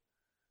revisit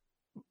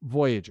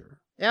Voyager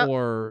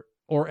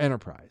or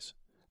Enterprise,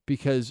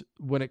 because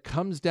when it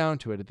comes down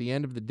to it, at the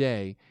end of the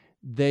day,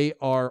 they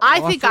are.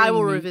 I think I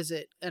will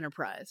revisit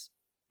Enterprise.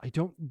 I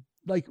don't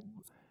like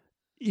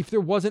if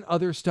there wasn't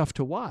other stuff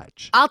to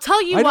watch. I'll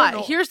tell you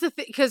why. Here's the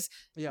thing, because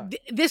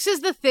this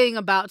is the thing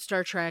about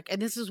Star Trek,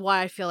 and this is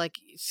why I feel like,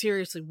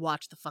 seriously,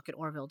 watch the fucking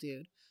Orville,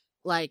 dude.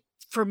 Like,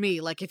 for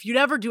me, like, if you'd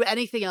ever do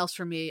anything else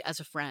for me as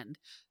a friend,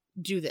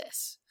 do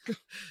this.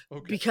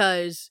 Okay.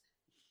 Because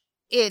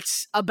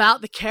it's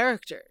about the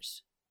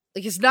characters.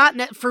 Like, it's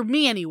not, for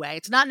me anyway,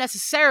 it's not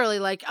necessarily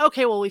like,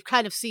 okay, well, we've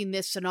kind of seen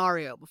this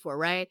scenario before,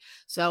 right?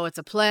 So it's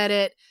a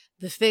planet,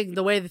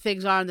 the way the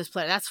things are on this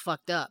planet, that's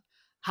fucked up.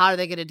 How are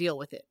they going to deal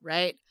with it,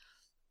 right?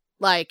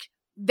 Like,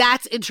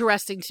 that's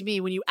interesting to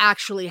me when you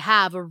actually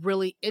have a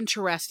really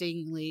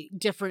interestingly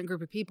different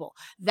group of people.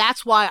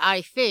 That's why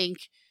I think,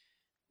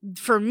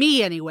 for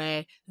me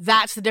anyway,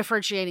 that's the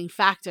differentiating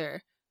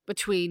factor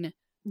between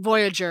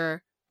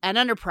Voyager and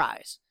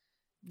Enterprise.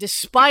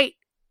 Despite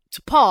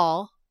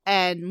T'Pol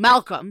and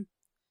Malcolm,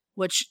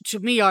 which to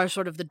me are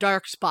sort of the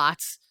dark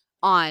spots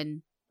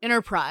on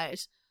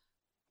Enterprise,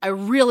 I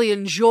really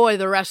enjoy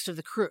the rest of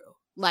the crew,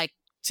 like,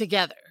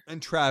 together.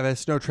 And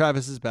Travis. No,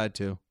 Travis is bad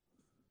too.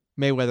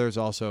 Mayweather is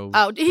also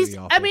he's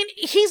awful. I mean,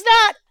 he's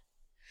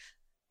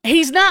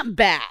not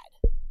bad.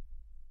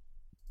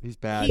 He's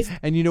bad.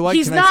 And you know what?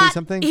 Can I say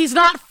something? He's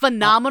not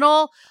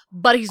phenomenal,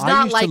 but he's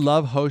not like. I used to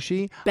love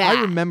Hoshi. Bad.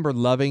 I remember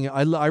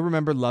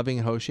loving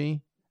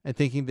Hoshi and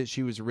thinking that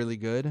she was really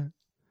good.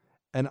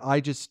 And I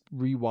just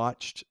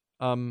rewatched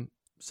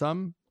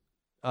some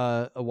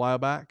a while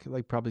back,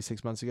 like probably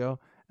 6 months ago,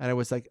 and I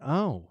was like,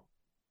 oh,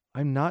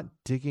 I'm not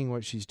digging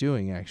what she's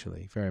doing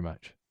actually very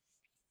much.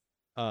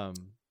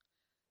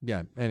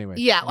 Yeah. Anyway.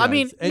 Yeah. I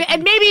mean,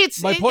 and maybe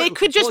it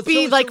could just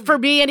be like, for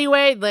me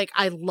anyway, like,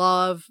 I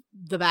love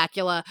the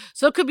Bakula.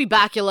 So it could be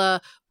Bakula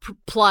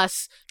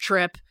plus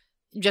Trip,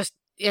 just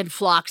in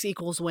Phlox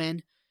equals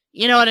win.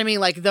 You know what I mean?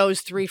 Like,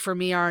 those three for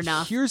me are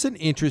enough. Here's an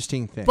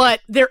interesting thing. But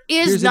there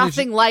is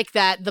nothing like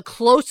that. The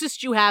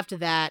closest you have to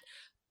that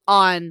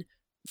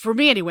for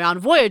me anyway, on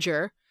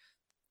Voyager,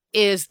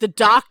 is the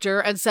Doctor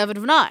and Seven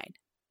of Nine.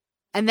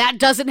 And that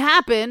doesn't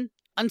happen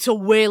until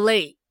way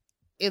late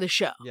in the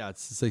show. Yeah,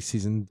 it's like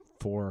season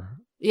 4.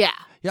 Yeah.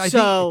 Yeah.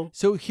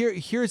 So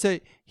here's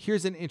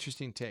an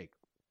interesting take.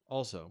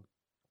 Also,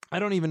 I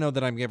don't even know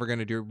that I'm ever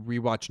going to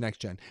rewatch Next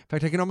Gen. In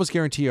fact, I can almost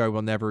guarantee you I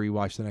will never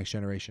rewatch The Next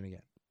Generation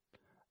again.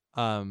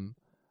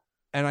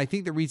 And I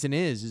think the reason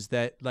is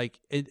that, like,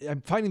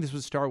 I'm finding this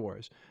with Star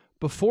Wars.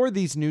 Before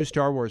these new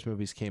Star Wars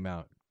movies came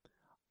out,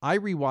 I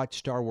rewatched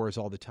Star Wars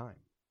all the time.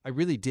 I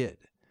really did.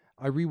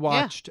 I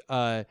rewatched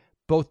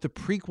both the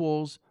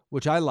prequels,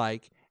 which I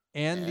like,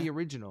 and the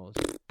originals,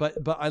 but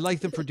I like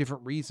them for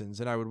different reasons,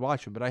 and I would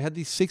watch them. But I had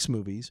these 6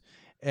 movies,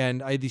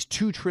 and I had these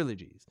 2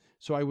 trilogies,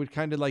 so I would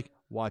kind of like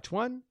watch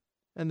one,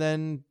 and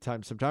then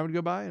some time would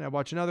go by, and I'd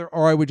watch another,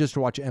 or I would just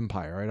watch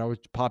Empire. I'd always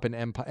pop in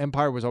Empire.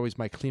 Empire was always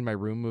my clean my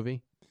room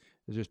movie.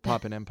 It was just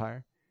pop in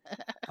Empire.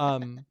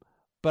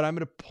 But I'm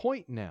at a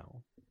point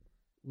now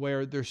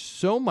where there's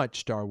so much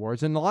Star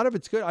Wars, and a lot of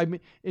it's good. I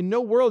mean, in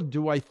no world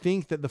do I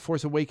think that The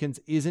Force Awakens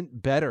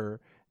isn't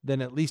better than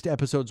at least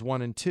episodes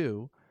 1 and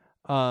 2.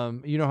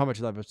 You know how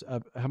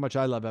much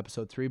I love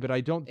episode 3, but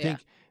I don't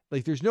think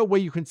like there's no way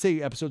you can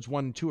say episodes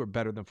 1 and 2 are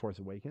better than Force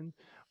Awakens,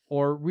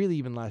 or really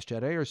even Last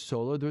Jedi or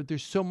Solo.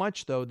 There's so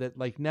much though that,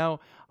 like, now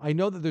I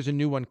know that there's a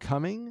new one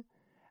coming,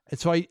 and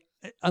so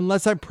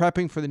unless I'm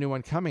prepping for the new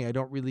one coming, I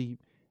don't really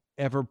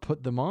ever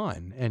put them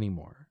on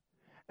anymore.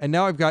 And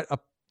now I've got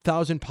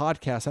 1,000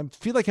 podcasts. I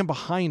feel like I'm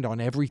behind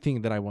on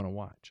everything that I want to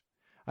watch.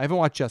 I haven't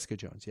watched Jessica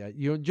Jones yet.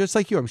 You know, just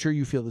like you, I'm sure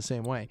you feel the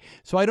same way.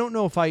 So I don't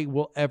know if I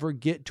will ever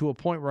get to a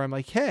point where I'm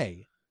like,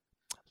 hey,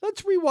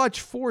 let's rewatch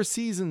 4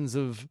 seasons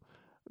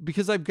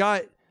because I've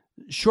got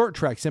short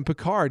treks and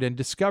Picard and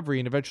Discovery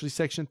and eventually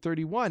Section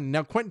 31.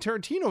 Now Quentin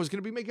Tarantino is going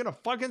to be making a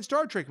fucking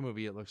Star Trek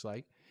movie, it looks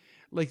like.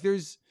 Like,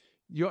 there's,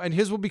 and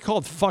his will be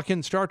called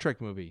fucking Star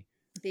Trek movie.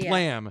 Yeah.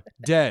 Blam,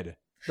 dead.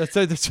 That's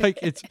like,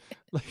 it's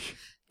like,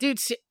 dude,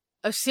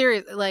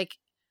 serious. Like,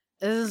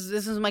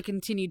 this is my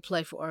continued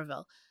play for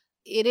Orville.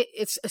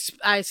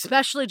 I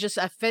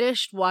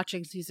finished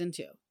watching season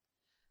 2,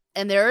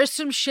 and there is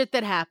some shit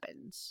that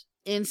happens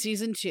in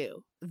season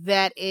 2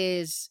 that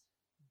is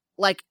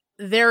like,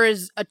 there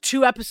is a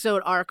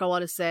 2-episode arc. I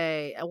want to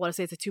say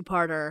it's a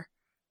 2-parter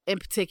in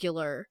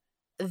particular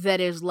that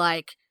is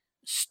like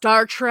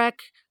Star Trek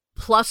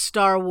plus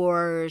Star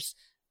Wars,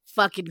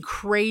 fucking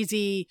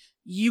crazy.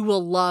 You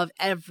will love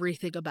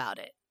everything about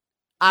it.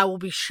 I will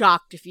be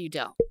shocked if you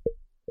don't.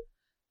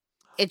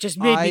 It just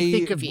made me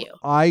think of you.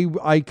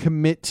 I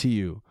commit to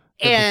you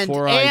that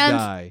before I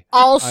die,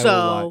 also, I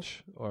will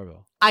watch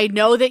Orville. I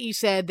know that you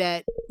said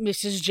that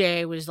Mrs.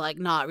 J was like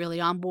not really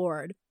on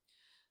board,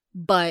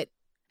 but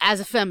as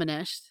a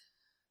feminist,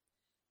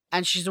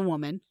 and she's a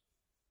woman,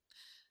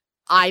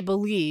 I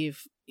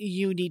believe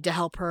you need to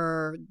help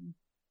her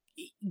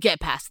get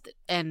past it.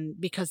 And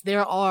because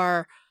there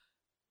are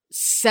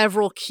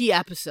several key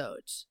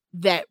episodes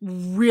that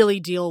really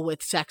deal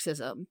with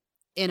sexism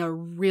in a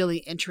really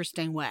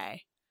interesting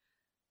way,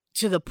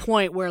 to the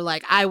point where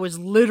like I was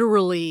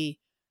literally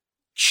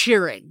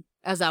cheering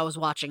as I was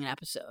watching an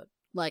episode,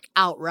 like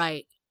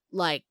outright,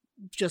 like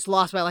just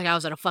lost my, like I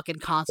was at a fucking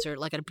concert,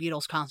 like at a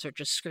Beatles concert,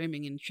 just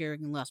screaming and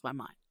cheering and lost my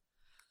mind.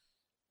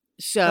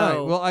 So,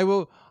 all right,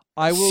 well,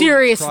 I will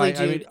seriously,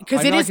 try. dude,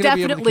 because I mean, it is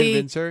definitely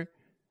convince her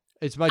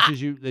as much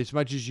as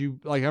you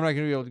like. I'm not going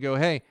to be able to go,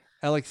 hey,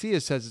 Alexia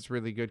says it's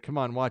really good. Come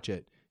on, watch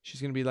it. She's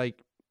going to be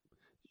like,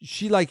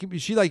 she like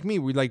me.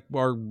 We like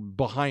are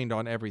behind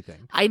on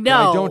everything. I know,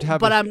 but I don't have.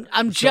 But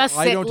I'm just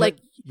saying, like,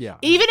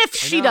 even if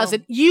she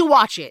doesn't, you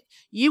watch it.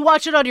 You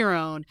watch it on your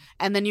own,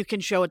 and then you can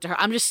show it to her.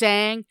 I'm just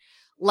saying,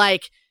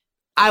 like,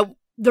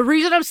 the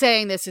reason I'm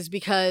saying this is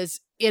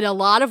because in a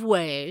lot of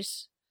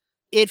ways,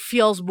 it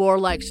feels more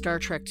like Star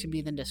Trek to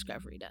me than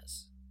Discovery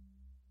does.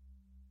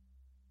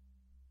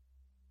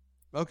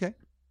 Okay.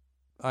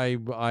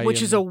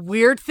 Which is a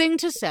weird thing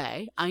to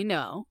say, I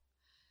know.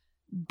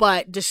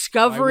 But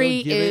Discovery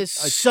is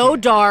so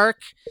dark,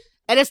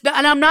 and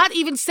I'm not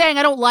even saying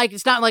I don't like.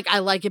 It's not like I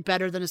like it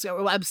better than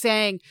Discovery. I'm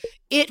saying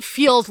it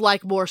feels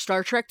like more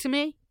Star Trek to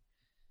me.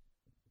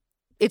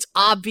 It's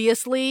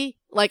obviously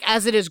like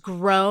as it has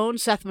grown,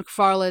 Seth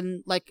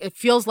MacFarlane. Like it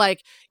feels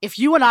like if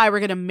you and I were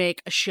going to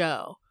make a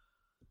show.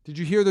 Did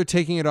you hear they're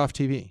taking it off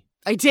TV?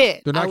 I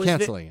did. They're not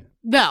canceling it.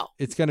 No,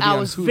 it's going to be on Hulu. I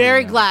was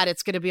very glad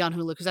it's going to be on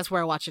Hulu because that's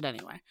where I watch it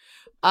anyway.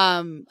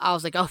 I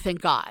was like, oh,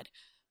 thank God.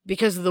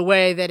 Because of the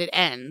way that it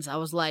ends, I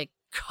was like,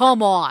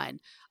 come on,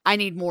 I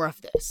need more of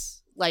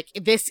this. Like,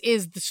 this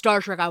is the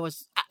Star Trek I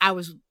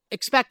was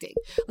expecting.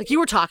 Like you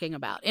were talking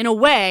about. In a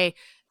way,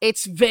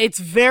 it's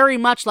very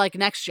much like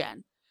Next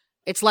Gen.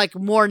 It's like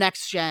more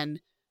Next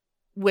Gen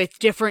with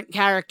different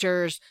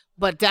characters,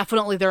 but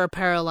definitely there are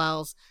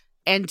parallels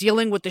and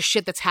dealing with the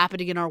shit that's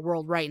happening in our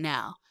world right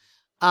now.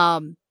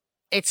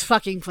 It's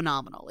fucking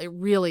phenomenal. It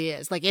really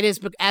is. Like, it is,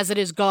 as it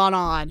has gone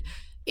on,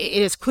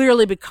 it has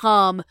clearly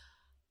become...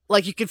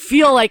 Like, you could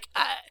feel like,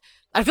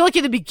 I feel like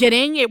in the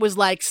beginning, it was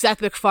like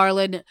Seth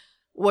MacFarlane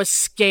was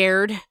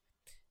scared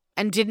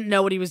and didn't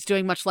know what he was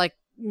doing, much like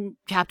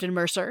Captain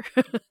Mercer.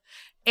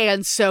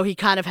 And so he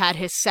kind of had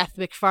his Seth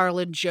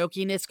MacFarlane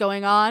jokiness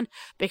going on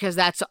because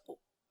that's,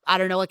 I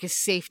don't know, like his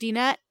safety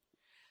net.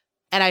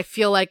 And I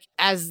feel like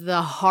as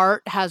the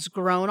heart has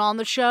grown on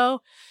the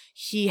show,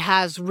 he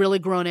has really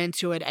grown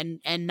into it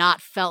and not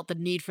felt the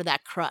need for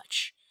that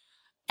crutch.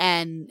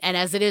 And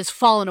as it is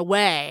fallen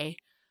away...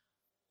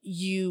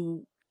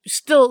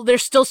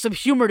 there's still some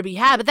humor to be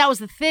had, but that was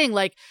the thing,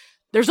 like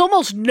there's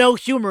almost no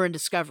humor in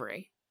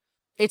Discovery.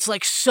 It's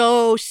like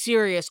so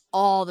serious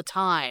all the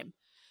time.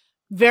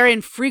 Very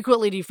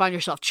infrequently do you find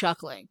yourself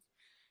chuckling.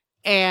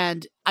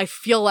 And I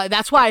feel like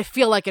that's why I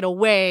feel like in a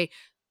way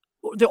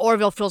the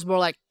Orville feels more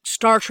like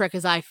Star Trek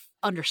as I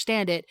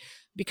understand it,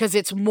 because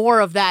it's more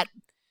of that,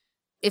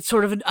 it's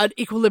sort of an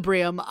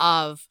equilibrium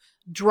of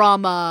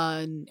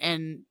drama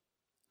and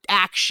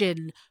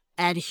action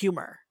and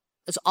humor.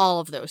 It's all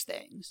of those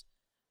things.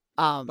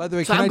 By the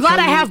way, so I'm glad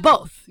I have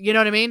both. You know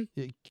what I mean?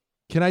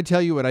 Can I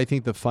tell you what I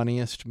think the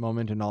funniest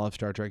moment in all of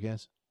Star Trek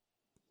is?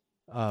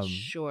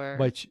 Sure.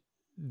 Which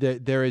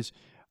there is,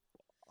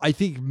 I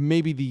think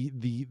maybe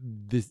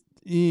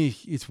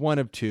it's one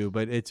of two,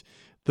 but it's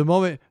the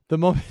moment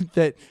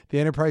that the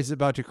Enterprise is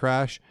about to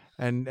crash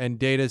and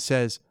Data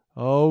says,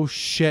 "Oh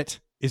shit,"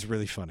 is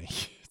really funny.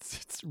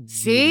 It's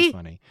really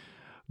funny.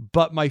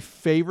 But my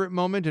favorite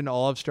moment in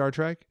all of Star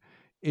Trek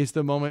is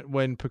the moment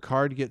when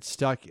Picard gets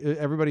stuck.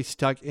 Everybody's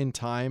stuck in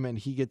time, and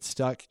he gets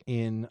stuck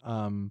in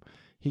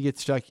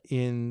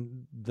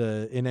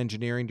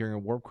engineering during a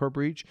warp core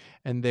breach,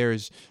 and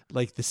there's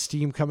like the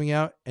steam coming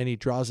out, and he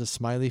draws a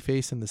smiley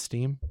face in the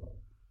steam.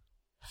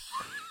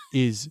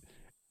 Is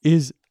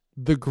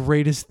the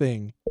greatest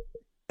thing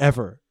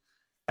ever,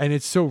 and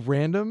it's so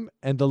random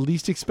and the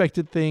least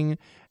expected thing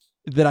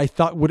that I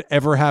thought would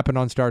ever happen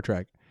on Star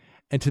Trek.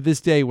 And to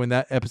this day, when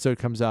that episode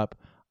comes up,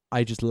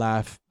 I just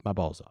laugh my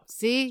balls off.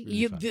 See,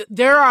 really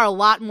there are a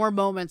lot more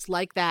moments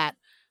like that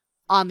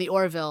on the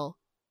Orville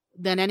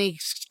than any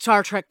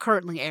Star Trek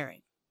currently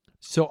airing.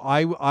 So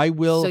I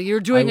will. So you're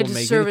doing a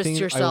disservice to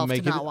yourself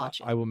to not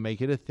watch it. I will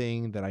make it a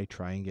thing that I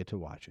try and get to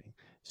watching.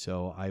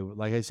 So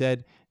like I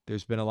said,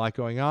 there's been a lot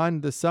going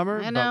on this summer.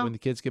 I know. But when the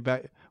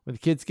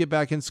kids get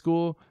back in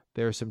school,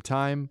 there's some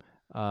time.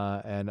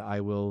 And I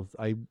will.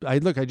 I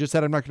just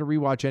said I'm not going to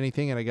rewatch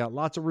anything, and I got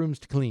lots of rooms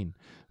to clean,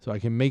 so I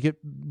can make it.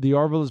 The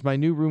Orville is my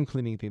new room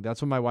cleaning thing.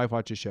 That's when my wife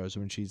watches shows.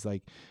 When she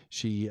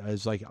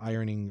is like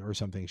ironing or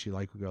something, she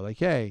would go like,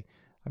 "Hey,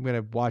 I'm going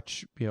to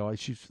watch."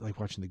 She's like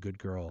watching The Good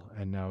Girl,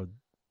 and now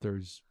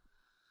there's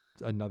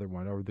another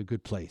one, or The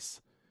Good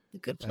Place. The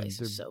Good Place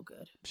is so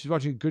good. She's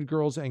watching Good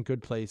Girls and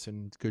Good Place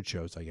and good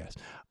shows, I guess.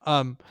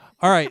 All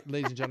right,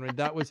 ladies and gentlemen,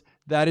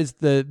 that is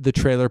the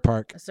trailer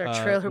park. That's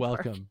our trailer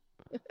welcome.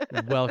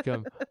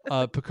 Welcome.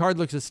 Picard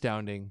looks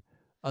astounding.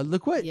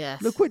 Look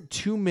what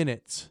 2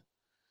 minutes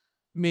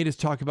made us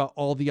talk about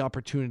all the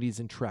opportunities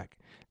in Trek.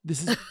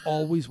 This is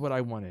always what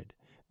I wanted.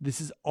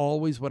 Is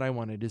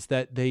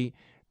that the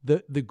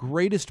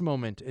greatest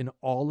moment in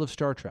all of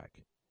Star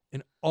Trek,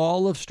 and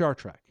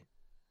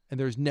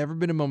there's never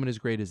been a moment as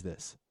great as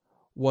this,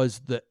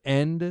 was the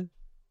end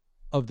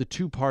of the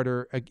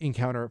 2-parter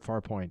encounter at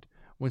Farpoint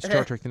when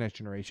Star Trek The Next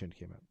Generation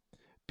came out.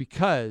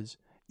 Because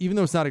even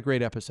though it's not a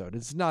great episode,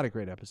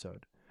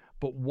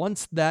 but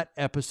once that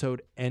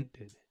episode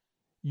ended,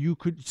 you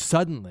could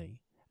suddenly,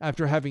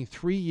 after having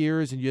 3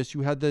 years, and yes,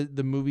 you had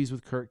the movies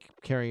with Kirk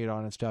carrying it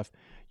on and stuff,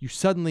 you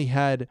suddenly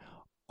had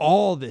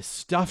all this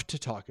stuff to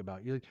talk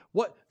about. You're like,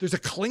 what? There's a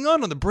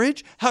Klingon on the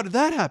bridge? How did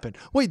that happen?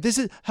 Wait,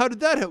 how did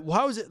that happen?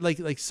 How is it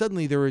like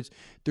suddenly there's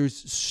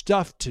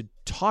stuff to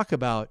talk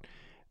about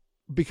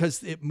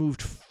because it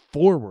moved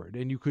forward,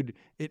 and you could,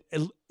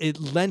 it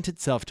lent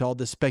itself to all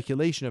this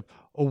speculation of,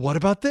 oh, what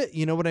about this?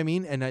 You know what I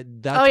mean? And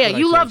that's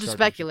you love to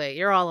speculate.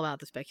 You're all about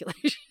the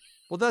speculation.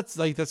 Well, that's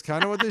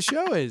kind of what this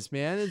show is,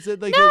 man. It's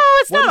like, no,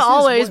 it's not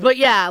always, but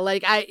yeah,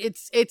 like I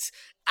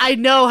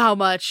know how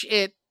much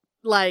it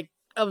like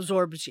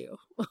absorbs you.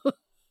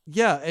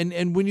 Yeah,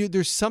 and when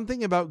there's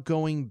something about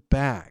going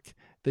back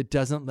that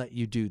doesn't let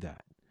you do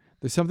that.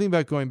 There's something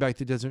about going back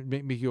that doesn't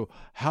make you go,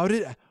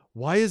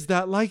 why is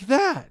that like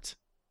that?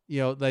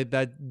 You know, like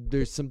that.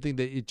 There's something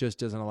that it just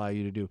doesn't allow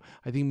you to do.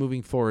 I think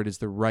moving forward is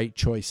the right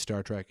choice,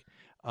 Star Trek.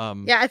 I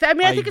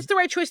think it's the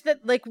right choice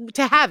that like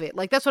to have it.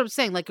 Like that's what I'm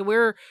saying. Like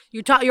you're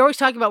always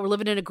talking about we're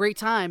living in a great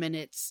time, and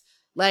it's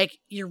like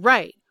you're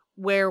right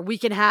where we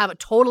can have a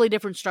totally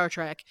different Star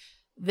Trek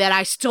that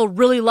I still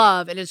really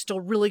love and is still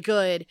really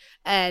good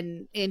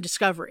and in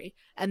Discovery,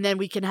 and then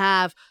we can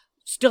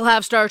still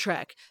have Star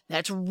Trek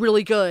that's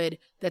really good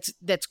that's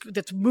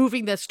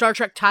moving the Star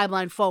Trek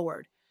timeline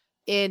forward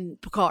in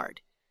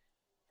Picard,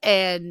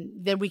 and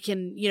then we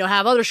can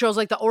have other shows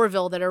like the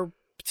Orville that are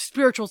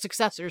spiritual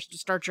successors to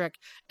Star Trek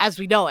as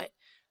we know it,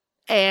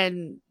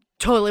 and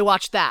totally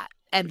watch that.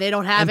 And they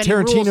don't have any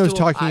rules. And Tarantino's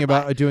talking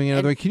about doing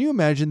another one. Can you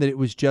imagine that it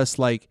was just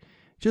like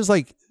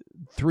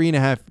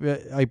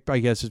 3.5, I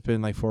guess it's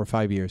been like 4 or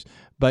 5 years,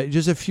 but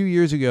just a few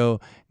years ago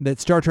that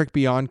Star Trek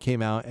Beyond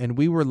came out, and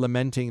we were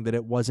lamenting that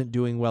it wasn't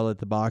doing well at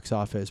the box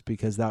office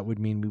because that would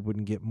mean we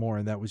wouldn't get more,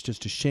 and that was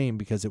just a shame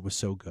because it was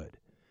so good.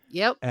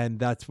 Yep. And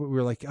that's what we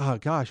were like, oh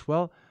gosh,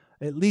 well,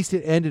 at least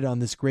it ended on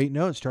this great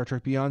note. Star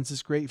Trek Beyond's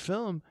this great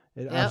film.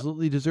 It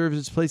absolutely deserves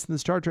its place in the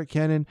Star Trek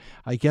canon.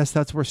 I guess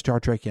that's where Star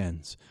Trek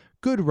ends.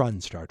 Good run,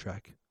 Star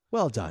Trek.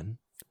 Well done.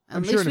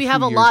 At least we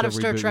have a lot of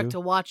Star Trek to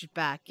watch it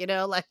back,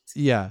 like.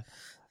 Yeah.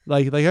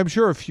 Like I'm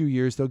sure a few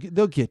years they'll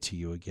get to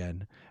you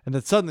again. And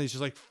then suddenly it's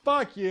just like,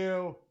 fuck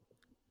you.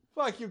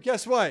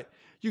 Guess what?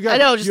 I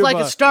know, just like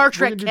a Star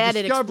Trek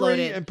canon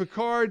exploded. And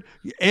Picard,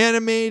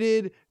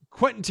 animated.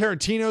 Quentin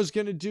Tarantino's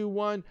going to do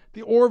one.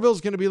 The Orville's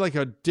going to be like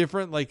a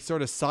different, like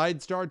sort of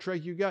side Star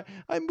Trek. We got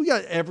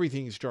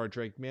everything Star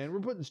Trek, man. We're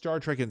putting Star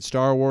Trek in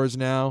Star Wars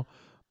now.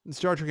 And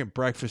Star Trek in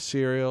breakfast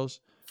cereals.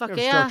 Fuck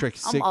yeah. Star Trek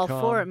sitcom. I'm all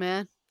for it,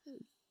 man.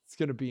 It's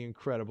going to be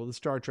incredible. The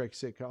Star Trek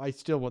sitcom. I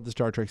still want the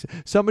Star Trek.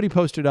 Somebody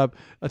posted up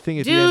a thing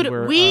at the end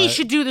where we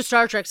should do the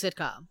Star Trek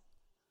sitcom.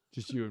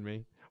 Just you and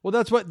me. Well,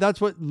 that's what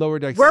Lower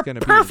Decks is going to be.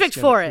 We're perfect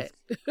for it.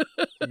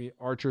 I mean,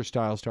 Archer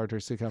style Star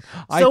Trek sitcom.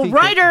 So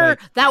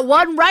that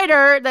one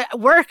writer that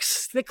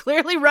works, that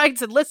clearly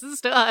writes and listens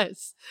to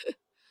us.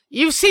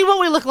 You've seen what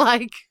we look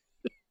like.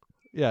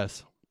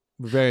 Yes.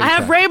 I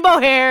have rainbow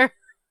hair.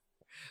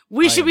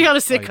 We should be on a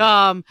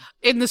sitcom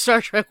in the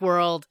Star Trek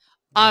world.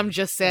 I'm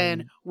just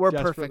saying we're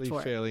perfect for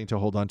it. Failing to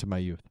hold on to my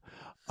youth.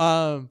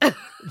 I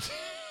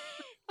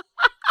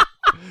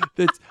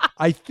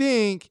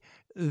think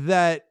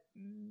that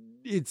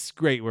it's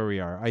great where we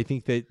are. I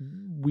think that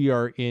we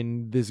are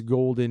in this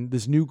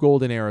new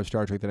golden era of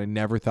Star Trek that I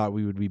never thought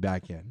we would be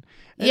back in.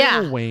 And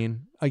it will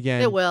wane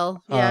again. It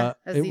will. Yeah.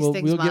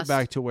 We'll get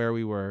back to where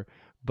we were.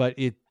 But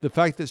the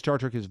fact that Star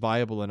Trek is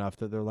viable enough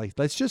that they're like,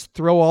 let's just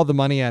throw all the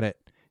money at it.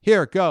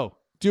 Here, go.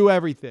 Do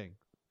everything.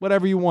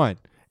 Whatever you want.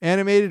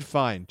 Animated,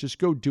 fine. Just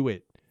go do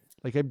it.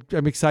 Like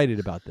I'm excited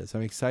about this.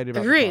 I'm excited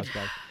about Agreed. The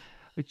prospect.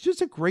 It's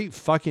just a great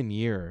fucking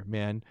year,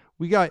 man.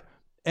 We got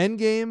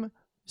Endgame,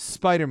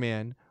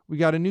 Spider-Man. We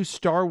got a new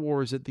Star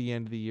Wars at the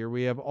end of the year.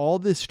 We have all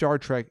this Star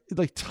Trek,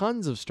 like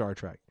tons of Star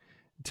Trek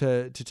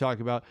to talk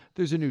about.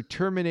 There's a new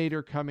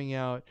Terminator coming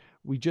out.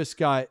 We just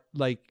got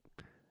like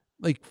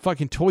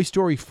fucking Toy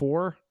Story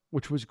 4,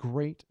 which was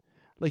great.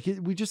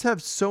 We just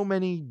have so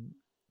many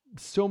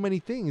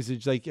things.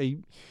 It's like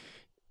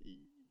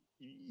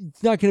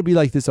it's not going to be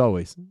like this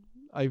always.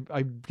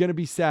 I'm going to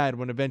be sad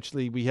when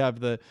eventually we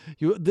have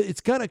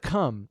it's going to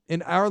come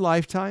in our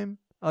lifetime,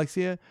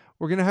 Alexia.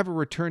 We're going to have a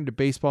return to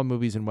baseball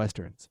movies and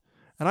Westerns.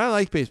 And I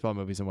like baseball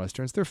movies and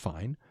Westerns. They're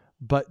fine.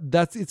 But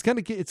it's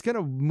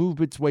gonna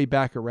move its way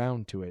back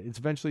around to it. It's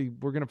eventually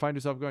we're gonna find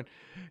ourselves going,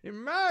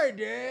 in my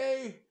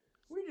day,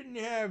 we didn't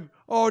have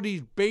all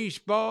these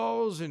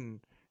baseballs and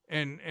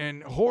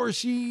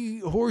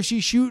horsey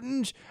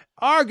shootings.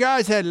 Our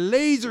guys had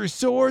laser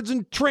swords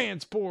and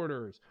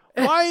transporters.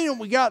 Why don't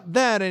we got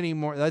that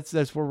anymore?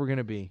 That's where we're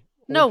gonna be.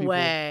 No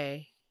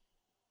way.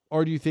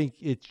 Or do you think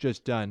it's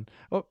just done?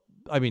 Oh,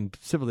 I mean,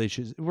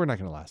 civilization. We're not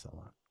gonna last that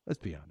long. Let's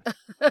be honest.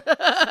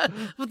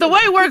 But the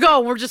way we're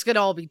going, we're just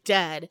gonna all be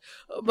dead.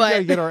 But We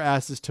gotta get our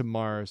asses to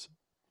Mars.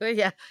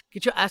 Yeah,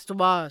 get your ass to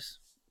Mars.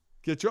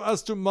 Get your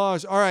ass to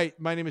Mars. All right,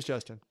 my name is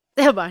Justin.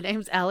 My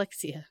name's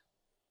Alexia.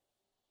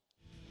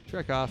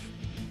 Trek off.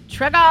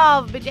 Trek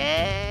off,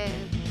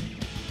 bitches.